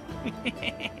 feet.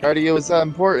 Cardio is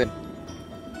important.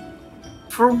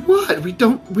 For what? We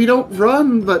don't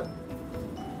run, but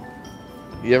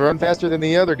You run faster than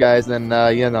the other guys, then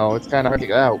you know it's kind of hard to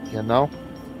get out. You know.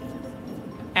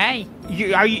 Hey,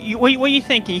 what are you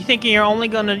thinking? You thinking you're only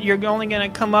gonna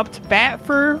come up to bat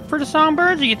for the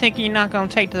Songbirds, or you thinking you're not gonna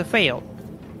take to the field?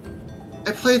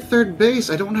 I play third base.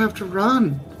 I don't have to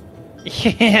run.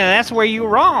 Yeah, that's where you're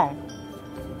wrong.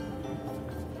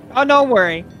 Oh, don't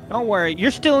worry.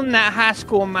 You're still in that high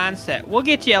school mindset. We'll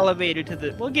get you elevated to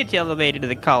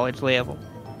the college level.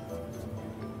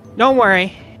 Don't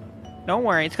worry.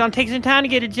 It's gonna take some time to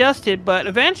get adjusted, but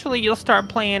eventually you'll start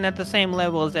playing at the same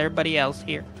level as everybody else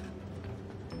here.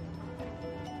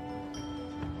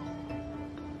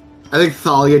 I think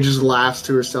Thalia just laughs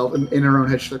to herself in her own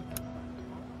head. She's like,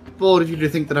 bold of you to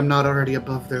think that I'm not already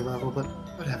above their level, but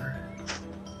whatever.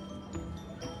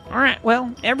 All right.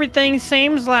 Well, everything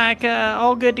seems like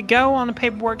all good to go on the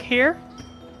paperwork here.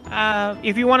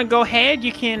 If you want to go ahead,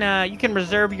 you can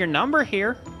reserve your number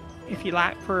here. if you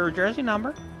like, for jersey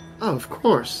number. Oh, of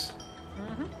course.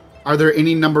 Are there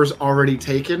any numbers already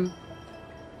taken?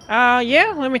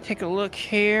 Yeah, let me take a look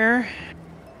here.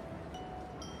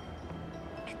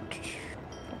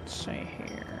 Let's see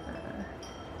here.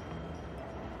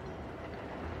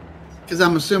 Because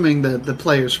I'm assuming the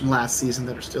players from last season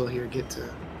that are still here get to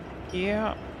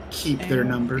keep their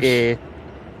numbers. Yeah.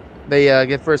 They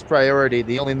get first priority.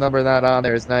 The only number not on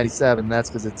there is 97. That's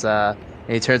because it's and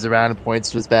he turns around and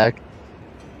points to his back.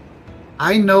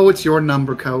 I know it's your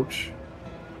number, Coach.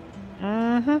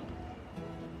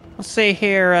 Let's see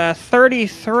here,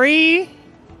 33.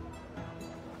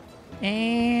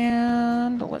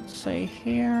 And let's see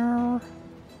here.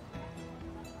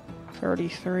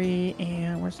 33,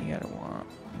 and where's the other one?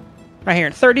 Right here,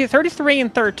 33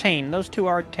 and 13. Those two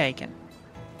are taken.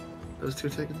 Those two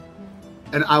taken?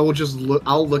 And I will just look.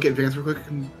 I'll look at Vance real quick.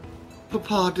 And,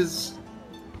 Papa, does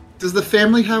the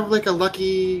family have like a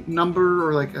lucky number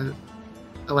or like a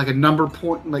number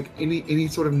point, like any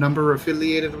sort of number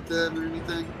affiliated with them or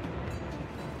anything?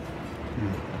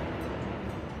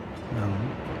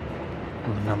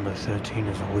 Well, number 13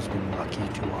 has always been lucky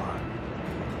to our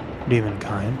demon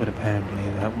kind, but apparently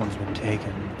that one's been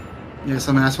taken. Yeah,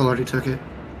 some asshole already took it.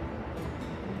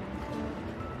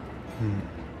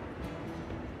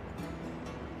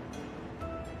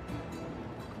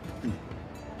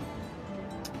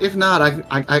 If not,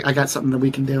 I got something that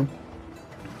we can do.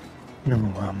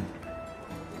 No,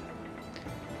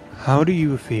 how do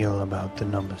you feel about the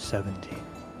number 17?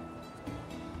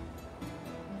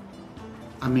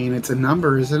 I mean, it's a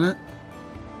number, isn't it?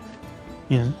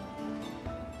 Yeah.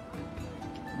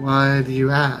 Why do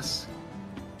you ask?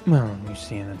 Well, you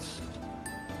see, it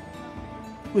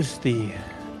was the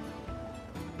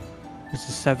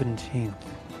 17th.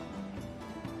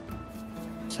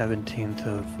 17th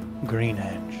of Green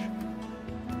Edge,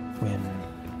 when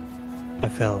I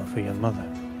fell for your mother.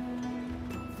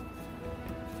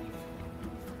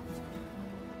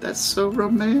 That's so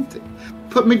romantic.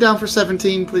 Put me down for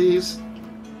 17, please.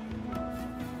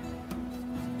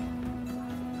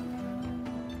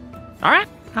 All right,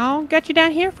 I'll get you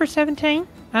down here for 17.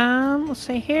 Let's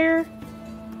see here.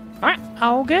 All right,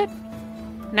 all good.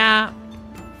 Now,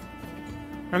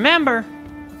 remember,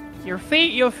 you'll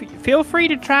feel free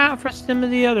to try out for some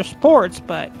of the other sports,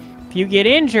 but if you get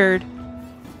injured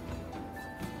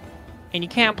and you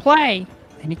can't play,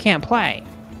 then you can't play.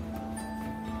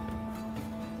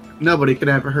 Nobody could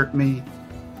ever hurt me.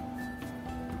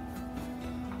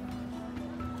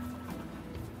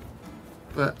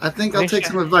 But I think I'll take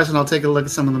some advice and I'll take a look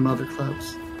at some of the other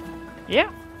clubs.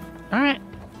 Yeah. All right.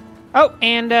 Oh,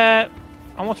 and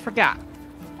almost forgot.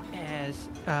 As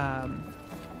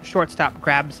shortstop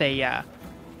grabs a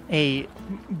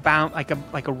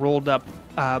rolled up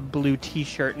blue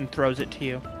T-shirt and throws it to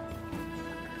you.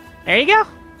 There you go.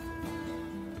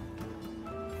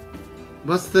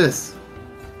 What's this?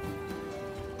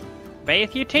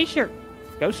 Bayethue T-shirt.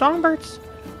 Go Songbirds.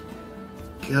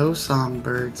 Go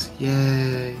Songbirds.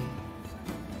 Yay.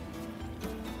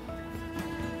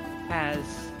 As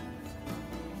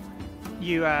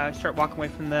you start walking away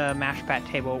from the mash bat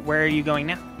table, where are you going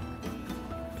now?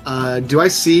 Do I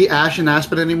see Ash and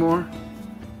Aspen anymore?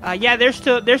 Yeah, they're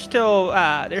still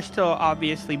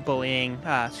obviously bullying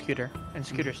Scooter, and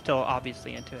Scooter's still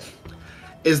obviously into it.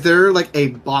 Is there like a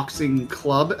boxing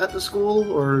club at the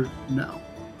school or no?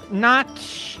 Not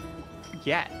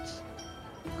yet.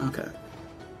 Okay.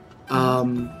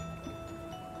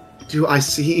 Do I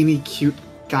see any cute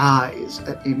guys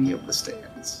at any of the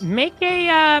stands? Make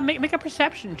a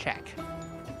perception check.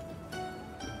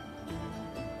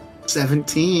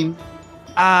 17.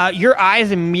 Your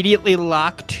eyes immediately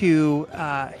lock to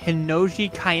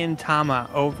Hinoji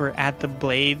Kayentama over at the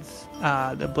Blades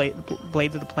of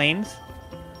the Plains,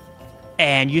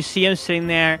 and you see him sitting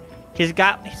there.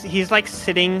 He's like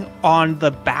sitting on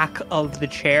the back of the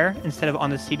chair instead of on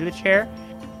the seat of the chair.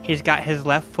 He's got his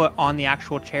left foot on the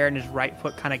actual chair and his right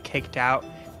foot kind of kicked out.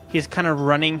 He's kind of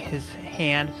running his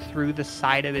hand through the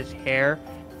side of his hair,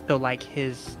 so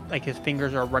his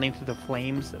fingers are running through the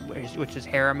flames, which his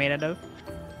hair are made out of,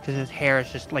 because his hair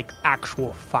is just like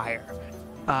actual fire.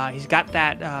 He's got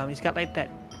that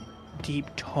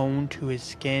deep tone to his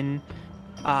skin,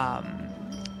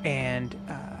 and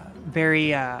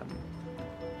very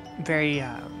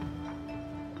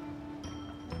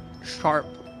sharp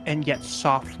and yet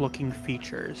soft-looking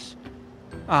features.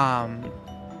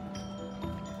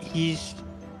 He's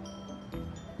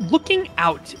looking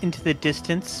out into the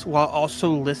distance while also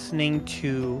listening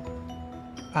to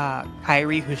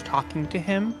Kyrie, who's talking to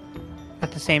him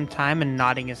at the same time and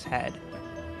nodding his head.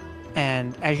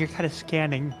 And as you're kind of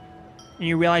scanning and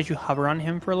you realize you hover on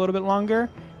him for a little bit longer,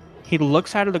 he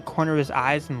looks out of the corner of his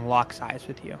eyes and locks eyes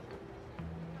with you.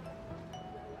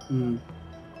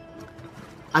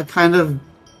 I kind of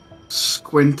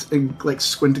squint and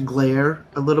glare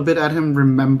a little bit at him,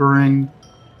 remembering,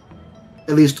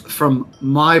 at least from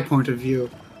my point of view,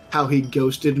 how he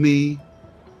ghosted me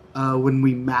when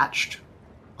we matched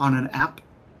on an app.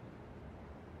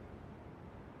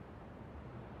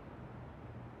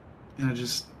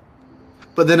 And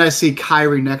but then I see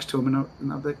Kyrie next to him,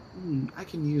 and I'm like, I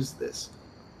can use this.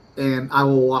 And I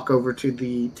will walk over to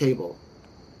the table.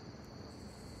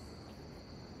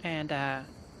 And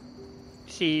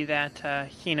see that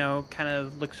Hino kind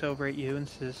of looks over at you and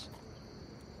says,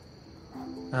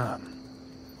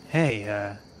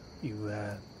 Hey, you,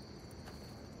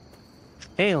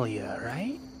 Thalia,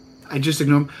 right? I just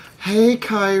ignore him. Hey,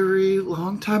 Kyrie,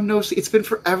 long time no see. It's been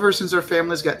forever since our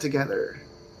families got together.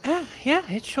 Yeah,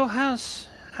 it sure has.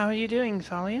 How are you doing,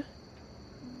 Thalia?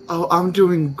 Oh, I'm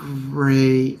doing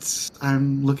great.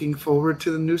 I'm looking forward to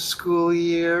the new school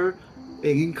year.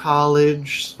 Being in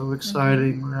college, so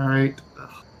exciting, right?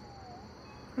 Ugh.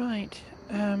 Right.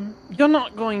 You're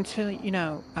not going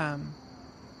to,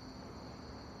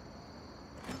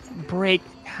 break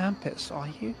campus, are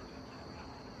you?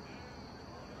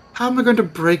 How am I going to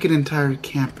break an entire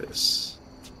campus?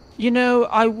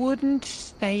 I wouldn't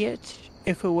say it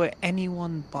if it were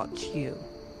anyone but you.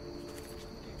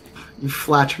 You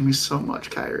flatter me so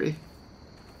much, Kyrie.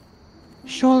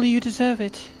 Surely you deserve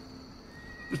it.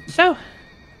 So,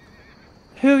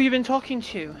 who have you been talking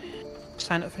to?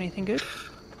 Sign up for anything good?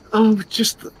 Oh,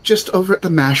 just over at the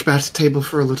Mashbats table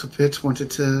for a little bit. Wanted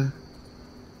to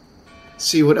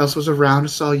see what else was around.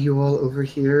 Saw you all over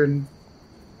here, and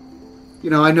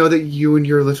I know that you and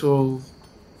your little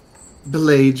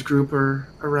Blades group are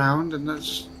around, and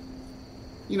that's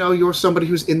you're somebody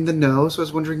who's in the know. So I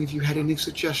was wondering if you had any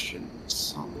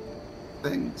suggestions on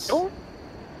things. Sure.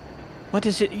 What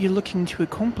is it you're looking to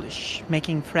accomplish?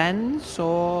 Making friends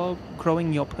or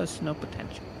growing your personal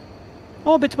potential?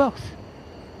 Or a bit of both?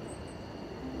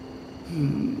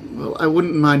 Well, I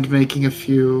wouldn't mind making a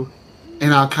few,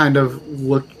 and I'll kind of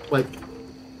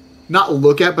not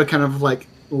look at, but kind of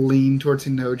lean towards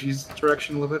Hinoji's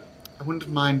direction a little bit. I wouldn't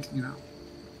mind,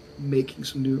 making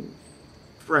some new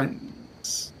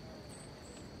friends.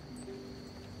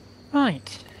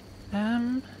 Right.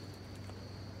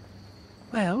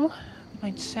 Well,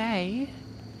 I'd say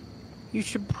you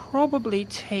should probably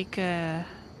take a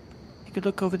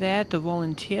look over there at the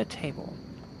volunteer table.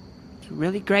 It's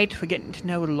really great for getting to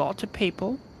know a lot of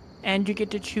people, and you get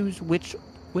to choose which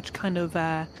kind of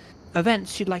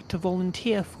events you'd like to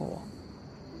volunteer for.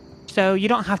 So you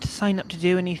don't have to sign up to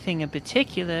do anything in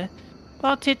particular,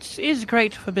 but it is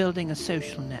great for building a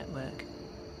social network.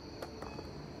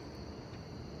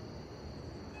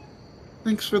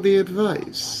 Thanks for the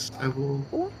advice. I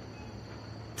will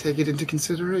take it into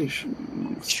consideration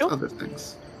amongst other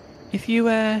things. If you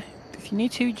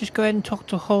need to, just go ahead and talk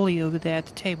to Holly over there at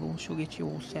the table. She'll get you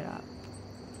all set up.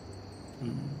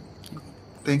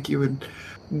 Thank you, and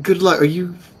good luck. Are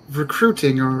you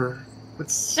recruiting, or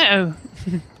what's... No.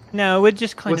 No, we're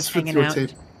just kind of hanging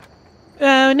out.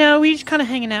 No, we're just kind of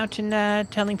hanging out and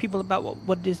telling people about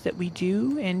what it is that we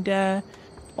do, and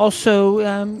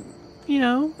also,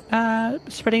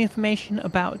 spreading information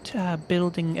about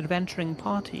building adventuring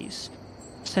parties.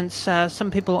 Since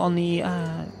some people on the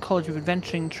College of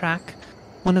Adventuring track,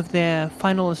 one of their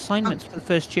final assignments for the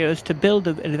first year is to build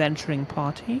an adventuring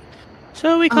party.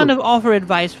 So we kind of offer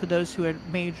advice for those who are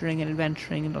majoring in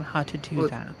adventuring and on how to do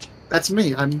that. That's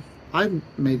me. I'm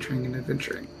majoring in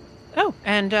adventuring. Oh,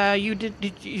 and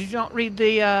did you not read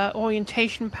the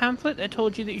orientation pamphlet that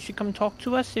told you that you should come talk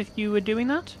to us if you were doing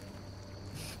that?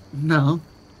 No.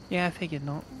 Yeah, I figured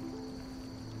not.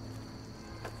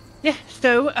 Yeah,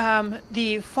 so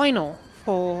the final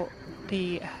for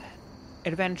the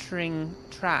adventuring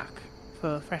track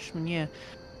for freshman year,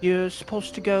 you're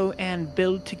supposed to go and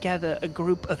build together a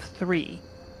group of 3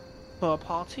 for a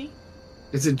party.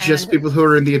 Is it just people who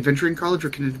are in the adventuring college, or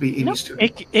can it be any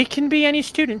student? It can be any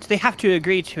student. They have to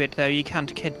agree to it, though. You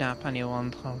can't kidnap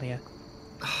anyone, Thalia.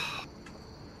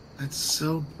 That's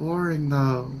so boring,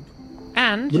 though.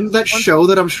 And wouldn't that show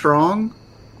that I'm strong?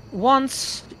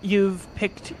 Once you've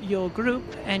picked your group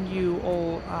and you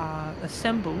all are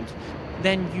assembled,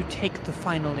 then you take the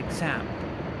final exam.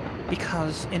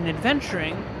 Because in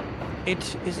adventuring,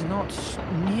 it is not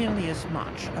nearly as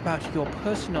much about your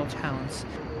personal talents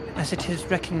as it is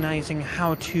recognizing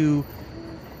how to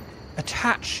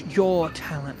attach your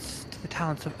talents to the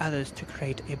talents of others to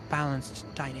create a balanced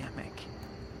dynamic.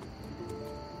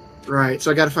 Right, so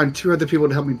I gotta find 2 other people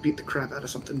to help me beat the crap out of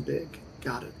something big.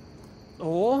 Got it.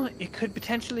 Or it could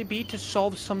potentially be to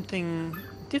solve something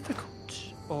difficult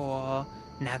or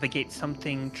navigate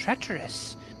something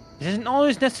treacherous. It isn't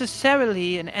always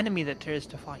necessarily an enemy that there is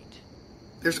to fight.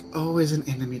 There's always an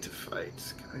enemy to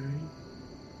fight, Kyrie.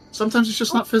 Sometimes it's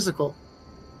just not physical.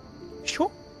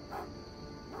 Sure.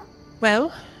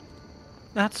 Well,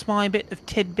 that's my bit of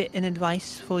tidbit and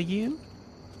advice for you.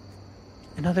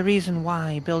 Another reason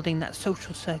why building that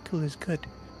social circle is good.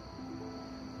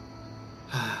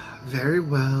 Very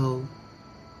well.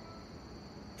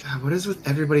 God, what is with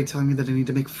everybody telling me that I need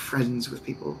to make friends with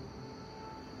people?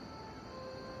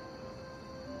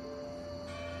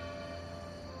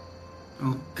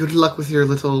 Oh, good luck with your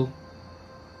little...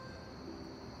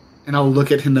 And I'll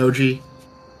look at Hinoji.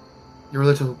 Your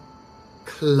little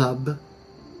club.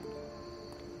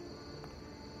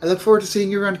 I look forward to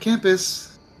seeing you around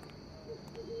campus.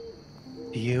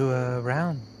 See you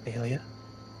around, Thalia.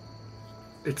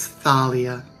 It's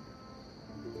Thalia.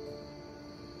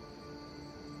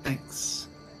 Thanks.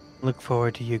 Look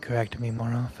forward to you correcting me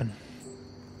more often.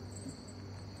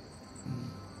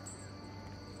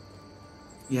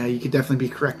 Yeah, you could definitely be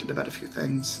corrected about a few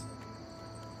things.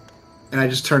 And I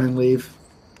just turn and leave.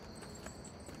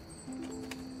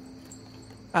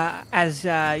 As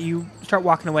you start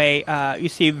walking away, you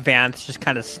see Vance just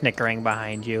kind of snickering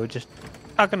behind you, just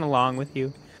talking along with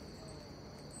you.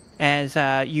 As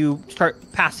you start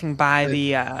passing by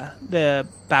the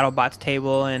BattleBots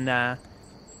table, and Ash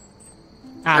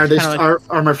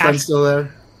are my friends still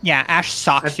there? Yeah, Ash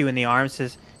socks you in the arm,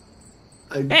 says,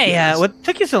 "Hey, Yes. what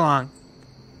took you so long?"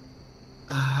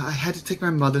 I had to take my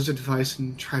mother's advice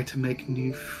and try to make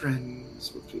new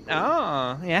friends with people.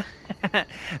 Oh, yeah.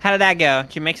 How did that go?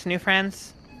 Did you make some new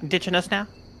friends? Ditching us now?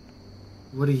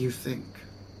 What do you think?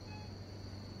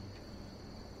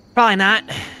 Probably not.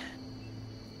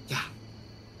 Yeah.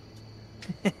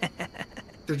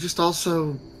 They're just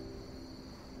also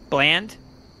Bland?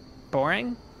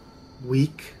 Boring?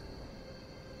 weak,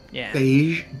 Yeah.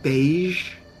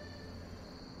 beige.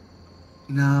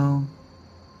 No.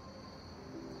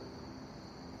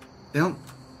 They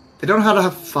don't know how to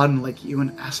have fun like you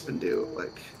and Aspen do.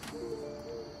 Like,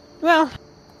 Well,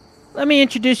 let me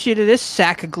introduce you to this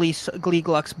sack of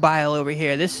Gleeglux bile over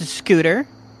here. This is Scooter.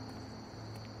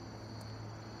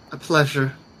 a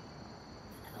pleasure.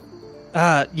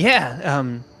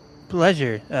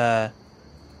 Pleasure. I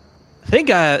think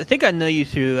I know you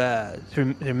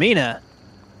through Mina,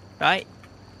 right?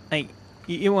 Like,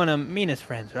 you're one of Mina's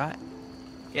friends, right?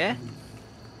 Yeah?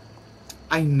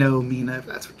 I know Mina, if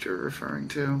that's what you're referring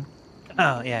to.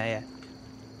 Oh, yeah.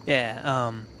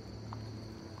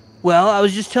 Well, I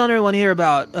was just telling everyone here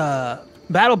about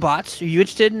BattleBots. Are you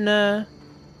interested in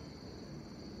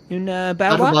BattleBots?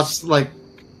 BattleBots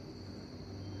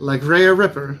like Rhea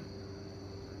Ripper.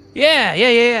 Yeah.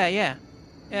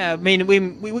 Yeah, I mean,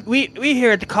 we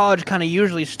here at the college kind of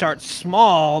usually start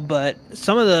small, but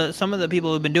some of the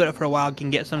people who've been doing it for a while can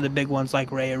get some of the big ones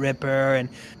like Rhea Ripper and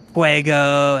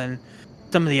Fuego and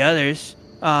some of the others.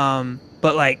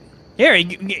 But like here,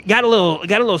 you got a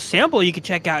little sample you can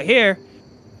check out here.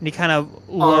 And he kind of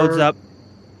loads up.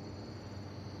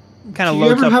 Kind of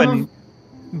loads up and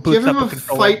boots do you up ever a have a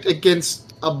controller. fight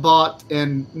against a bot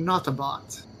and not a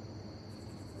bot?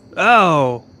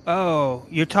 Oh,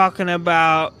 you're talking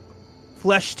about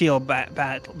flesh steel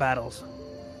battles,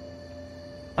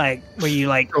 like where you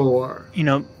like, Or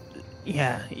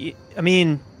yeah. I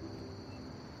mean,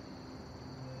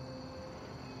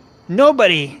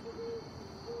 nobody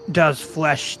does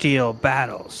flesh steel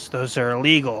battles; those are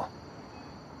illegal.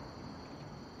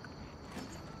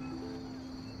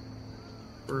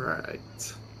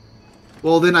 right.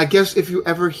 Well, then I guess if you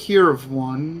ever hear of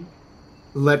one,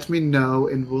 let me know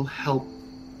and we'll help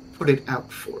put it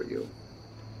out for you.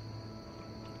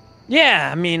 Yeah,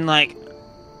 I mean, like,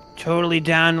 totally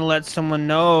down to let someone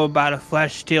know about a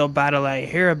flesh steel battle I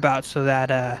hear about, so that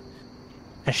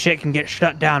that shit can get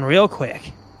shut down real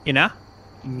quick. You know?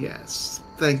 Yes,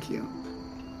 thank you.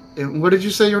 And what did you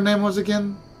say your name was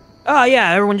again? Oh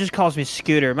yeah, everyone just calls me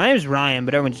Scooter. My name's Ryan,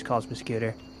 but everyone just calls me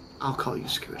Scooter. I'll call you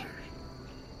Scooter.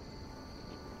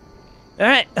 All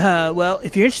right. Well,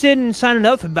 if you're interested in signing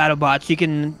up for BattleBots, you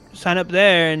can sign up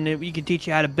there, and we can teach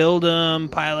you how to build them,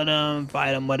 pilot them,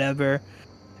 fight them, whatever.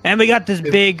 And we got this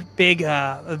big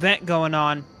event going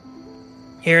on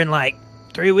here in like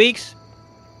 3 weeks,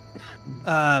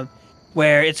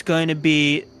 where it's going to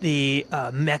be the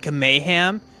Mecha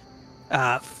Mayhem.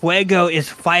 Fuego is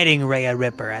fighting Rhea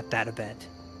Ripper at that event,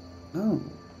 Oh.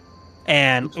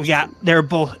 and they're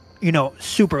both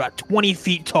super about 20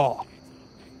 feet tall.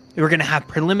 We're gonna have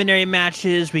preliminary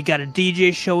matches. We got a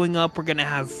DJ showing up. We're gonna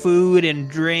have food and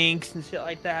drinks and shit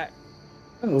like that.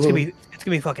 It's gonna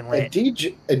be fucking a lit.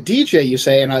 DJ, you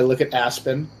say? And I look at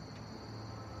Aspen.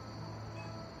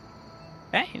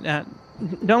 Hey,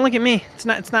 don't look at me. It's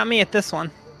not me at this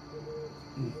one.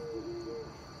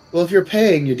 Well, if you're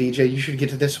paying your DJ, you should get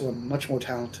to this one. Much more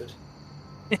talented.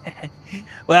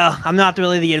 Well, I'm not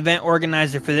really the event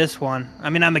organizer for this one. I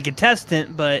mean, I'm a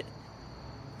contestant, but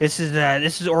this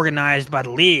is organized by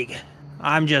the league.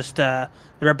 I'm just the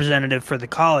representative for the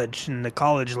college and the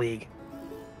college league.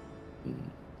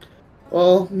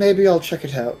 Well, maybe I'll check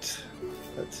it out,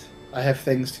 but I have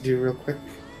things to do real quick.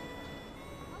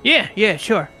 Yeah,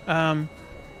 sure. Well,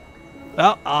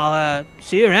 I'll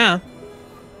see you around.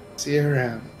 See you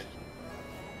around.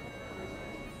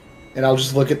 And I'll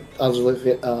just look at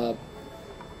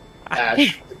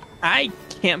Ash. I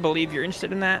can't believe you're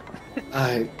interested in that.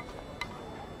 I'm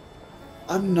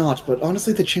not, but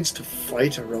honestly, the chance to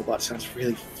fight a robot sounds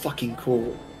really fucking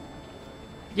cool.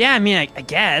 Yeah, I mean, I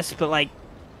guess, but like,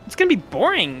 it's gonna be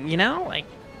boring, you know? Like,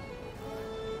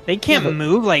 they can't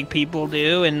move like people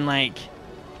do, and like.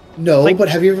 No, like, but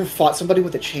have you ever fought somebody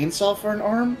with a chainsaw for an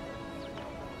arm?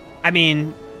 I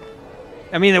mean,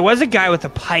 there was a guy with a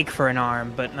pike for an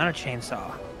arm, but not a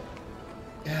chainsaw.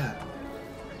 Yeah.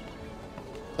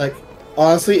 Like,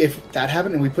 honestly, if that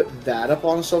happened and we put that up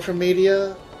on social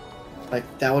media, like,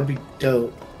 that would be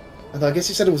dope. Although I guess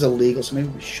you said it was illegal, so maybe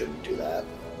we shouldn't do that.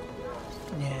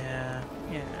 Yeah.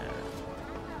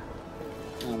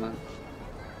 I don't know.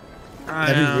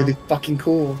 That'd be really fucking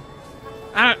cool.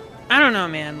 I don't know,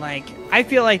 man. Like, I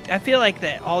feel like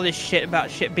that all this shit about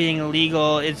shit being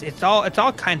illegal it's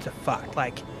all kinds of fucked.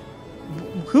 Like,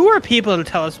 who are people to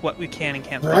tell us what we can and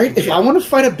can't? Right? If I want to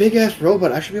fight a big ass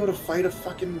robot, I should be able to fight a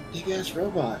fucking big ass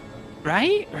robot.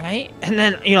 Right. And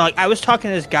then like I was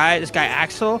talking to this guy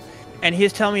Axel, and he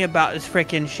was telling me about this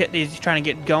freaking shit that he's trying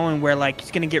to get going, where like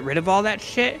he's gonna get rid of all that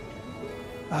shit.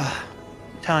 I'm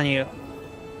telling you,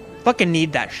 fucking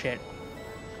need that shit.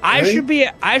 Really?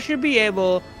 I should be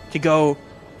able to go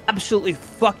absolutely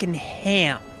fucking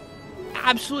ham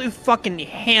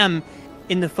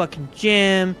in the fucking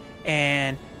gym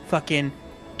and fucking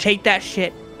take that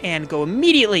shit and go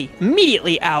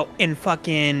immediately out and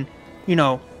fucking,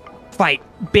 fight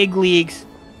big leagues,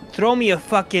 throw me a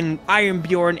fucking Iron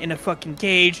Bjorn in a fucking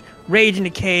cage, Rage in a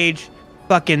cage,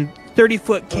 fucking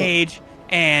 30-foot cage,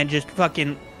 and just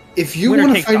fucking. If you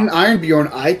want to fight an Iron Bjorn,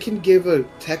 I can give a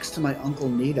text to my Uncle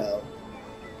Nito.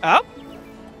 Oh?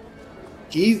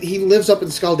 He lives up in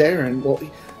Skaldaren. Well,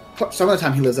 some of the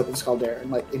time he lives up in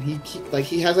Skaldaren. And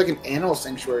he has like an animal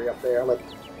sanctuary up there. Like,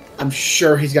 I'm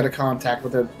sure he's got a contact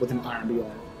with an Iron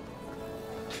Bjorn.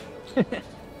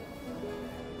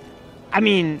 I'd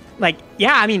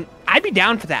be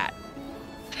down for that.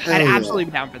 I'd absolutely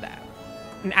be down for that.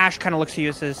 And Ash kind of looks at you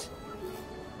and says,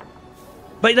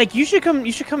 "But like, you should come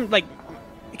like,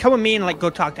 come with me and like go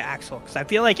talk to Axel, because I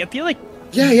feel like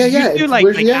yeah. You do, like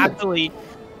absolutely."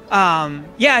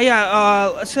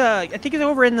 Let's, I think he's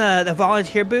over in the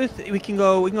volunteer booth. We can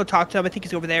go talk to him. I think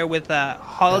he's over there with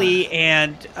Holly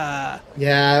and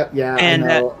yeah. And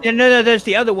I know. No, there's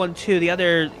the other one too. The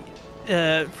other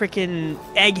freaking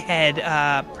egghead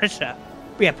Prisha.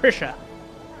 Yeah, Prisha.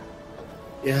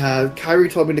 Yeah, Kyrie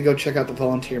told me to go check out the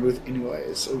volunteer booth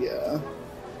anyway. So yeah,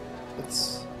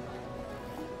 it's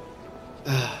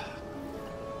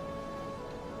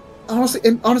honestly.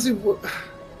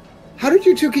 How did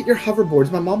you two get your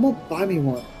hoverboards? My mom won't buy me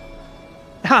one.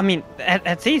 I mean,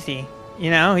 that's easy. He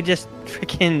just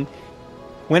freaking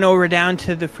went over down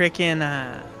to the freaking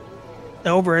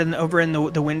over in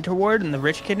the Winter Ward in the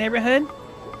rich kid neighborhood.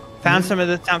 Found some of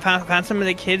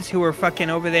the kids who were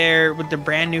fucking over there with the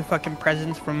brand new fucking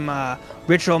presents from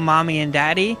rich old mommy and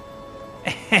daddy.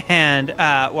 And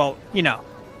I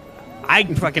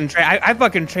fucking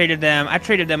traded them. I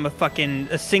traded them a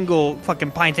single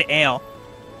fucking pint of ale.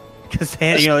 Because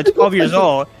they're 12 years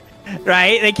old,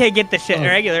 right? They can't get the shit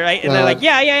regular, right? And they're like,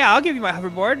 yeah, I'll give you my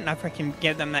hoverboard, and I freaking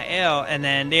give them the ale, and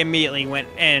then they immediately went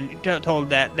and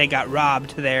told that they got robbed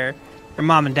to their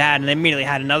mom and dad, and they immediately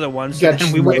had another one. So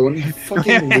then we went.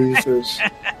 Fucking losers.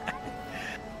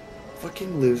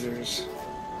 Fucking losers.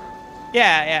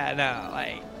 Yeah, no,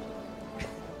 like.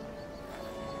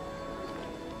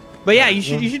 But yeah, you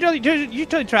should totally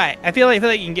try it. I feel like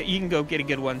you can go get a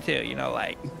good one too.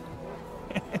 Like.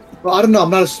 Well, I don't know. I'm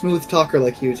not a smooth talker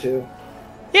like you two.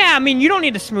 Yeah, I mean, you don't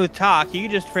need a smooth talk. You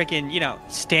just freaking,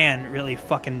 stand really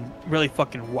fucking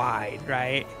wide,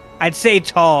 right? I'd say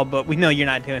tall, but we know you're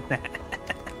not doing that.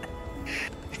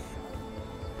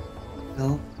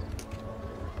 No.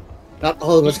 Not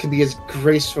all of us can be as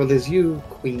graceful as you,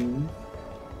 Queen.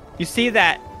 You see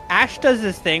that Ash does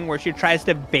this thing where she tries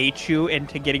to bait you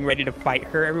into getting ready to fight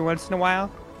her every once in a while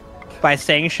by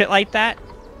saying shit like that.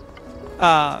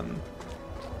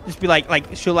 Just be like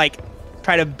she'll like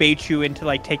try to bait you into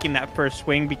like taking that first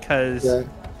swing because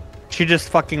she just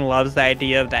fucking loves the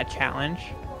idea of that challenge.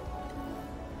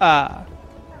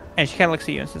 And she kind of looks at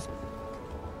you and says,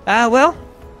 well,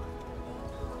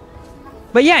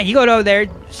 but yeah, you go over there,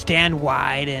 stand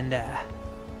wide, and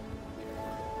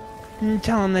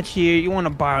tell them that you want to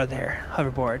borrow their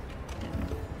hoverboard.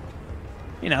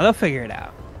 You know, they'll figure it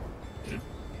out.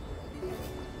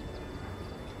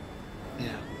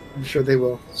 Yeah, I'm sure they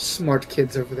will. Smart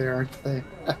kids over there, aren't they?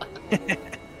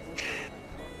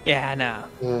 Yeah, no.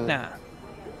 No.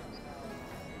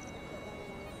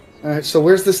 Alright, so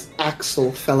where's this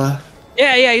Axel fella?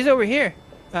 Yeah, he's over here.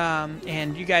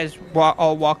 And you guys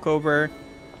all walk over.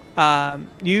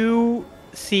 You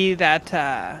see that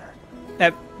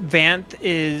that Vanth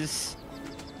is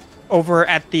over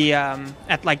at the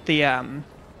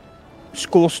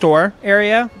school store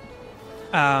area,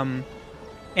 and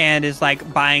is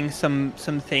like buying some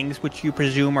things which you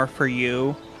presume are for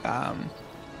you,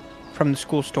 from the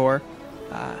school store.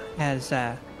 As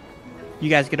you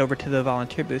guys get over to the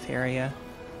volunteer booth area,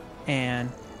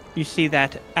 and you see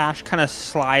that Ash kind of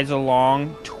slides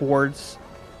along towards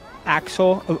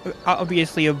Axel,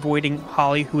 obviously avoiding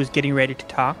Holly, who is getting ready to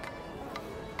talk.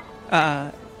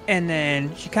 And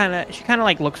then she kind of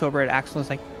like looks over at Axel and is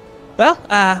like, well,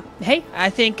 hey, I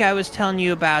think I was telling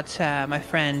you about my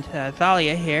friend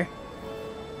Thalia here.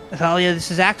 Thalia,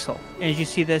 this is Axel. And you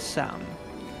see this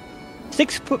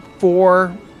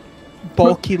 6'4",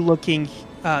 bulky-looking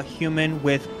human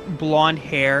with blonde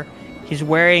hair. He's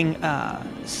wearing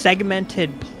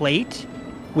segmented plate,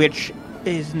 which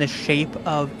is in the shape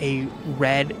of a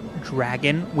red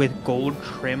dragon with gold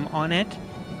trim on it,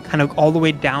 kind of all the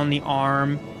way down the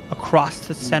arm, across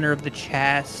the center of the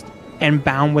chest, and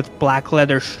bound with black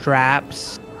leather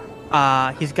straps.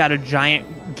 He's got a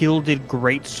giant gilded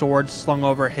greatsword slung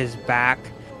over his back,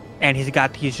 and he's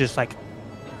got these just like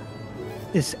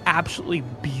this absolutely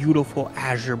beautiful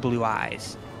azure blue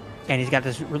eyes. And he's got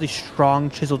this really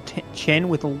strong chiseled chin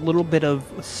with a little bit of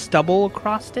stubble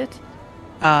across it.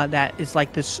 That is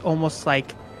like this almost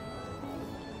like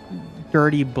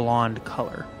dirty blonde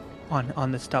color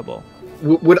on the stubble.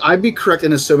 Would I be correct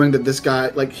in assuming that this guy,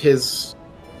 like his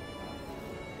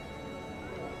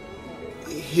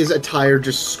attire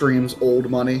just screams old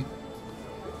money?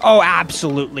 Oh,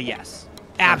 absolutely yes.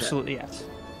 Absolutely yes.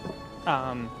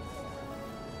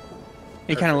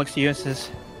 He kind of looks at you and says,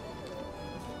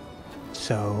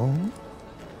 so,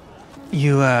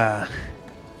 you,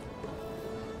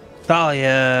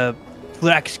 Thalia,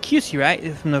 Florakis-Chiusi, right?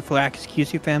 You're from the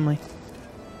Florakis-Chiusi family?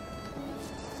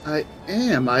 I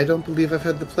am. I don't believe I've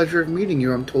had the pleasure of meeting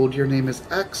you. I'm told your name is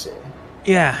Axel.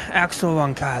 Yeah, Axel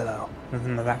von Kylo,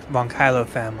 from the von Kylo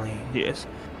family, yes.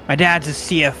 My dad's a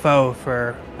CFO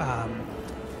for,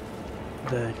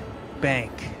 the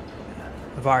bank,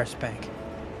 the Varus Bank.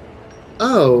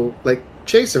 Oh, like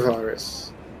Chase of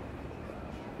Varus.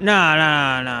 No.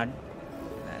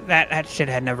 That shit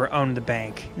had never owned the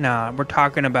bank. No, we're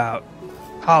talking about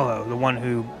Hollow, the one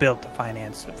who built the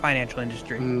financial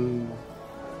industry. Mm.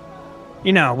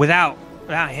 You know, without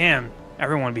him,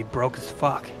 everyone would be broke as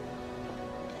fuck.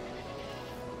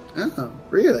 Oh,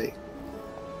 really?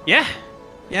 Yeah.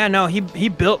 Yeah, no, he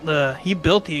built the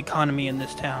economy in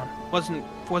this town. If it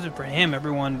wasn't for him,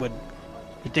 everyone would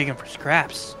be digging for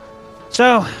scraps.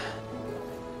 So,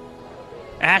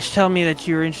 Ash told me that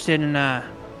you were interested in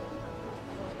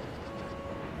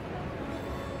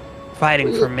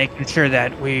fighting for making sure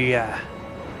that we're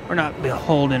not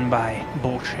beholden by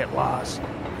bullshit laws.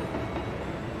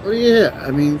 Oh yeah,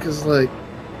 I mean, because like,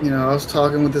 you know, I was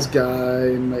talking with this guy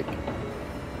and like,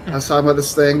 I was talking about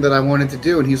this thing that I wanted to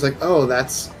do, and he's like, "Oh,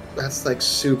 that's like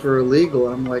super illegal."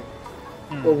 And I'm like,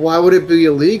 "Well, why would it be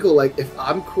illegal? Like, if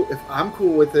I'm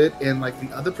cool with it, and like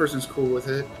the other person's cool with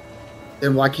it,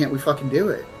 then why can't we fucking do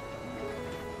it?"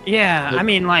 Yeah, like, I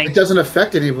mean, like, it doesn't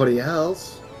affect anybody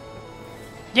else.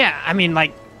 Yeah, I mean,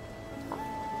 like,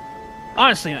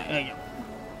 honestly, I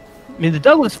mean, the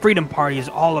Douglas Freedom Party is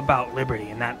all about liberty,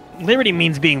 and that liberty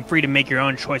means being free to make your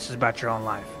own choices about your own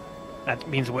life. That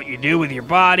means what you do with your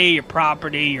body, your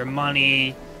property, your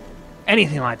money,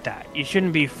 anything like that. You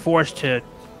shouldn't be forced to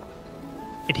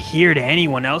adhere to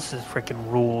anyone else's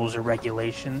freaking rules or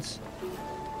regulations.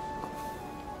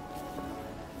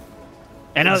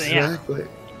 And exactly. Yeah,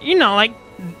 you know, like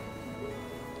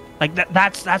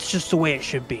that's just the way it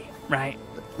should be, right?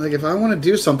 Like, if I want to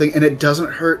do something and it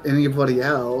doesn't hurt anybody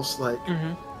else, like,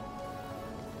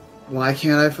 why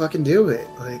can't I fucking do it?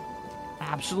 Like,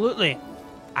 Absolutely.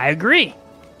 I agree.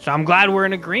 So I'm glad we're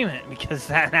in agreement, because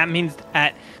that means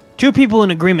that two people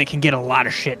in agreement can get a lot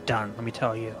of shit done, let me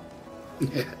tell you.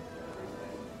 yeah.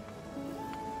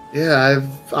 Yeah,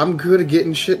 I'm good at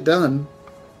getting shit done.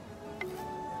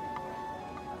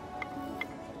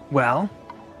 Well,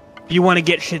 if you want to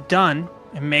get shit done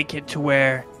and make it to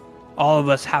where all of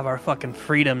us have our fucking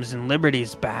freedoms and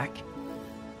liberties back,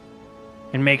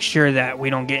 and make sure that we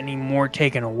don't get any more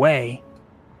taken away,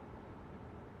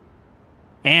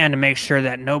 and to make sure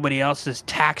that nobody else is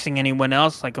taxing anyone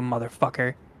else like a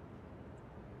motherfucker,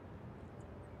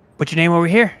 put your name over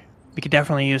here. We could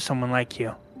definitely use someone like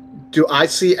you. Do I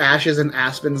see Ash's and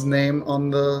Aspen's name on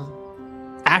the...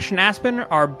 Ash and Aspen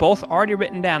are both already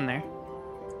written down there.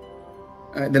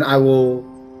 then I will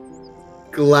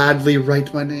gladly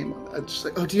write my name. I'm just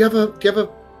like, oh, do you have a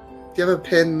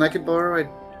pen I could borrow?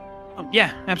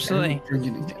 Yeah, absolutely. I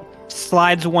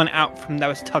Slides one out from that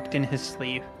was tucked in his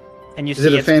sleeve, and you Is see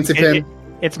it a fancy pen?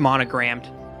 It's monogrammed.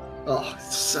 Oh,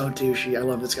 it's so douchey. I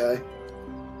love this guy.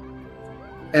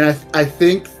 And I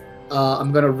think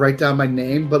I'm gonna write down my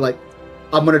name, but like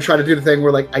I'm gonna try to do the thing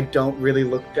where like I don't really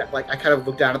look at, like I kind of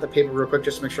look down at the paper real quick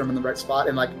just to make sure I'm in the right spot,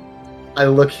 and like I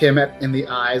look him in the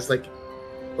eyes, like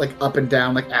up and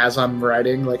down, like as I'm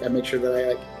writing. Like I make sure that I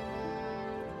like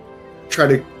try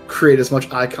to create as much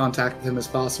eye contact with him as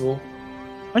possible.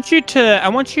 I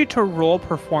want you to roll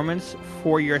performance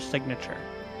for your signature.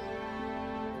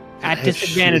 At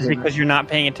disadvantage because you're not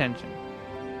paying attention.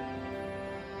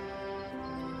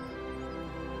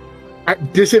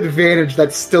 At disadvantage,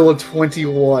 that's still a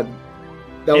 21.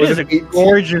 That It was is an a 18.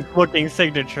 gorgeous looking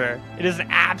signature. It is an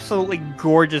absolutely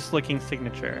gorgeous looking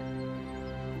signature.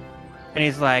 And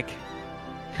he's like,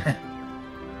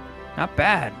 not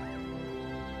bad.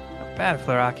 Not bad,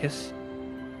 Florakis.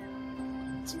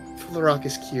 It's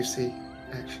Florakis-Chiusi,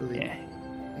 actually. Yeah.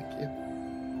 Thank you.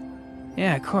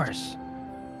 Yeah, of course.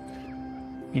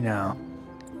 You know,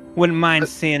 wouldn't mind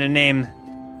seeing a name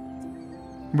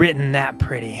written that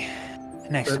pretty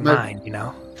next to mine, you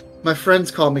know? My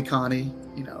friends call me Connie.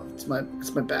 You know, it's my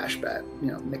bash bat.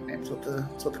 You know, nickname's what the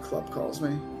club calls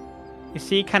me. You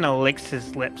see, he kind of licks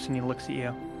his lips and he looks at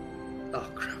you. Oh,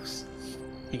 gross.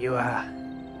 You,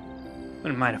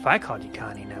 wouldn't mind if I called you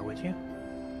Connie now, would you?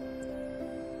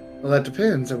 Well, that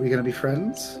depends. Are we gonna be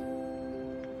friends?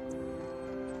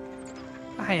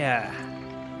 I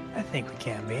think we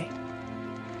can be.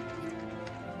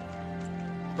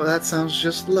 Well, that sounds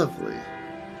just lovely.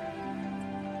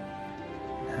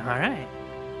 All right.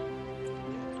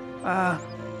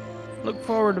 Look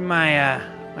forward to my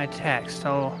my text.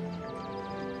 I'll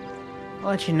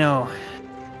let you know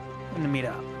when to meet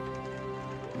up.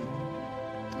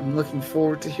 I'm looking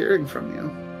forward to hearing from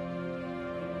you.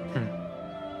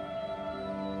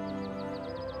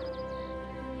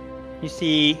 You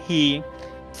see, he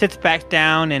sits back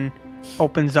down and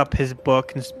opens up his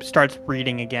book and starts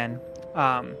reading again.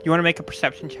 You want to make a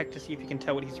perception check to see if you can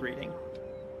tell what he's reading?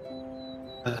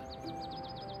 I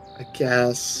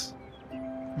guess.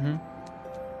 Mm-hmm.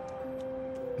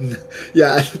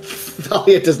 Yeah,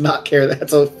 Thalia does not care.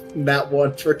 That's a nat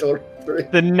 1 for total 3.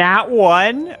 The nat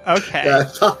 1? Okay. Yeah,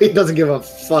 Thalia doesn't give a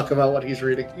fuck about what he's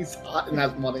reading. He's hot and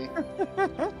has money.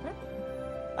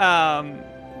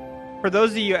 For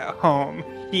those of you at home,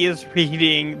 he is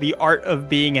reading The Art of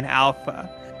Being an Alpha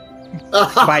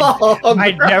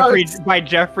by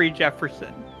Jeffrey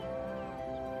Jefferson.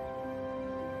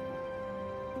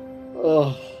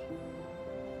 Oh.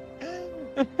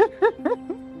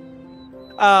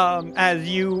 As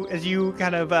you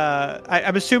kind of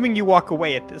I'm assuming you walk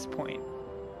away at this point.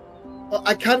 Well,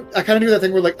 I kind of do that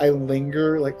thing where like I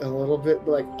linger like a little bit,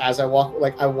 but, like as I walk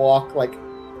like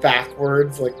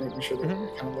backwards, like making sure that I'm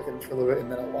kind of looking for a little bit,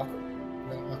 and then I walk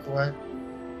away.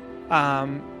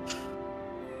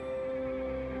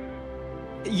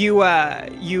 You as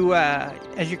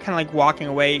you're kind of like walking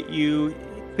away, you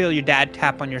feel your dad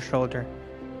tap on your shoulder.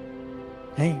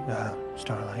 Hey,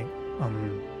 Starlight.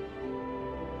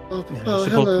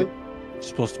 Hello.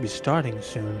 Supposed to be starting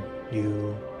soon.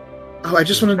 You... Oh, I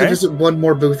just wanted to visit one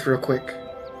more booth real quick.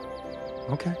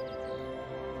 Okay.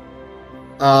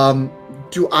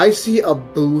 Do I see a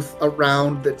booth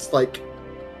around that's like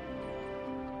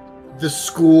the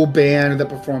school band that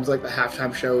performs like the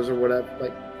halftime shows or whatever,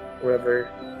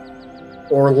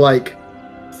 or like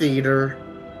theater?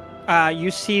 You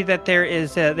see that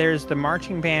there's the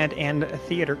marching band and a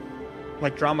theater,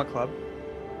 like drama club.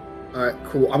 All right,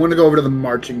 cool. I'm gonna go over to the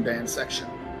marching band section.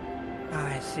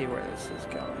 I see where this is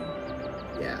going.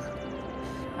 Yeah.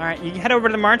 All right, you head over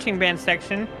to the marching band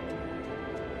section,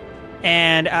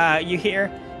 and you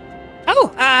hear,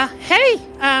 Hey,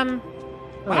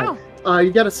 wow.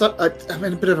 You got I'm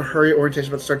in a bit of a hurry. Orientation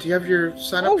about to start. Do you have your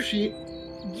sign-up sheet?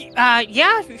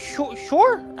 Yeah, sure.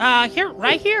 Here,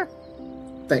 right here.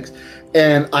 Thanks.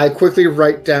 And I quickly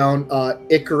write down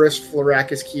Icarus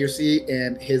Florakis-Chiusi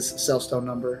and his cellstone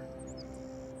number.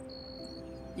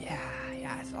 Yeah,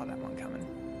 I saw that one coming.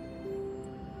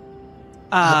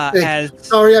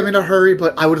 Sorry, I'm in a hurry,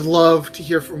 but I would love to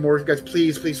hear from more of you guys.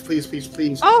 Please.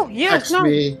 Oh, yes, text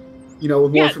me, with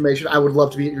more information. I would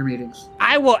love to be at your meetings.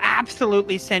 I will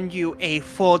absolutely send you a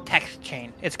full text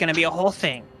chain. It's going to be a whole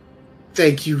thing.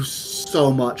 Thank you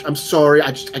so much. I'm sorry,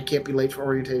 I can't be late for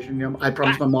orientation. I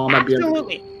promised my mom I'd be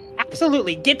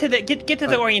absolutely. Get to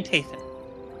the orientation.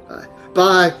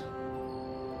 Bye.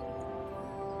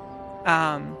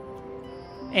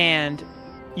 And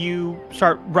you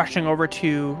start rushing over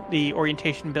to the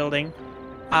orientation building.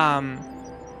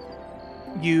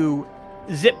 You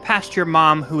zip past your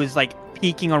mom, who is like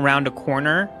peeking around a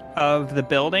corner of the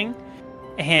building.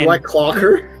 And do I clock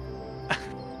her?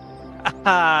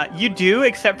 You do,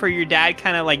 except for your dad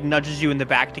kind of like nudges you in the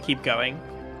back to keep going.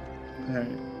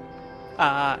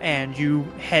 Right. And you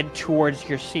head towards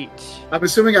your seats. I'm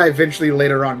assuming I eventually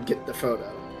later on get the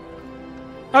photo.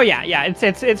 Oh yeah.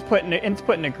 It's put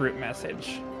in a group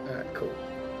message. Cool.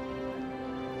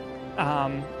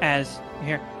 As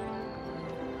here.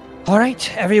 All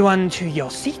right, everyone to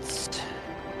your seats.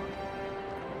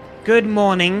 Good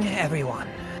morning, everyone.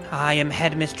 I am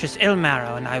Headmistress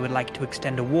Ilmarrow, and I would like to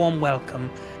extend a warm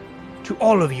welcome to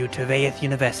all of you to Vaith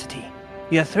University.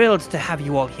 We are thrilled to have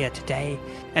you all here today,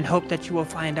 and hope that you will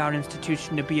find our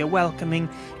institution to be a welcoming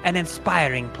and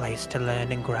inspiring place to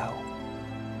learn and grow.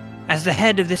 As the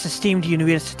head of this esteemed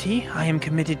university, I am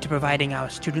committed to providing our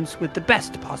students with the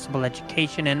best possible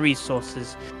education and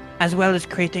resources, as well as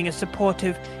creating a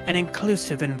supportive and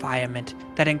inclusive environment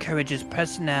that encourages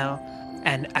personnel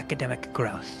and academic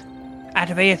growth. At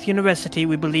Vaith University,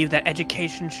 we believe that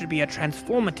education should be a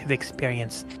transformative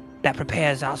experience that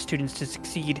prepares our students to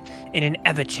succeed in an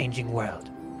ever-changing world.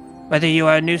 Whether you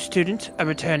are a new student, a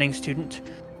returning student,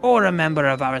 or a member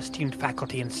of our esteemed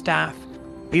faculty and staff,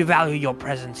 we value your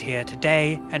presence here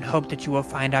today and hope that you will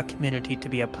find our community to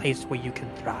be a place where you can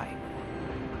thrive.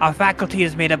 Our faculty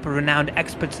is made up of renowned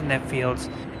experts in their fields,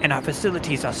 and our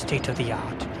facilities are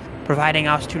state-of-the-art, providing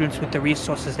our students with the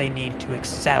resources they need to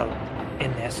excel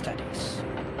in their studies.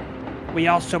 We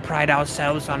also pride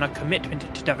ourselves on a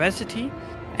commitment to diversity,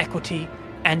 equity,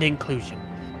 and inclusion,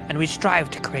 and we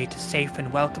strive to create a safe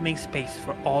and welcoming space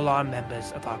for all our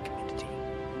members of our community.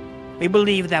 We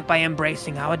believe that by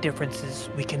embracing our differences,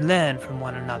 we can learn from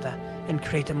one another and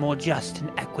create a more just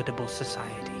and equitable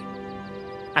society.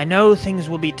 I know things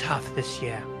will be tough this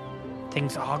year.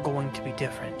 Things are going to be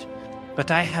different,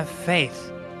 but I have faith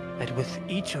that with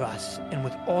each of us and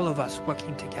with all of us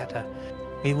working together,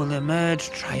 we will emerge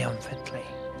triumphantly.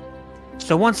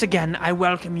 So once again, I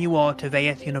welcome you all to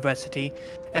Vaith University,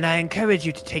 and I encourage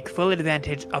you to take full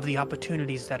advantage of the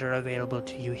opportunities that are available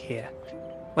to you here.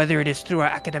 Whether it is through our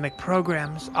academic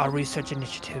programs, our research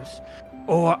initiatives,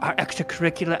 or our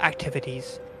extracurricular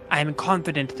activities, I am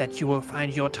confident that you will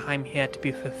find your time here to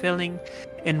be fulfilling,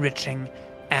 enriching,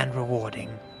 and rewarding.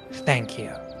 Thank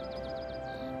you.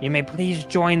 You may please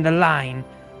join the line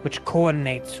which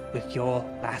coordinates with your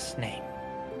last name.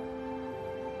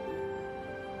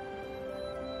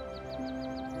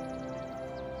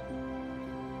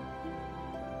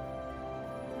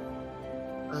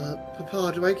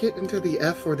 Papa, do I get into the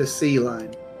F or the C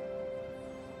line?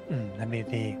 That'd be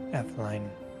the F line.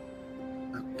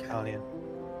 Okay. Thalia.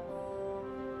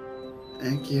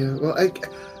 Thank you. Well,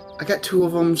 I got two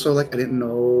of them, so I didn't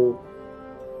know.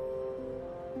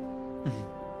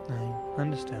 I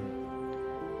understand.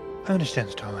 I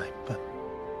understand, Starlight, but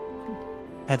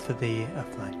head for the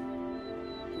F line.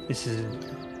 This is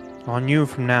on you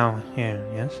from now here,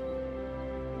 yes?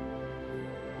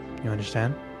 You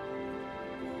understand?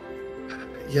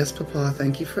 Yes, Papa.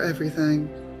 Thank you for everything.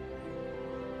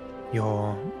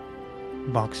 Your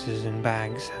boxes and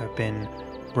bags have been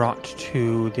brought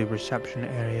to the reception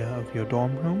area of your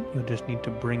dorm room. You'll just need to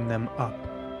bring them up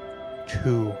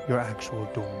to your actual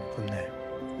dorm from there.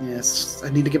 Yes, I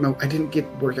need to get I didn't get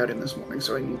workout in this morning,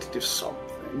 so I need to do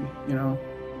something,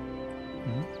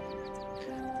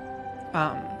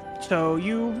 So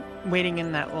you waiting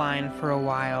in that line for a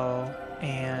while,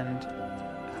 and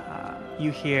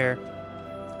you hear,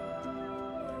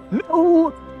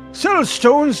 No cell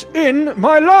stones in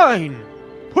my line!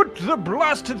 Put the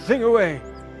blasted thing away!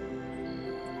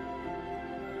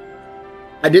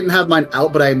 I didn't have mine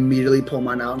out, but I immediately pull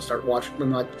mine out and start watching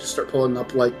them, just start pulling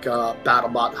up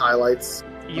BattleBot highlights.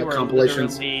 You are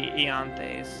compilations. literally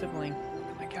Ianthe's sibling.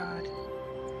 Oh my god.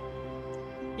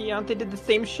 Ianthe did the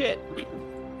same shit.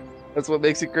 That's what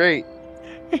makes it great.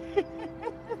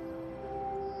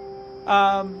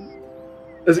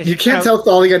 You can't tell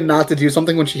Thalia not to do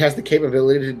something when she has the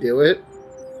capability to do it.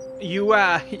 You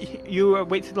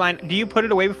wait to the line. Do you put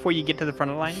it away before you get to the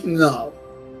front of the line? No.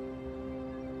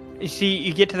 You see,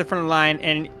 you get to the front of the line,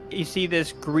 and you see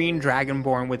this green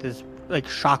dragonborn with his like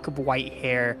shock of white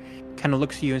hair, kind of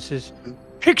looks at you and says,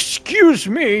 "Excuse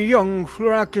me, young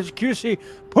Florakis-Chiusi,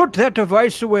 put that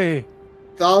device away."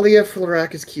 Thalia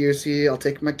Florakis-Chiusi, I'll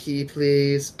take my key,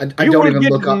 please. I You don't will even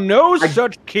get look up. no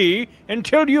such key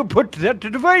until you put that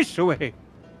device away.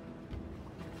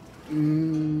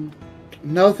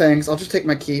 No thanks. I'll just take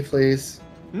my key, please.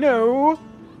 No.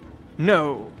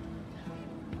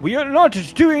 We are not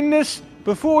doing this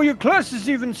before your classes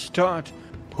even start.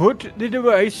 Put the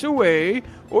device away,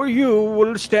 or you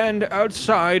will stand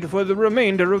outside for the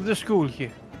remainder of the school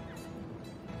year.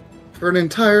 For an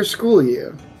entire school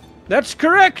year. That's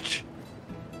correct.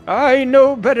 I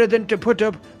know better than to put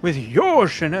up with your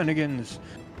shenanigans.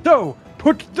 So,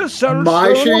 put the cell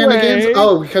My phone shenanigans? away.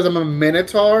 Oh, because I'm a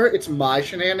Minotaur? It's my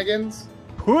shenanigans?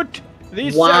 Put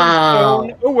the Wow. cell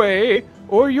phone away,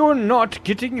 or you're not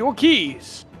getting your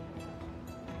keys.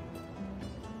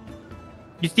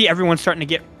 You see everyone starting to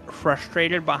get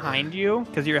frustrated behind you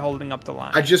because you're holding up the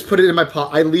line. I just put it in my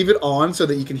pocket. I leave it on so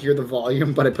that you can hear the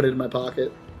volume, but I put it in my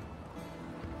pocket.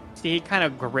 See, he kind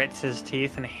of grits his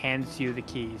teeth and hands you the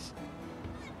keys.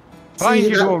 Find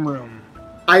your dorm room.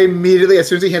 I immediately, as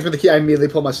soon as he hands me the key, I immediately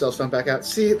pull my cell phone back out.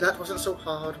 See, that wasn't so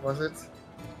hard, was it?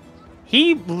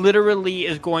 He literally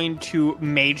is going to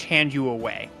mage hand you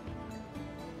away.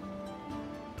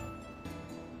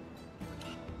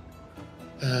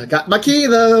 Got my key,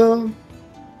 though.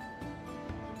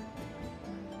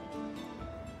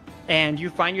 And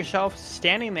you find yourself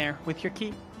standing there with your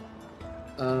key.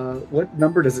 What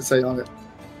number does it say on it?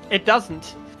 It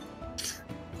doesn't.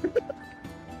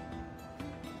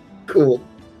 Cool.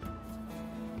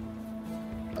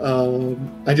 I'll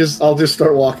just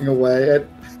start walking away.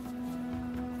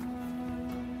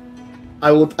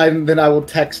 I will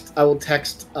text.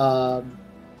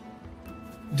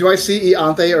 Do I see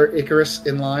Ianthe or Icarus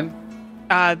in line?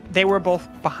 They were both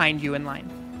behind you in line.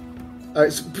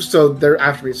 So they're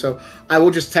after me. So I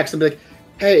will just text them, be like,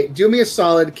 "Hey, do me a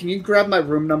solid. Can you grab my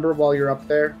room number while you're up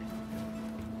there?"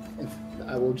 And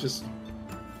I will just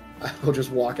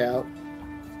walk out.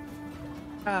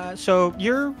 So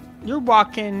you're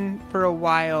walking for a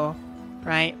while,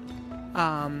 right?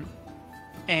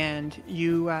 And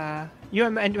you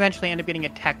eventually end up getting a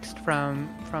text from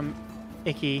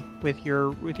Icky with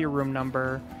your room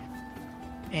number,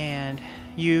 and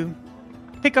you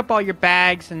pick up all your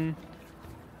bags and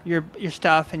your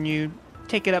stuff, and you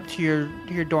take it up to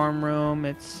your dorm room.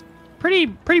 It's pretty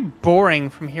boring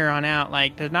from here on out.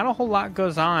 Like, there's not a whole lot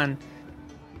goes on.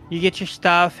 You get your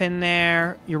stuff in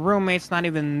there. Your roommate's not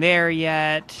even there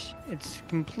yet. It's a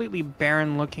completely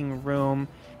barren looking room.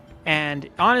 And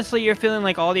honestly, you're feeling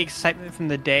like all the excitement from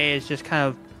the day is just kind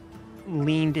of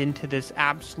leaned into this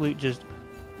absolute just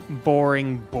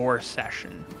boring bore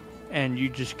session. And you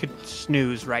just could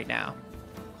snooze right now.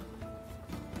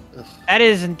 Ugh. That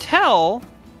is until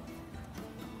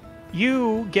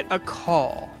you get a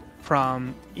call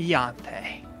from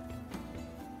Ianthe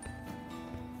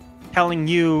telling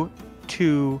you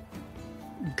to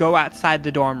go outside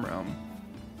the dorm room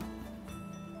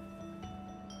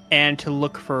and to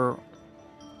look for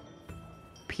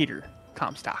Peter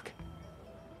Comstock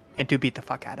and to beat the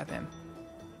fuck out of him.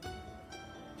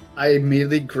 I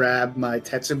immediately grab my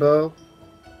Tetsubo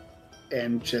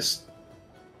and just...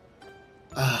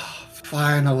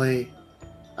 finally.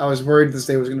 I was worried this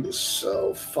day was going to be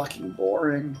so fucking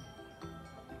boring.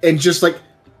 And just like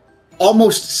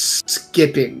almost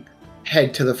skipping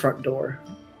head to the front door.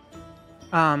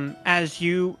 As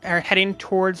you are heading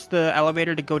towards the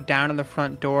elevator to go down to the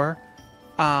front door,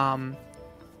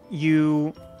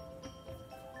 you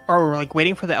are like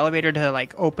waiting for the elevator to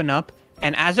like open up,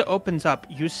 and as it opens up,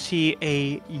 you see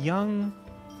a young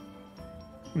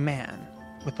man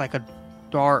with like a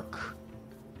dark,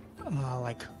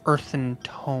 like earthen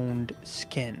toned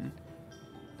skin,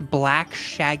 black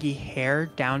shaggy hair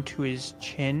down to his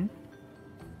chin,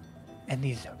 and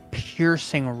these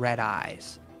piercing red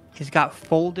eyes. He's got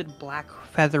folded black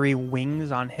feathery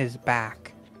wings on his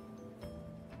back.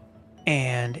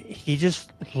 And he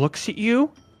just looks at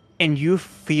you, and you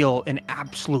feel an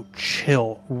absolute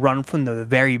chill run from the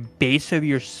very base of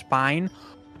your spine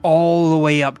all the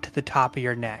way up to the top of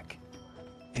your neck.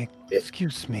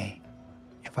 Excuse me,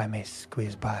 if I may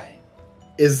squeeze by.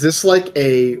 Is this like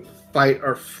a fight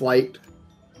or flight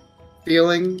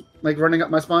feeling, like running up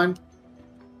my spine?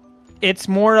 It's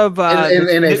more of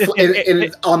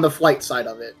And on the flight side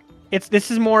of it. this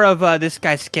is more of this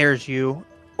guy scares you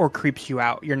or creeps you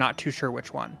out. You're not too sure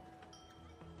which one.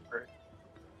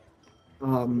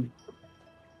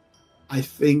 I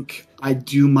think I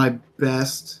do my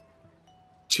best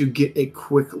to get a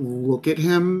quick look at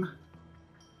him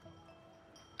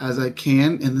as I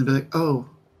can, and then be like, "Oh,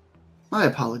 my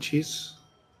apologies,"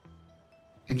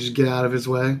 and just get out of his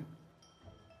way.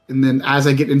 And then as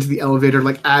I get into the elevator,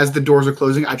 like as the doors are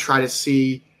closing, I try to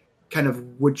see kind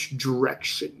of which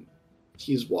direction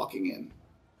he's walking in.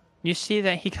 You see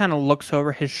that he kind of looks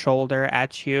over his shoulder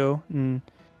at you and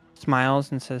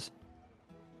smiles and says,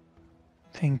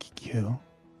 Thank you.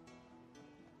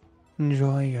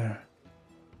 Enjoy your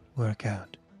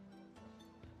workout.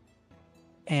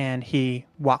 and he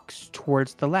walks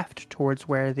towards the left, towards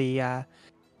where the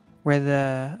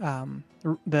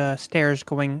stairs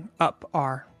going up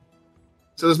are.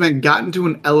 So this man got into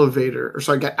an elevator, or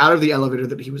sorry, got out of the elevator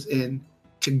that he was in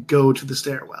to go to the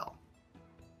stairwell.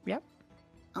 Yep.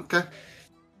 Okay.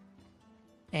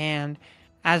 And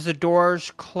as the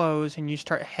doors close and you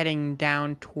start heading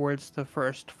down towards the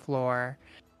first floor,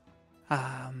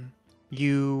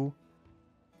 you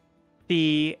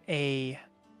see a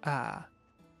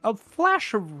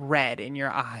flash of red in your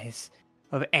eyes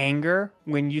of anger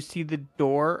when you see the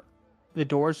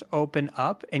doors open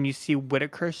up and you see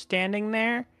Whitaker standing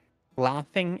there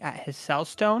laughing at his cell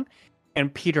stone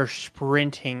and Peter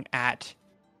sprinting at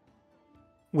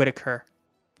Whitaker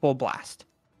full blast.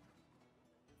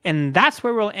 And that's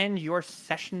where we'll end your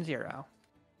session 0.